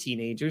maybe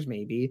teenagers,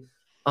 maybe.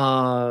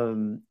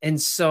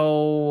 And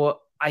so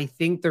I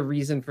think the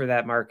reason for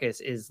that,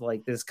 Marcus, is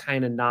like this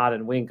kind of nod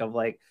and wink of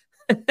like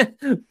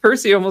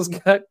Percy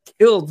almost got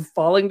killed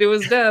falling to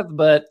his death,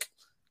 but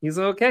he's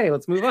okay.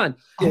 Let's move on.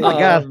 Oh my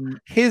God.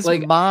 His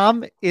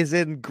mom is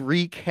in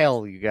Greek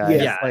hell, you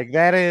guys. Yeah. Like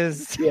that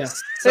is,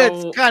 So,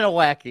 it's kind of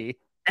wacky.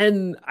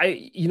 And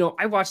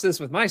I watched this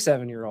with my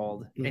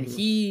 7-year-old and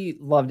he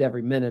loved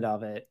every minute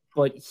of it,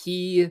 but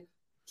he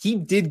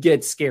did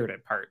get scared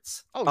at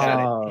parts. Oh,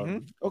 got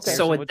it. Okay.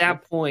 So at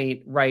that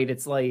point, right,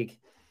 it's like,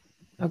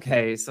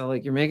 okay, so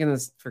like you're making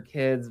this for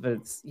kids, but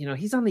it's,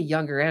 he's on the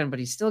younger end, but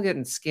he's still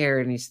getting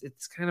scared and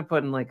it's kind of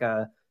putting like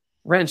a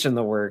wrench in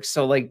the works.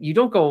 So like you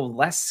don't go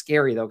less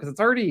scary though, because it's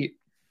already,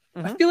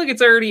 I feel like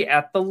it's already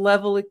at the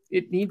level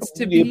it needs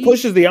to be. It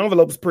pushes the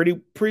envelopes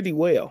pretty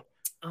well.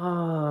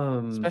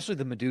 Especially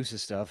the Medusa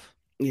stuff.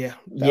 Yeah.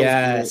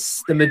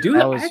 Yes. The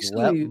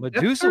Medusa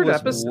Medusa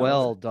was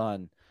well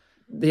done.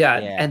 Yeah.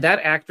 And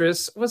that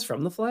actress was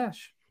from The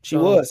Flash. She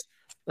was.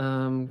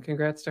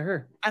 Congrats to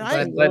her. And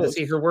I'm glad to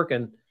see her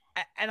working.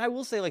 And I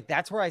will say, like,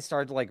 that's where I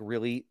started to like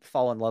really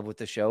fall in love with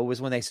the show,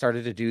 was when they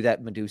started to do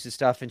that Medusa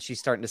stuff, and she's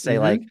starting to say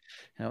like,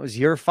 it was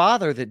your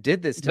father that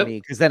did this to me,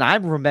 because then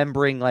I'm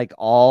remembering like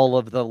all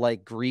of the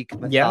like Greek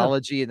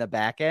mythology in the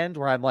back end,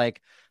 where I'm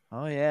like,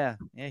 oh yeah,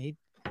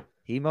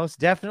 he most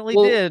definitely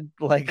did.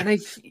 Like,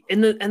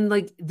 and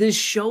like this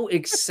show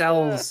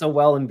excels so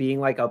well in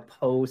being like a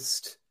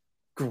post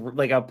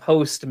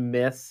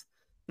myth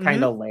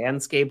kind of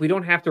landscape. We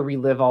don't have to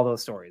relive all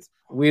those stories.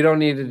 We don't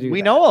need to do.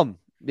 We know them.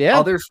 Yeah.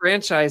 Other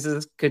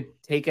franchises could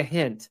take a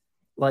hint,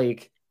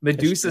 like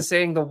Medusa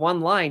saying the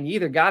one line: "You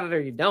either got it or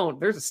you don't."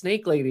 There's a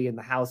snake lady in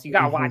the house. You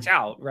gotta watch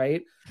out,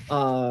 right?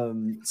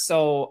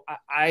 So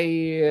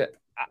I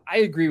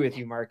agree with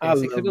you, Marcus. I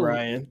love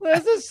Brian.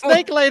 There's a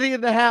snake lady in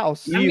the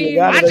house. I mean,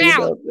 watch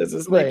out. There's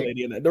a snake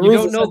lady in there. You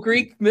don't know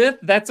Greek myth?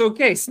 That's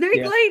okay.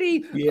 Snake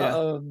lady.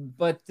 Yeah.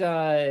 But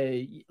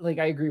like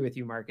I agree with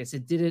you, Marcus.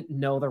 It didn't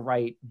know the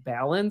right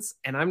balance,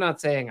 and I'm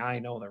not saying I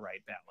know the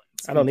right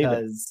balance. I don't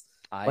either.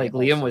 Like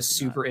Liam was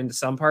super into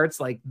some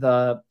parts, like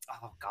let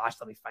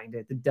me find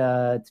it.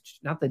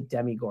 Not the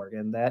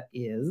Demigorgon. That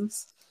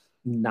is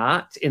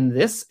not in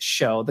this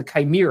show. The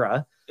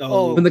Chimera.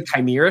 When the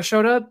Chimera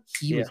showed up,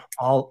 he was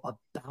all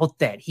about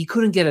that. He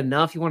couldn't get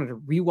enough. He wanted to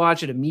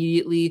rewatch it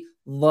immediately.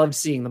 Loved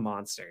seeing the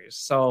monsters.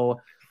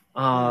 So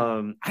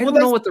I don't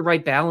know what the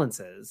right balance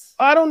is.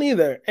 I don't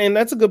either. And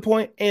that's a good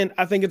point. And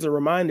I think it's a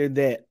reminder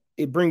that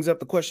it brings up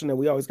the question that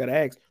we always got to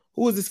ask: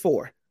 who is this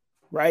for?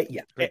 Right?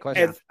 Yeah, great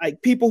question. As,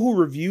 like, people who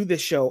review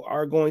this show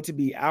are going to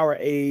be our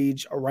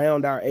age,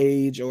 around our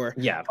age, or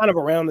kind of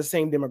around the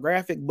same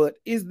demographic. But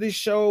is this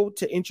show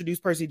to introduce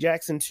Percy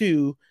Jackson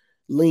to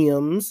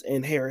Liam's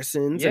and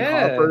Harrison's and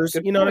Harper's?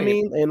 You know what I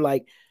mean? And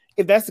like,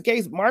 if that's the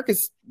case,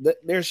 Marcus,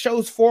 there's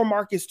shows for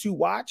Marcus to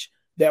watch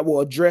that will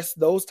address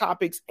those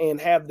topics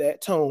and have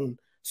that tone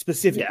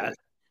specifically. Yeah.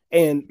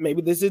 And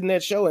maybe this isn't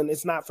that show, and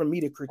it's not for me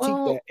to critique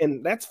that,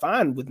 and that's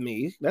fine with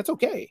me. That's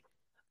okay.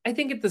 I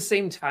think at the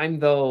same time,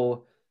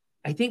 though,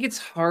 I think it's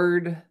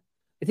hard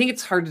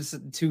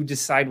to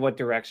decide what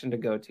direction to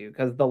go to,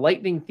 because The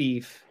Lightning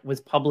Thief was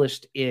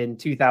published in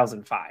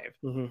 2005.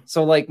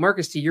 So, like,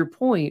 Marcus, to your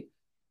point,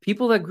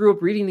 people that grew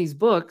up reading these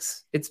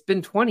books, it's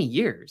been 20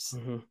 years.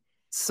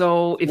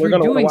 So if you're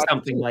doing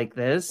something like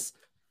this,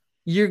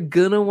 you're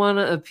gonna want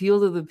to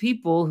appeal to the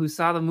people who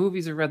saw the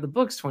movies or read the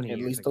books 20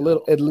 years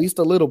ago. At least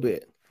a little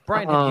bit.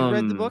 Brian, have you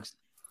read the books?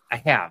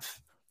 I have.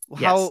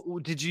 How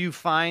did you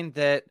find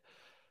that?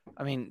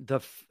 I mean,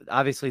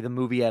 obviously the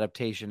movie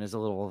adaptation is a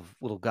little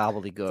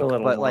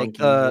gobbledygook, but like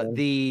but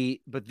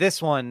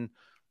this one,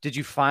 did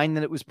you find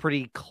that it was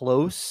pretty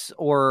close?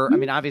 Or I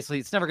mean, obviously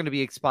it's never going to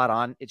be spot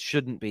on. It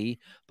shouldn't be,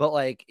 but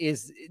like,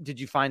 did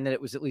you find that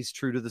it was at least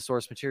true to the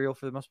source material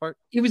for the most part?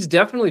 It was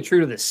definitely true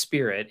to the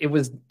spirit. It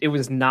was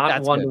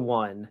not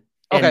one-to-one,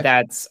 and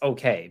that's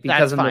okay,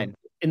 because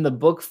in the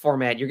book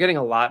format, you're getting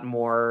a lot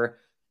more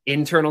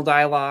internal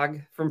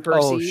dialogue from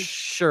Percy. Oh,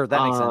 sure,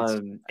 that makes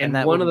sense. And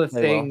one of the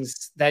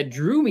things that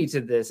drew me to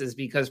this is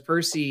because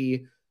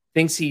Percy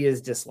thinks he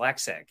is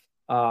dyslexic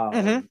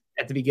at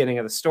the beginning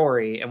of the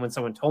story, and when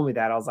someone told me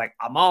that, I was like,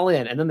 I'm all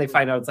in. And then they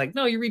find out it's like,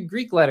 no, you read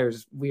Greek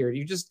letters weird.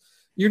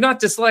 You're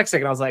not dyslexic.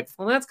 And I was like,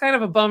 well, that's kind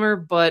of a bummer,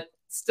 but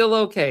still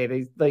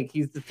okay.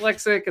 He's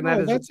dyslexic, and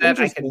that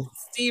I can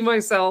see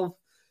myself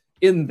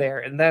in there,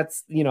 and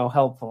that's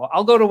helpful.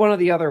 I'll go to one of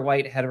the other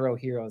white hetero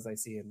heroes I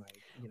see in my.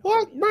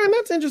 Well, Brian,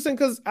 that's interesting,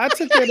 because I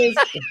took that as.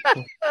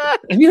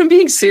 I mean, I'm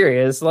being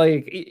serious.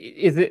 Like,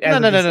 is it as a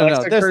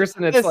dyslexic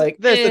person? It's like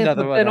there's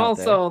another one, and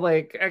also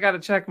like I gotta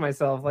check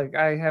myself. Like,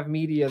 I have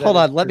media. Hold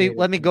on, let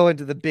me go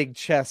into the big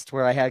chest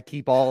where I had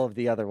keep all of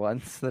the other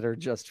ones that are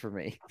just for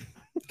me.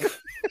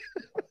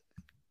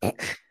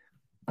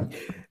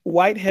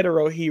 White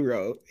hetero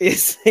hero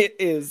is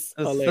hilarious.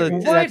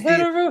 White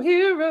hetero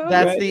hero.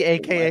 That's the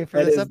AKA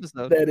for this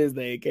episode. That is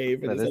the AKA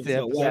for this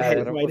episode.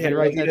 White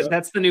hetero hero.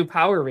 That's the new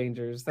Power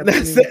Rangers.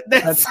 That's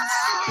the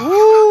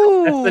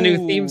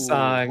new theme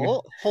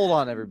song. Hold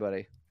on,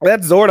 everybody.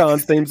 That's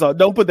Zordon's theme song.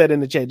 Don't put that in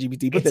the chat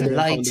GPT. Put It's that a in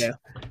light there.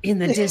 in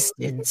the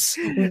distance.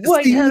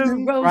 White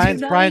Hetero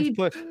Brian's unite.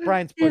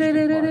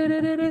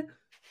 pushing.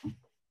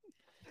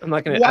 I'm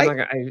not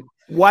gonna.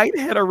 White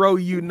Hetero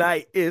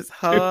Unite is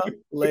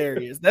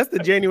hilarious. That's the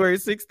January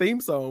 6th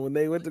theme song when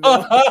they went to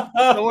go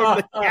storm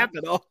the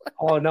Capitol.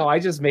 Oh no, I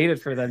just made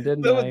it for them,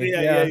 didn't I?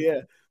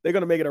 Yeah. They're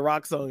gonna make it a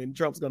rock song, and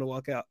Trump's gonna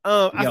walk out.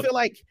 I feel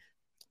like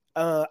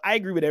I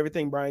agree with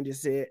everything Brian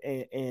just said,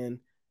 and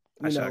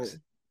you know,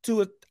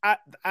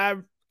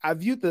 I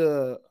view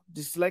the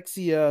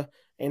dyslexia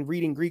and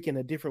reading Greek in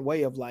a different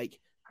way of like,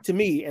 to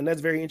me, and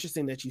that's very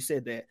interesting that you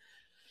said that.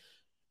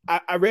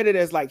 I read it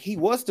as like he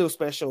was still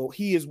special.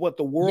 He is what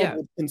the world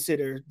would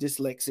consider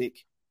dyslexic,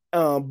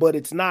 but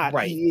it's not.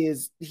 Right.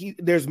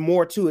 There's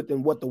more to it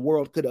than what the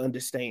world could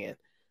understand.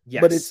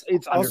 Yes, but it's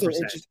 100%. Also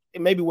interesting.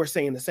 Maybe we're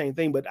saying the same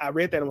thing, but I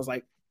read that and was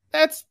like,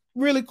 that's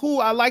really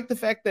cool. I like the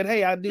fact that,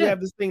 hey, I do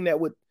have this thing that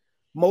would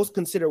most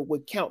consider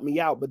would count me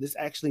out, but this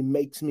actually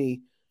makes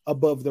me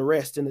above the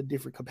rest in a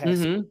different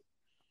capacity. Mm-hmm.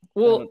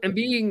 Well, and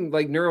being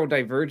like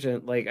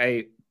neurodivergent, like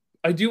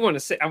I do want to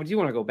say, I do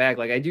want to go back.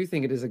 Like, I do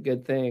think it is a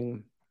good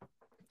thing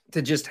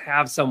to just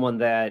have someone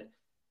that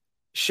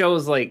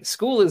shows like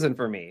school isn't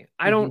for me.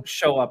 I don't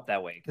show up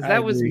that way because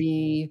that was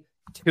me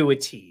to a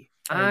T.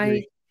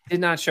 I did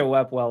not show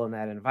up well in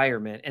that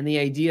environment. And the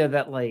idea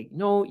that like,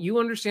 no, you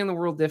understand the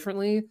world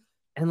differently.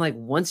 And like,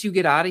 once you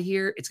get out of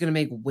here, it's going to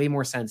make way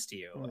more sense to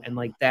you. And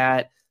like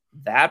that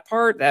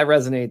part that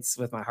resonates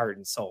with my heart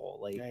and soul.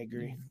 Like, I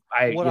agree.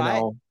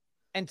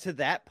 And to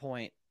that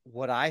point,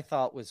 what I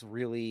thought was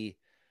really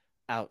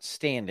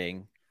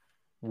outstanding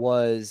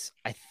was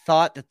I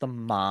thought that the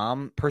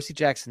mom, Percy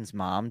Jackson's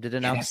mom, did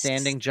an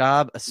outstanding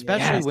job,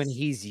 especially when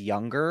he's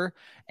younger.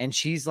 And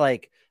she's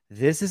like,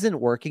 this isn't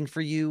working for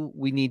you.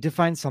 We need to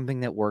find something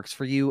that works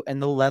for you. And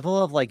the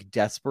level of like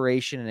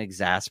desperation and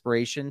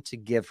exasperation to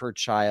give her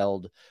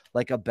child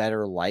like a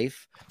better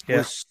life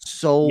was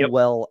so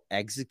well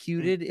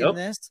executed in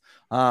this.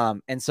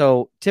 And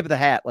so tip of the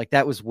hat, like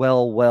that was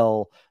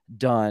well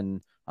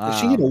done.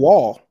 She hit a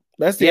wall.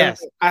 That's the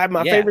I have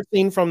my favorite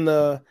scene from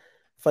the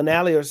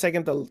finale or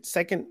second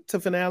to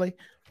finale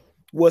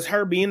was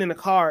her being in the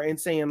car and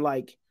saying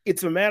like,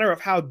 it's a matter of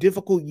how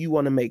difficult you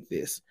want to make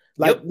this.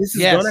 Like this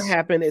is going to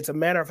happen. It's a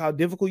matter of how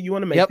difficult you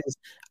want to make this.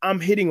 I'm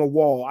hitting a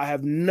wall. I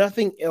have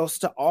nothing else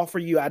to offer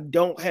you. I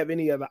don't have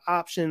any other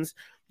options.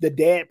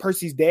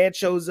 Percy's dad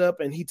shows up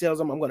and he tells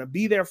him I'm going to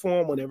be there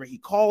for him whenever he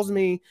calls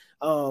me.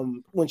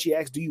 When she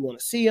asks, do you want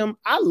to see him?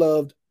 I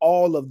loved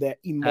all of that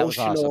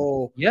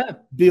emotional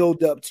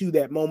build up to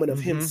that moment of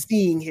him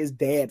seeing his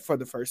dad for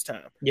the first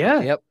time.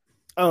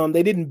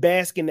 They didn't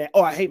bask in that,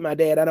 oh, I hate my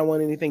dad, I don't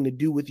want anything to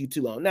do with you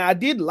too long. Now I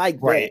did like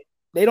that.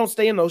 They don't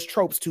stay in those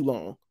tropes too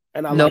long.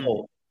 And I love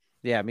it.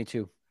 Yeah, me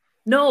too.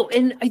 No,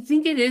 and I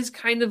think it is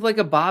kind of like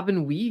a bob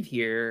and weave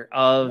here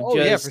of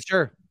for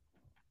sure.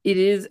 It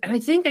is, and I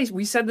think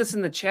we said this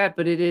in the chat,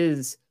 but it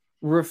is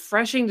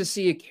refreshing to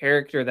see a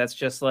character that's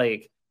just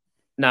like,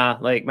 nah,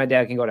 like my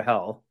dad can go to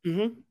hell.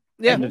 End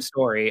of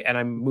story, and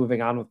I'm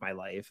moving on with my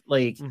life.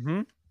 Like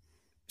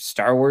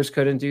Star Wars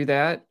couldn't do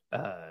that.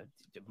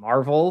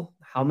 Marvel,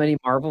 how many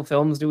Marvel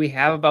films do we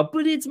have about?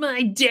 But it's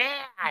my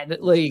dad.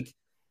 Like,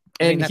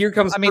 and here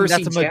comes.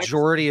 That's a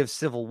majority of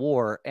Civil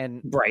War,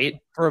 and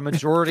for a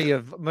majority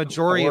of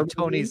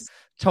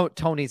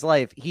Tony's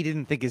life, he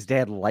didn't think his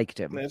dad liked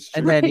him,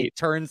 and then he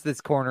turns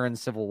this corner in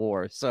Civil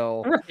War.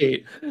 So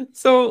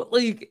so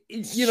like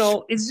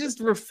it's just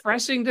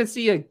refreshing to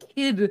see a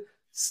kid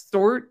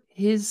sort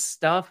his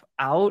stuff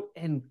out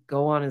and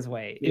go on his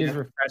way. It is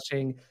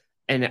refreshing,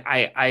 and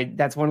I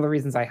that's one of the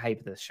reasons I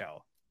hype this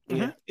show.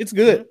 It's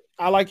good.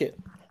 I like it.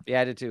 Yeah,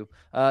 I did too.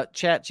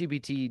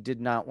 ChatGPT did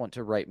not want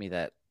to write me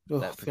that. Oh,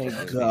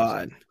 thank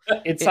God.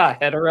 It saw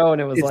hetero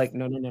and it was like,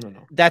 no.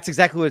 That's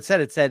exactly what it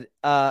said. It said,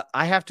 I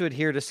have to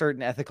adhere to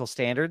certain ethical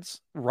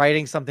standards.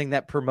 Writing something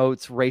that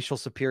promotes racial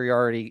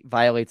superiority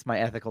violates my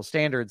ethical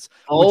standards.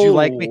 Would you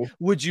like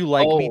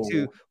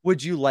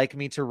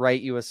me to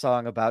write you a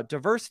song about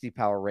diversity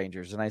Power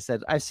Rangers? And I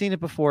said, I've seen it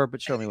before,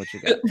 but show me what you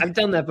got. I've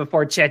done that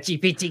before,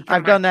 ChatGPT.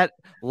 I've done that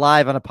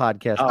live on a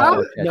podcast.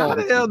 How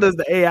the hell does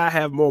the AI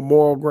have more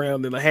moral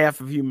ground than a half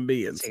of human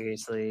beings?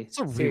 Seriously. It's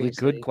a really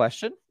good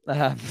question.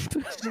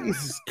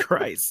 Jesus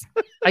Christ.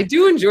 I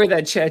do enjoy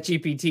that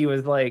ChatGPT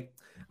was like,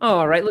 oh,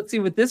 all right, let's see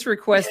what this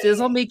request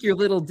is. I'll make your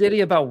little ditty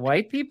about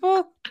white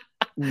people.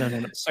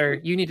 No, sir.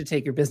 You need to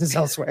take your business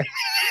elsewhere.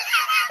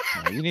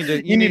 You need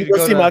to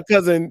go see my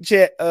cousin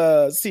Chat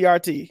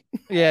CRT.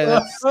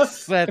 Yeah,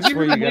 that's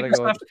where you gotta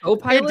go.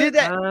 Copilot? It did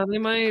that.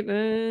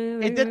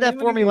 It did that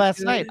for me last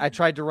night. I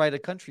tried to write a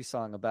country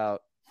song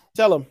about.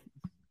 Tell him.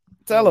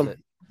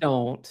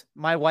 Don't.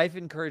 My wife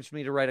encouraged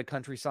me to write a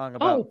country song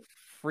about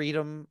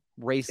freedom,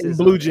 racism,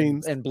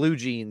 and blue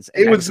jeans.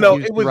 It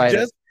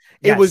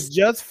was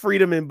just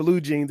freedom and blue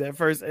jeans at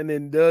first, and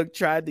then Doug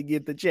tried to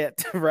get the chat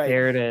to write.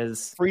 There it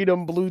is.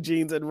 Freedom, blue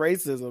jeans, and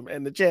racism,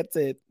 and the chat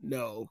said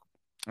no.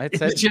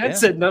 The chat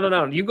said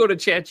no. You go to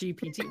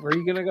ChatGPT. Where are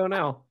you gonna go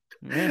now?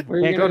 Yeah, Where are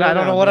you can't go. gonna I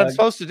don't know now, what I'm Doug?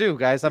 supposed to do,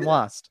 guys. I'm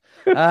lost.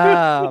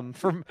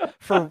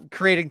 For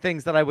creating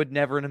things that I would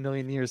never in a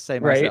million years say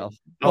Right. myself.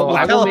 Oh, we'll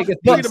I tell- will make a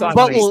but, theme song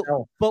but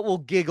myself. we'll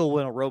giggle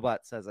when a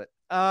robot says it.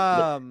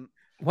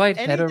 White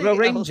anything Hetero else?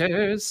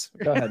 Rangers.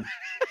 Go ahead.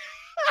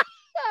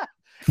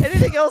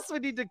 Anything else we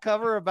need to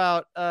cover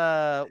about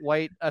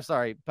Percy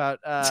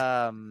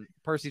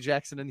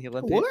Jackson and the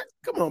Olympics? What?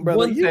 Come on, brother.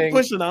 One You thing-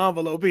 pushing the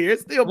envelope here.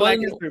 It's still Black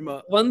One- History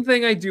Month. One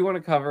thing I do want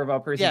to cover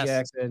about Percy Yes.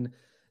 Jackson,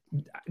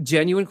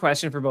 genuine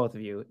question for both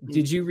of you.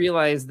 Did you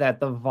realize that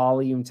the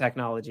volume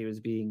technology was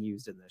being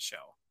used in this show?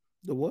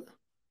 The what?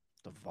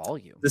 The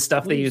volume. The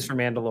stuff they used for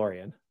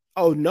Mandalorian.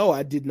 Oh no,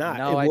 I did not.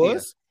 No it idea.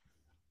 was.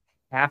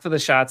 Half of the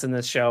shots in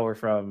this show were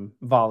from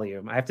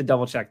volume. I have to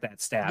double check that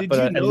stat, Did but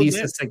you at know least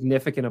that? a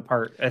significant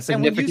part. A And when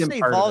significant you say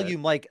part of it.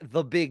 volume, like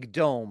the big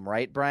dome,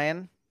 right,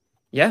 Brian?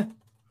 Yeah.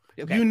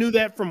 Okay. You knew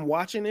that from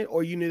watching it,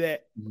 or you knew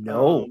that?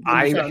 No, when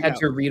I you found had out?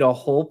 to read a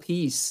whole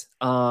piece.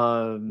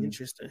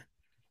 Interesting.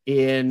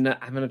 I'm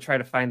gonna try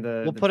to find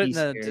the. We'll put it in piece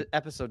the here.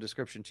 episode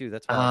description too.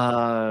 That's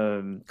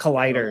fine.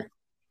 Collider.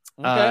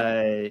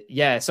 Okay.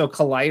 So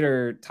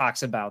Collider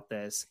talks about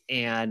this,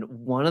 and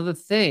one of the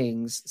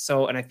things,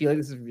 and I feel like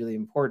this is really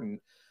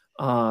important,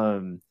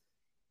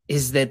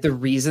 is that the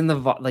reason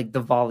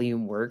the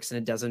volume works and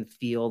it doesn't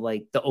feel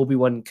like the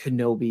Obi-Wan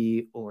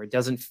Kenobi, or it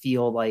doesn't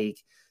feel like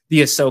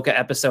the Ahsoka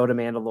episode of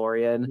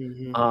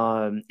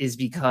Mandalorian, is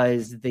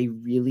because they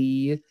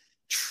really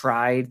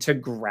tried to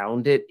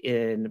ground it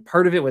in,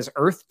 part of it was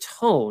Earth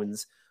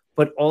tones,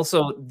 but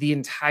also the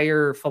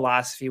entire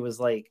philosophy was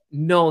like,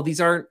 no,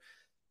 these aren't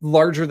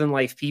larger than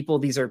life people.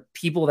 These are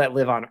people that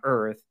live on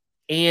Earth,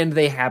 and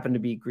they happen to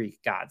be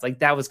Greek gods. Like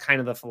that was kind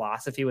of the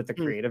philosophy with the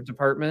creative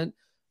department.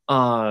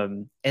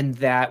 And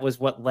that was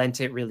what lent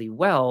it really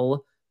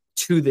well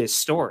to this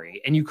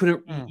story. And you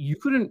couldn't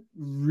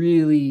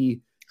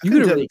really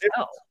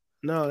tell.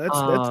 No,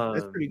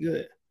 that's pretty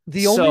good.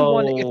 The only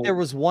one, if there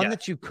was one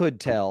that you could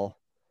tell,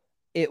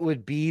 it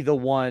would be the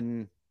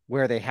one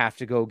where they have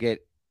to go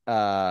get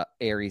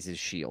Ares'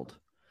 shield.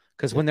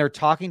 Because when they're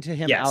talking to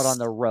him out on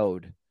the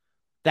road,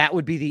 that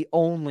would be the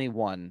only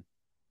one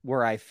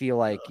where I feel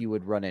like you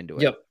would run into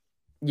it. Yep.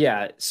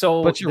 Yeah.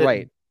 So, but you're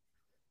right.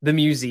 The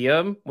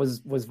museum was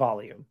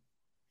volume.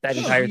 That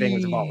entire thing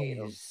was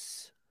volume.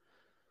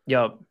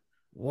 Yep.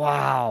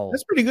 Wow.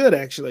 That's pretty good,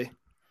 actually.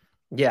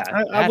 Yeah.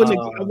 I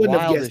wouldn't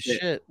have guessed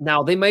it.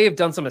 Now they may have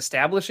done some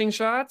establishing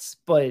shots,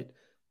 but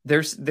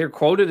they're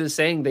quoted as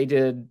saying they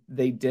did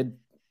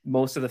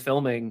most of the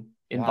filming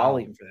in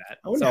volume for that.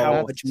 I wonder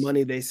how much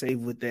money they save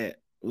with that.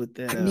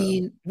 I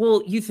mean,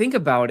 well, you think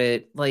about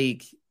it,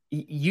 like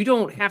you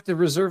don't have to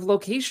reserve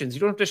locations. You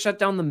don't have to shut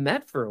down the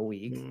Met for a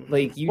week.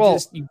 Like you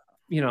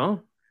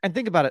know. And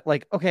think about it,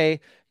 like, okay,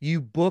 you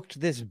booked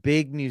this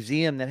big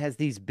museum that has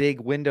these big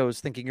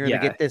windows thinking you're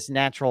going to get this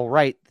natural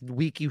light. The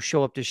week you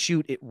show up to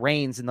shoot, it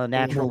rains and the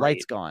natural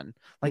light's gone.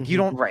 Like you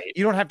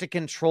don't have to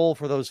control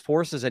for those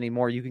forces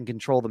anymore. You can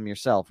control them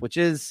yourself, which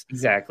is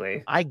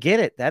exactly. I get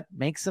it. That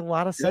makes a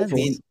lot of sense. I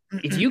mean,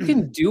 if you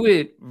can do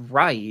it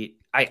right,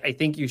 I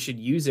think you should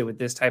use it with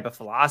this type of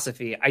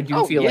philosophy. I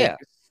do feel like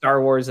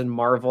Star Wars and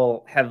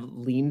Marvel have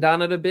leaned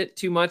on it a bit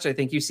too much. I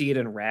think you see it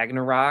in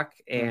Ragnarok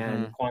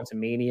and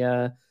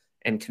Quantumania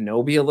and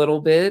Kenobi a little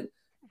bit.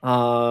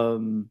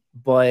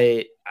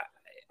 But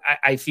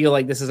I feel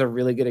like this is a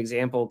really good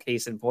example,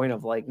 case in point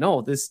of like,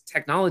 no, this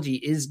technology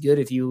is good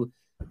if you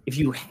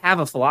have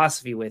a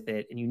philosophy with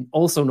it and you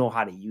also know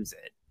how to use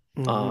it.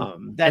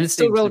 And it's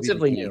still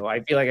relatively new.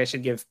 I feel like I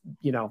should give,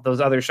 those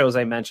other shows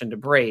I mentioned a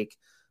break,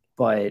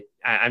 but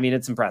I mean,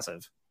 it's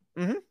impressive.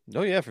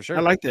 Oh yeah, for sure.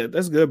 I like that.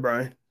 That's good,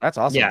 Brian. That's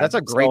awesome. Yeah, that's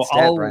a great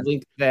stat, I'll Brian.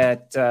 link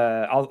that.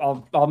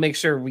 I'll make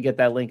sure we get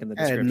that link in the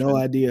I description. had no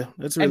idea.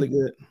 That's really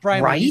good.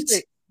 Brian, right?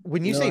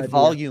 When you say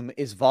volume,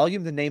 is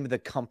volume the name of the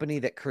company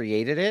that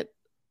created it?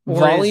 Or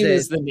Volume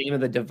is the name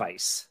of the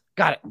device.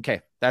 Got it.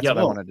 Okay. That's what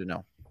I wanted to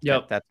know.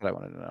 Yep. That's what I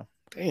wanted to know.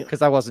 Damn.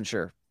 Because I wasn't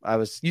sure.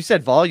 You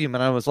said volume,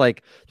 and I was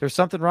like, "There's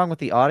something wrong with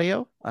the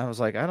audio." I was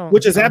like, "I don't."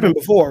 Which has happened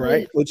before,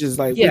 right? Which is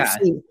like,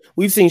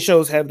 we've seen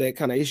shows have that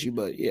kind of issue,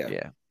 but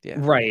yeah,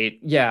 right,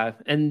 yeah,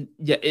 and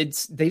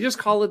they just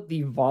call it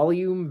the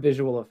volume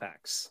visual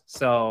effects,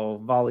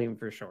 so volume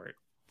for short.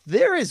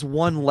 There is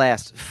one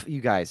last, you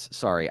guys.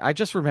 Sorry, I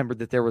just remembered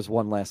that there was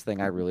one last thing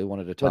I really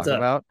wanted to talk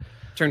about.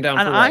 Turn down.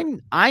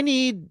 And I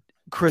need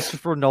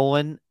Christopher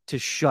Nolan to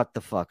shut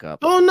the fuck up.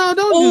 Oh no,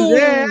 don't do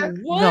that.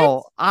 What?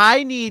 No,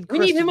 I need. We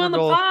need him on the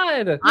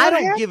pod. I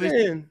don't give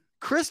a.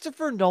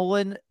 Christopher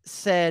Nolan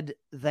said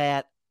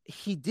that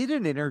he did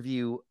an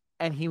interview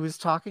and he was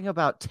talking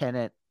about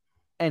Tenet,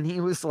 and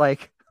he was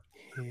like,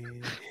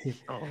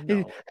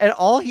 and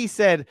all he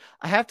said,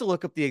 I have to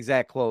look up the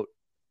exact quote.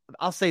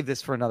 I'll save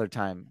this for another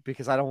time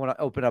because I don't want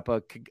to open up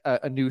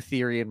a new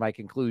theory in my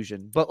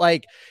conclusion. But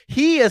like,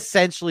 he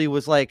essentially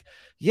was like,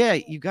 yeah,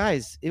 you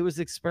guys, it was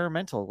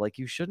experimental. Like,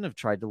 you shouldn't have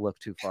tried to look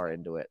too far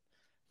into it.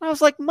 I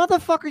was like,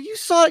 motherfucker, you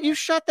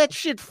shot that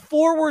shit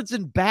forwards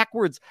and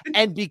backwards.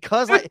 And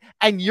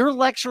and you're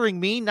lecturing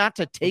me not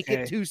to take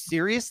it too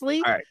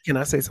seriously. All right. Can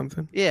I say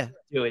something? Yeah.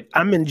 Do it.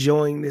 I'm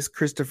enjoying this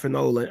Christopher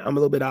Nolan. I'm a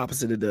little bit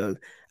opposite of Doug.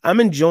 I'm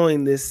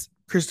enjoying this.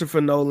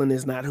 Christopher Nolan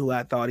is not who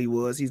I thought he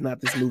was. He's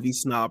not this movie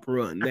snob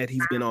run that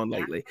he's been on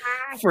lately.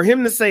 For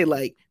him to say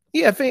like,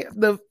 yeah,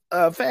 the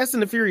Fast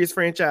and the Furious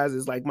franchise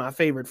is like my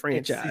favorite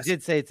franchise. He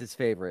did say it's his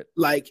favorite.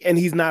 Like, and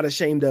he's not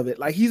ashamed of it.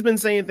 Like, he's been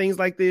saying things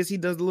like this. He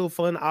does little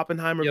fun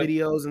Oppenheimer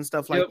videos and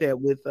stuff like that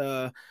with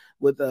the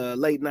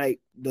late night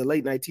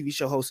TV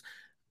show host.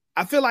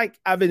 I feel like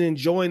I've been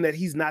enjoying that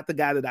he's not the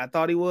guy that I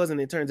thought he was,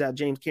 and it turns out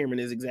James Cameron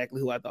is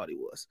exactly who I thought he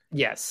was.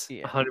 Yes,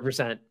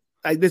 100%.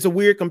 Like, there's a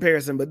weird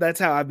comparison, but that's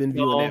how I've been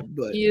viewing it.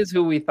 But he is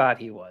who we thought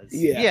he was.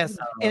 Yeah. Yes.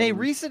 In a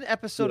recent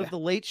episode of The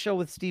Late Show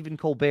with Stephen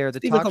Colbert,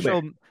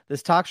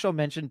 this talk show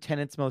mentioned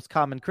Tenet's most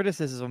common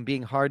criticism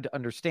being hard to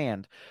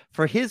understand.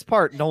 For his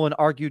part, Nolan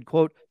argued,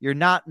 quote, "You're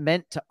not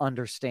meant to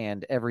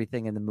understand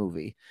everything in the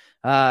movie.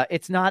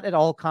 It's not at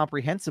all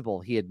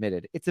comprehensible," he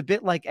admitted. "It's a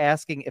bit like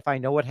asking if I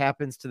know what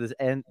happens to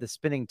the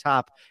spinning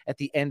top at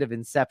the end of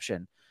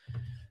Inception.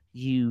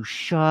 You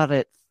shot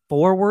it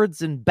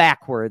forwards and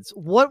backwards.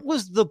 What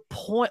was the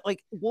point?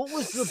 Like, what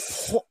was the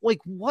point? Like,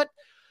 what?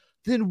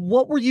 Then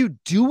what were you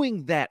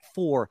doing that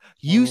for?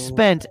 You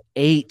spent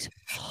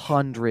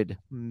 $800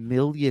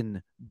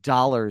 million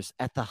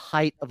at the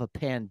height of a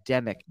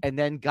pandemic and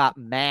then got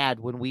mad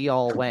when we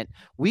all went,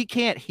 we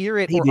can't hear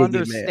it or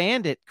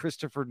understand it,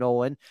 Christopher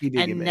Nolan.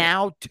 And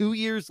now 2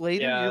 years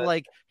later, you're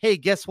like, hey,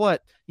 guess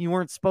what? You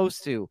weren't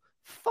supposed to.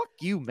 Fuck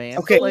you, man."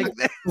 Okay. Like,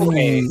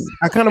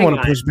 I kind of want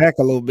to push back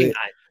a little bit.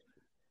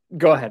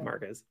 Go ahead,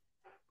 Marcus.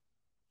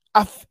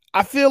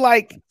 I feel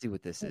like, see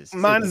what this is.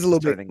 Mine is a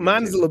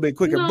little bit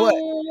quicker, but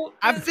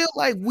I feel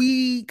like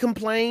we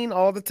complain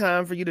all the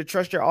time for you to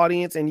trust your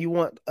audience, and you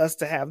want us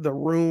to have the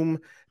room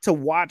to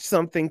watch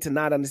something to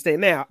not understand.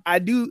 Now, I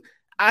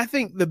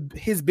think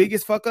his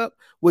biggest fuck up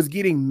was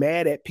getting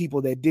mad at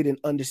people that didn't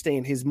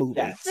understand his movie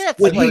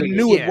when he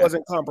knew it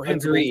wasn't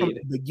comprehensible from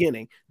the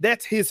beginning.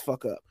 That's his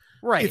fuck up.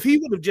 Right. If he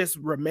would have just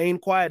remained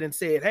quiet and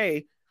said,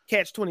 hey,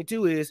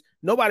 Catch-22 is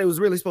nobody was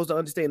really supposed to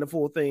understand the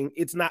full thing.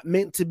 It's not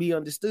meant to be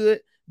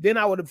understood. Then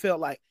I would have felt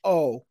like,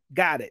 oh,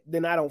 got it.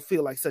 Then I don't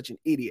feel like such an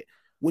idiot.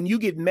 When you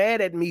get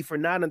mad at me for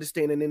not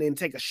understanding and then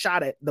take a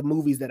shot at the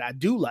movies that I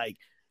do like,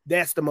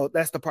 that's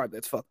the part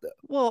that's fucked up.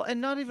 Well,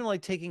 and not even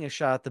like taking a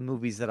shot at the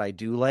movies that I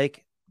do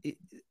like.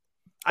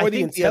 Or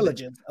the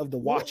intelligence of the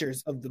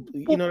watchers of the,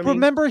 you know what I mean?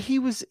 Remember, he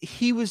was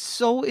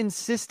so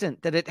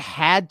insistent that it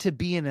had to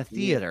be in a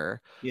theater.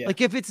 Yeah.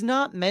 Like, if it's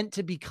not meant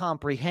to be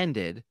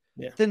comprehended,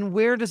 then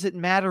where does it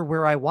matter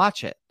where I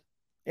watch it?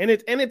 And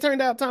it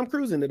turned out Tom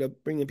Cruise ended up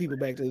bringing people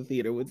back to the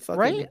theater with fucking,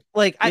 right.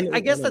 Like, I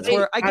guess that's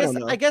where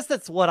I guess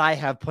that's what I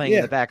have playing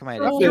in the back of my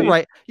head.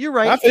 You're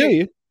right. I feel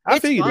you.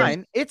 It's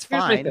fine. It's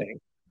fine.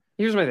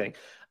 Here's my thing.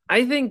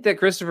 I think that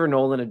Christopher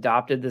Nolan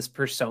adopted this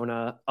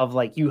persona of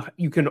like,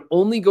 you can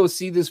only go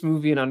see this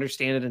movie and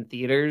understand it in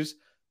theaters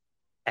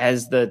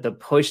as the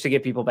push to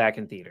get people back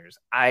in theaters.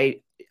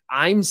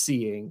 I'm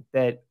seeing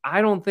that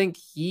I don't think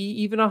he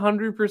even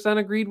 100%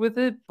 agreed with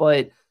it,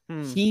 but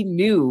he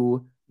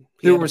knew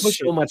there was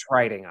so much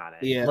writing on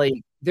it. Yeah. Like,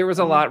 there was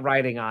a lot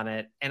writing on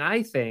it. And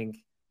I think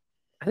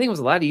it was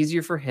a lot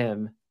easier for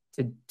him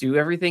to do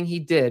everything he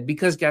did,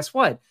 because guess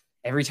what?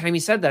 Every time he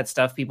said that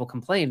stuff, people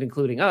complained,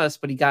 including us,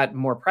 but he got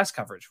more press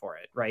coverage for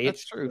it, right?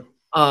 That's true.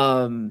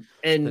 The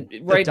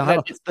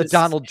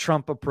Donald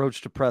Trump approach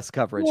to press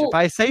coverage. If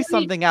I say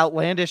something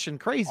outlandish and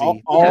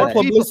crazy, more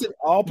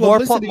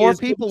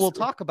people will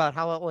talk about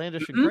how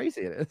outlandish and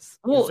crazy it is.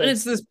 Well, and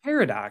it's this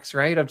paradox,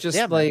 right? Of just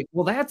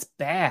well, that's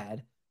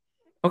bad.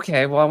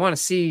 Okay, well, I want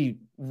to see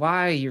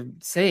why you're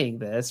saying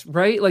this,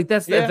 right? Like,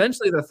 that's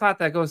eventually the thought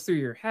that goes through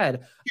your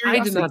head. I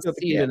did not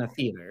see it in a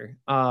theater.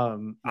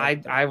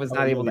 I was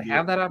not able to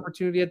have that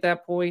opportunity at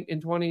that point in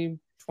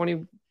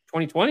 2020,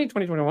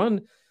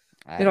 2021.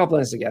 It all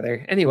blends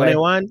together. Anyway,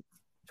 21.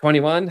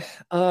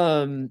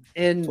 And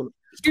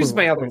here's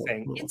my other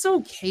thing. It's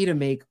okay to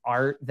make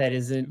art that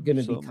isn't going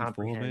to be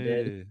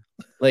comprehended.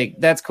 Like,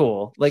 that's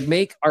cool. Like,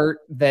 make art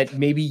that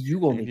maybe you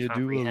will comprehend.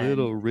 Do a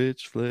little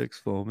rich flex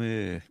for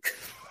me.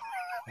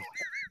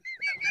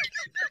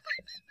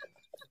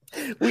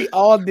 We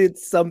all did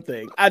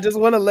something. I just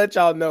want to let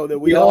y'all know that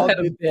we all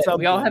did something.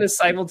 We all had a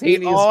simultaneous.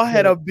 We all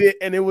had a bit,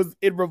 and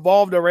it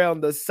revolved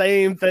around the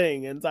same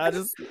thing. And so I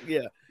just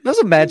that was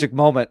a magic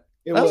moment.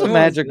 That was a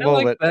magic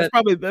moment. That's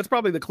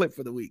probably the clip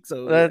for the week.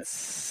 So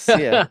that's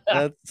anyway.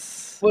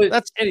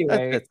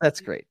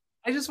 That's great.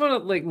 I just want to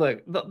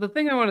look. The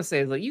thing I want to say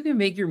is you can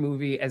make your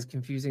movie as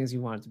confusing as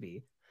you want it to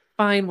be.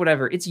 Fine,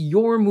 whatever. It's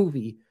your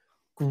movie.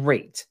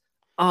 Great.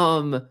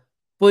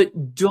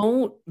 But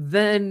don't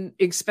then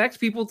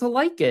expect people to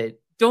like it.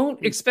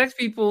 Don't expect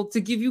people to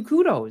give you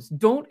kudos.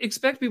 Don't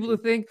expect people to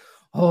think,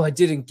 oh, I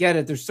didn't get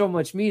it. There's so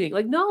much meaning.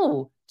 Like,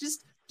 no,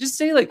 just Just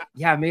say like,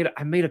 yeah,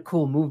 I made a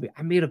cool movie.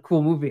 I made a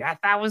cool movie. I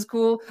thought it was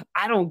cool.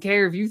 I don't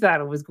care if you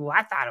thought it was cool.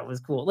 I thought it was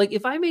cool. Like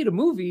if I made a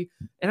movie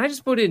and I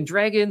just put in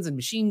dragons and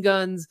machine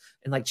guns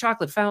and like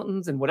chocolate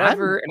fountains and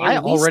whatever. I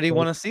already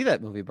want to see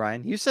that movie,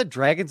 Brian. You said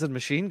dragons and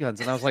machine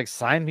guns, and I was like,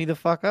 sign me the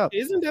fuck up.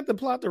 Isn't that the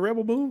plot to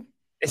Rebel Moon?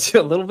 It's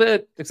a little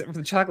bit, except for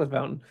the chocolate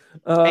fountain.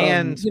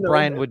 And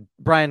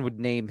Brian would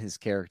name his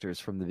characters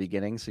from the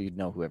beginning, so you'd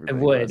know who everybody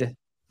was.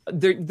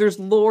 There's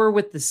lore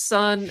with the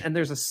sun, and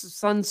there's a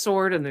sun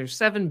sword, and there's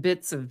 7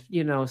 bits of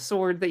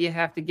sword that you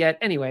have to get.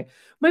 Anyway,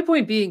 my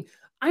point being,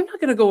 I'm not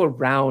gonna go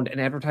around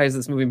and advertise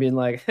this movie being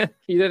like,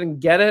 you didn't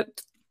get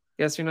it?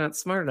 Guess you're not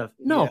smart enough.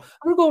 No, I'm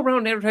gonna go around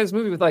and advertise this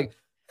movie with like,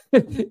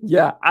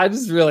 yeah, I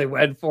just really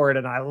went for it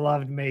and I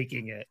loved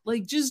making it.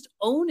 Like, just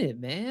own it,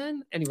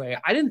 man. Anyway,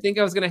 I didn't think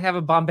I was gonna have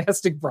a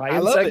bombastic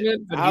Brian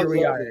segment, but here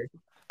we are.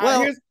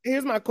 Well,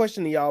 here's my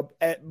question to y'all,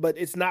 but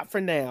it's not for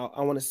now.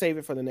 I want to save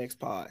it for the next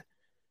pod.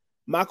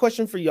 My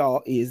question for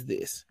y'all is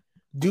this: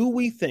 do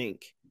we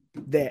think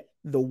that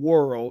the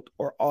world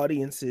or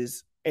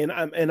audiences, and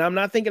I'm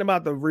not thinking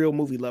about the real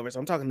movie lovers,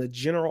 I'm talking the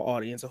general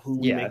audience of who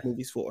we make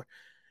movies for.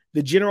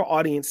 The general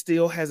audience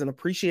still has an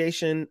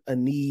appreciation, a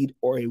need,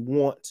 or a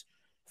want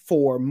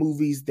for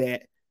movies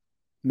that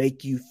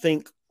make you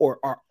think or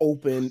are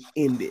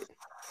open-ended.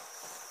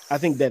 I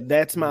think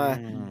that's my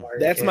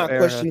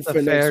question for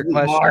next week.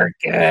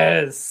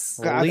 Marcus.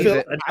 I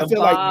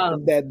feel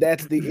like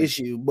that's the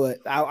issue, but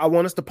I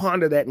want us to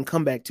ponder that and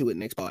come back to it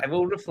next part. I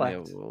will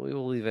reflect. Yeah, we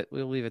will leave it.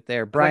 We'll leave it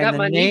there. Brian,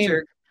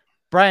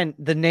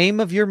 the name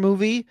of your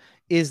movie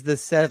is The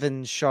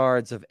Seven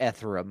Shards of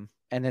Ethereum,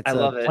 and it's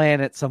a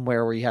planet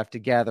somewhere where you have to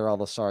gather all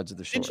the shards of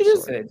the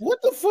sword.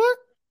 What the fuck?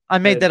 I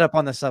made that up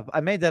on the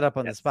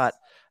spot.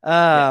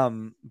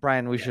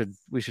 Brian, we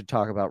should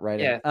talk about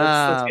writing. Yeah,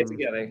 let's get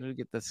together.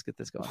 Get this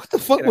going. What the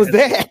fuck was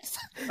that?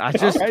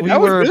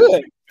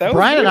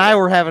 Brian and I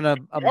were having a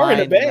mind.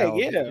 In a bag,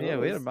 we had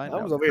a mind.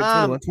 I was over here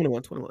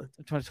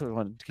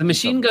 21. The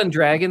Machine Gun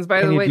Dragons,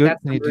 by the way,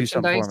 that's the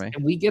merchandise,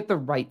 and we get the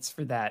rights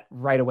for that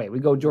right away. We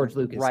go George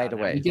Lucas right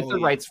away. We get the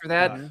rights for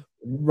that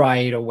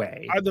right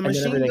away. Are the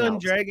machine gun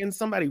dragons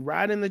somebody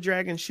riding the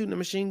dragon shooting the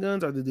machine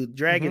guns, or do the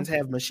dragons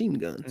have machine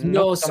guns?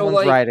 No, so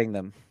like riding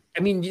them.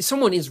 I mean,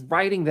 someone is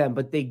riding them,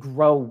 but they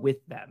grow with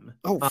them.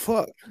 Oh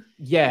fuck!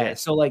 Yeah,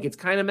 so like it's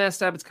kind of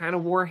messed up. It's kind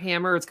of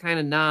Warhammer. It's kind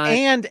of not.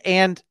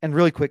 And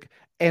really quick,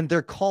 and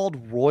they're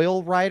called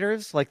royal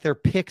riders. Like they're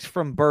picked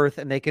from birth,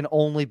 and they can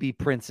only be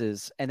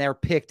princes, and they're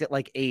picked at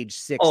like age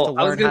 6 to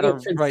learn how to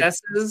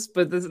princesses,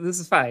 but this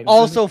is fine.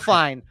 Also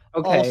fine.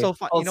 Okay. Also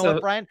fine. You know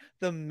what, Brian?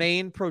 The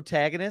main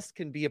protagonist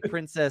can be a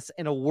princess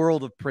in a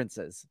world of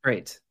princes.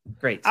 Great.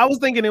 I was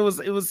thinking it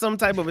was some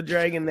type of a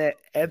dragon that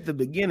at the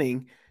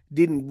beginning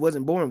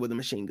wasn't born with a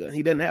machine gun.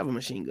 He doesn't have a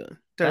machine gun.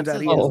 Turns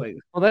out he has.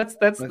 Well, that's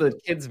the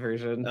kids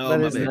version. Oh,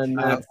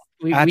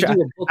 I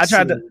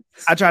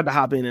tried to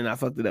hop in and I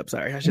fucked it up.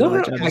 Sorry. I should have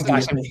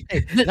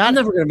I'm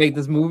never gonna make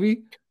this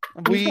movie.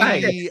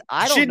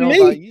 I don't know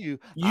about you.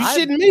 You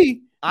shouldn't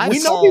me. We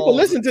know people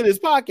listen to this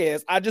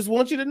podcast. I just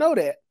want you to know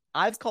that.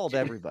 I've called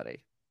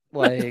everybody.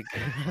 Like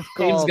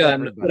James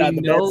Gunn, I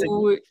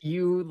know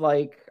you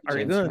like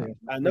our gun.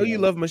 I know you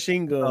love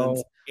machine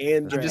guns.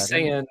 And I'm just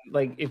saying,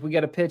 like, if we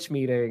get a pitch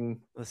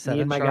meeting, me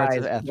and my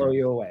guys blow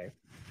you away.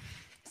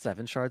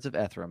 7 Shards of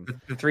Ethereum.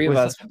 The three of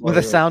us with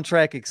a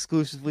soundtrack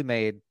exclusively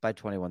made by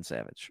 21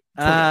 Savage.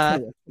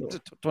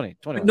 20.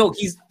 No,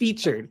 he's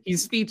featured.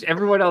 He's featured.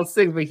 Everyone else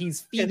sings, but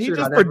he's featured.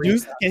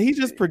 Can he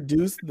just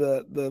produce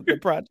the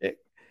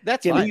project?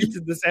 That's fine. Can he use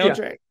the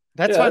soundtrack?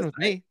 That's fine with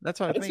me. That's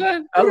fine with me.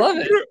 Fine. I love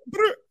it.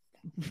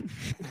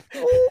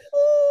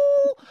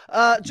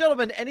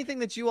 Gentlemen, anything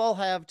that you all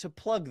have to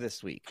plug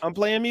this week? I'm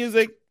playing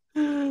music.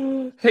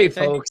 Hey,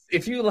 folks,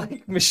 if you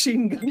like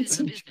machine guns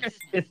and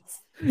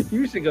dragons,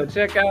 you should go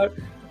check out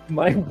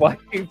my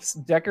wife's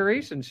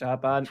decoration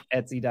shop on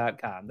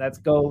Etsy.com. That's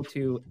go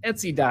to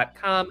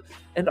Etsy.com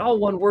and all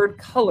one word,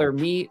 color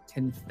me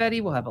confetti.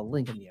 We'll have a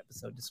link in the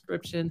episode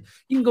description.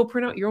 You can go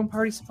print out your own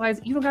party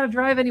supplies. You don't got to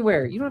drive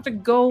anywhere. You don't have to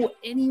go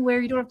anywhere.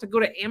 You don't have to go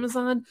to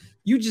Amazon.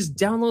 You just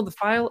download the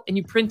file and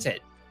you print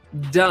it.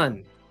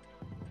 Done.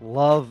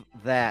 Love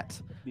that.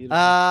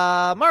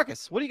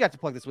 Marcus, what do you got to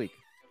plug this week?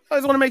 I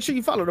just want to make sure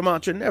you follow the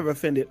mantra, never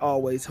offended,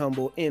 always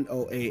humble,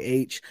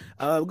 NOAH.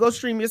 Go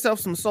stream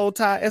yourself some Soul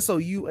Tie,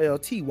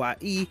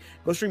 SOULTYE.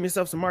 Go stream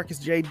yourself some Marcus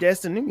J.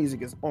 Destin. New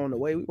music is on the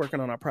way. We're working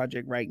on our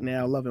project right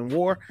now, Love and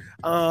War.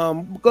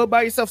 Go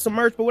buy yourself some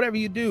merch, but whatever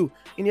you do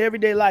in your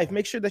everyday life,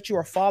 make sure that you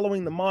are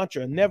following the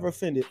mantra, never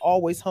offended,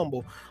 always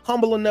humble.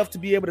 Humble enough to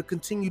be able to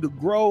continue to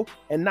grow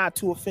and not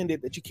too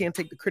offended that you can't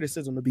take the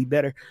criticism to be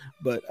better.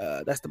 But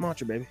that's the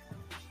mantra, baby.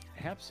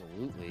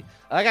 Absolutely.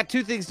 I got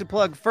 2 things to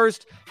plug.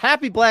 First,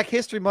 happy Black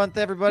History Month,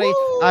 everybody.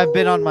 Woo! I've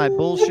been on my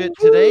bullshit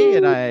today,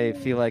 and I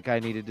feel like I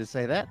needed to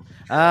say that.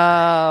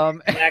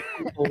 Black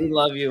people, we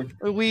love you.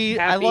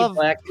 I love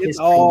Black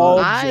History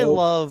Month. I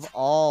love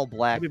all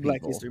Black people.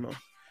 Black History Month.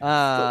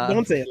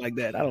 Don't say it like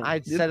that.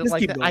 I said it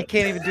like that. I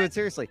can't even do it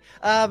seriously.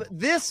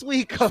 This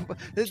week,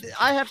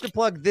 I have to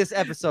plug this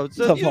episode.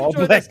 So if you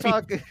enjoyed this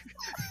talk...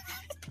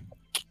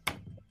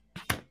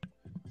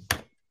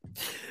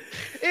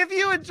 If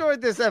you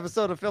enjoyed this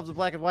episode of Films in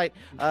Black and White,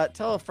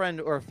 tell a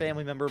friend or a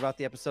family member about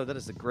the episode. That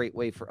is a great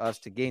way for us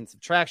to gain some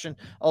traction.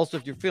 Also,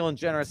 if you're feeling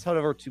generous, head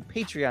over to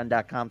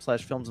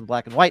patreon.com/films in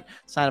black and white.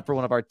 Sign up for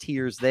one of our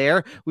tiers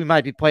there. We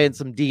might be playing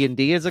some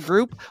D&D as a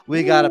group.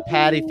 We got a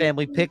Patty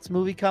Family Picks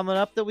movie coming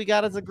up that we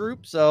got as a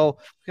group. So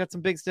we got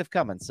some big stuff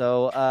coming.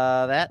 So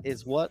that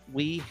is what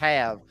we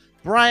have.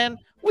 Brian,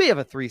 we have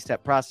a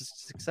 3-step process to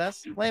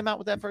success. Lay him out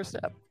with that first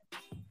step.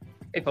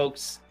 Hey,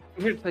 folks.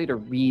 I'm here to tell you to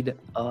read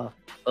a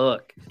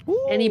book.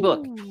 Any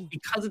book.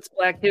 Because it's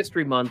Black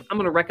History Month, I'm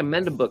going to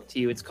recommend a book to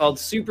you. It's called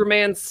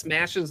Superman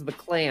Smashes the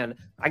Klan.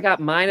 I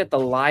got mine at the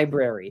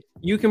library.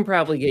 You can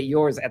probably get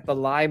yours at the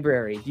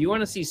library. Do you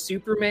want to see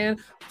Superman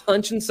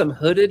punching some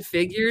hooded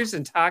figures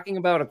and talking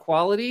about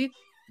equality?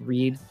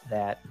 Read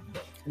that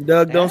book.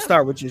 Doug, don't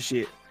start with your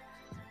shit.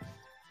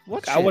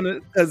 What I want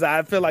to, because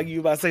I feel like you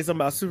about to say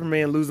something about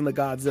Superman losing to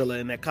Godzilla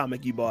in that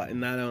comic you bought,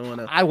 and I don't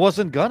want to. I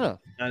wasn't gonna.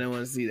 I don't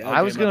want to see that.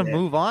 I was gonna bad.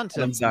 move on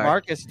to I'm sorry.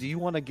 Marcus. Do you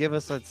want to give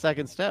us a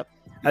second step?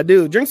 I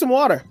do. Drink some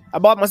water. I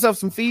bought myself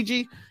some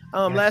Fiji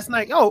last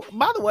night. Oh,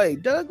 by the way,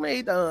 Doug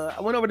made. I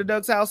went over to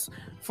Doug's house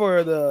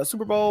for the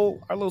Super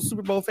Bowl, our little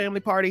Super Bowl family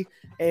party,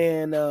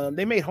 and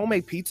they made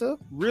homemade pizza.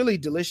 Really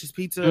delicious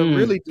pizza.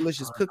 Really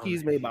delicious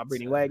cookies made by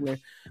Brittany Wagner.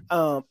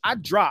 I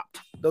dropped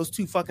those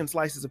 2 fucking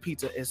slices of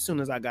pizza as soon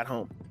as I got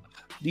home.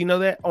 Do you know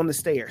that? On the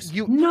stairs.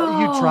 You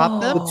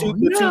dropped them?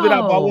 The two that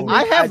I bought with me.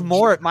 I have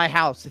more at my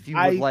house if you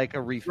would like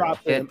a refill.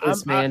 Get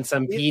this man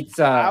some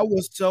pizza. I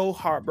was so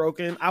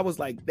heartbroken. I was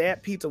like,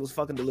 that pizza was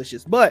fucking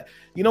delicious. But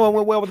you know what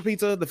went well with the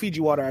pizza? The Fiji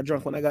water I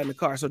drank when I got in the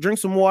car. So drink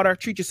some water.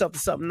 Treat yourself to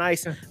something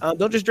nice.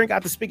 Don't just drink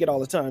out the spigot all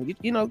the time.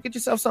 Get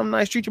yourself something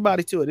nice. Treat your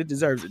body to it. It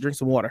deserves it. Drink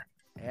some water.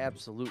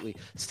 Absolutely.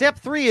 Step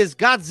 3 is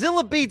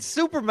Godzilla beats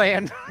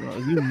Superman. Oh,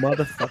 you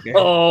motherfucker.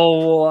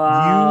 Oh,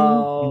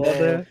 wow. You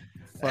mother.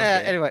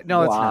 Anyway,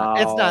 no, it's not.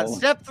 It's not.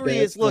 Step 3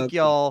 is, look, fucking-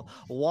 y'all,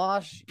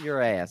 wash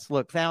your ass.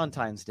 Look,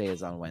 Valentine's Day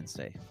is on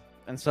Wednesday.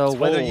 And so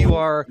whether you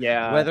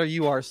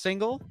are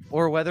single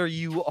or whether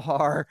you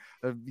are,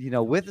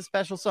 with a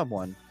special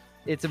someone,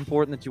 it's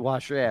important that you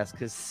wash your ass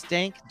because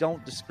stank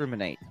don't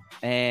discriminate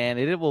and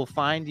it will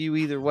find you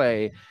either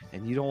way.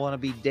 And you don't want to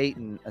be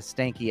dating a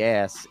stanky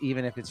ass,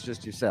 even if it's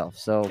just yourself.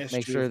 So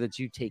make sure that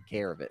you take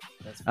care of it.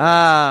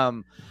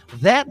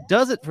 That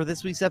does it for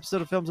this week's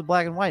episode of Films in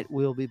Black and White.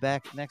 We'll be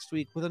back next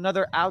week with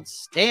another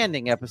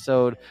outstanding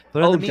episode.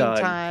 But in the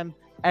meantime,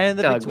 and in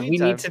the between we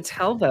time, need to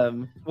tell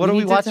them. What are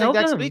we watching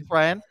next week,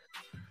 Brian?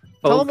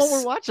 Tell them what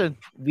we're watching.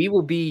 We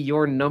will be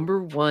your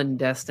number 1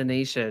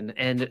 destination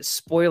and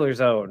spoiler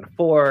zone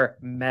for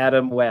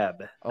Madam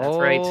Web. That's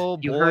right.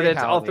 You heard it.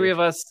 All 3 of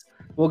us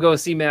will go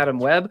see Madam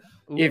Web.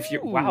 If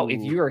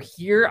you are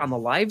here on the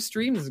live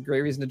stream, this is a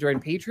great reason to join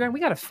Patreon. We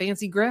got a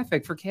fancy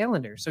graphic for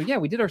calendar. So yeah,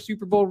 we did our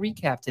Super Bowl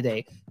recap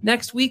today.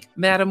 Next week,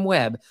 Madam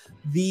Web.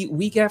 The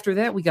week after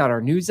that, we got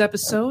our news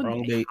episode,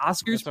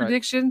 Oscars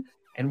prediction.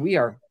 And we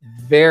are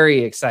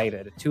very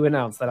excited to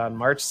announce that on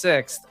March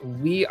 6th,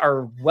 we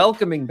are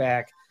welcoming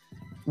back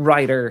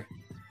writer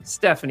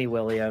Stephanie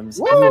Williams.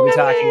 And we'll be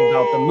talking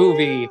about the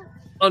movie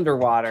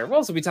Underwater. We'll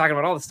also be talking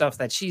about all the stuff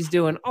that she's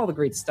doing, all the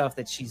great stuff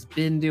that she's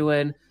been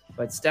doing.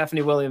 But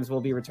Stephanie Williams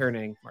will be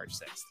returning March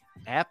 6th.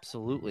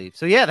 Absolutely.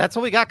 So yeah, that's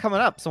what we got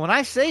coming up. So when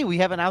I say we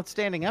have an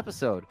outstanding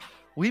episode,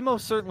 we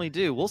most certainly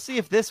do. We'll see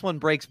if this one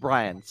breaks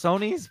Brian.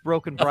 Sony's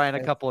broken Brian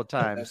a couple of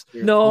times.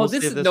 No,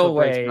 this is no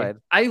way.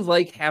 I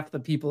like half the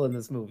people in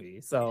this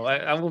movie, so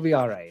I will be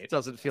all right. It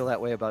doesn't feel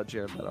that way about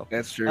Jared Leto.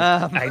 That's true.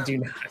 I do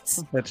not.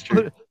 That's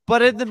true.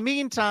 But in the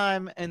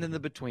meantime and in the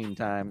between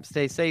time,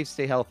 stay safe,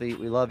 stay healthy.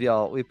 We love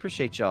y'all. We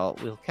appreciate y'all.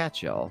 We'll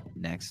catch y'all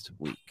next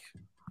week.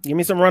 Give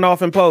me some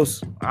runoff and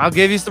post. I'll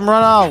give you some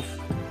runoff.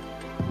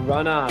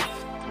 Run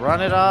off.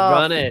 Run it off.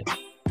 Run it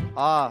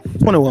off.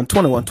 21.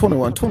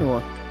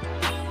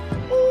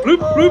 Bloop,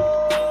 bloop.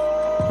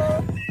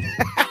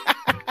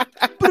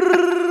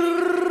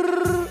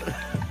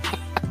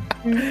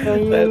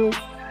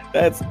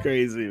 That's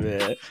crazy,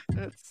 man.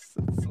 It's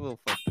a little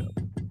fucked up.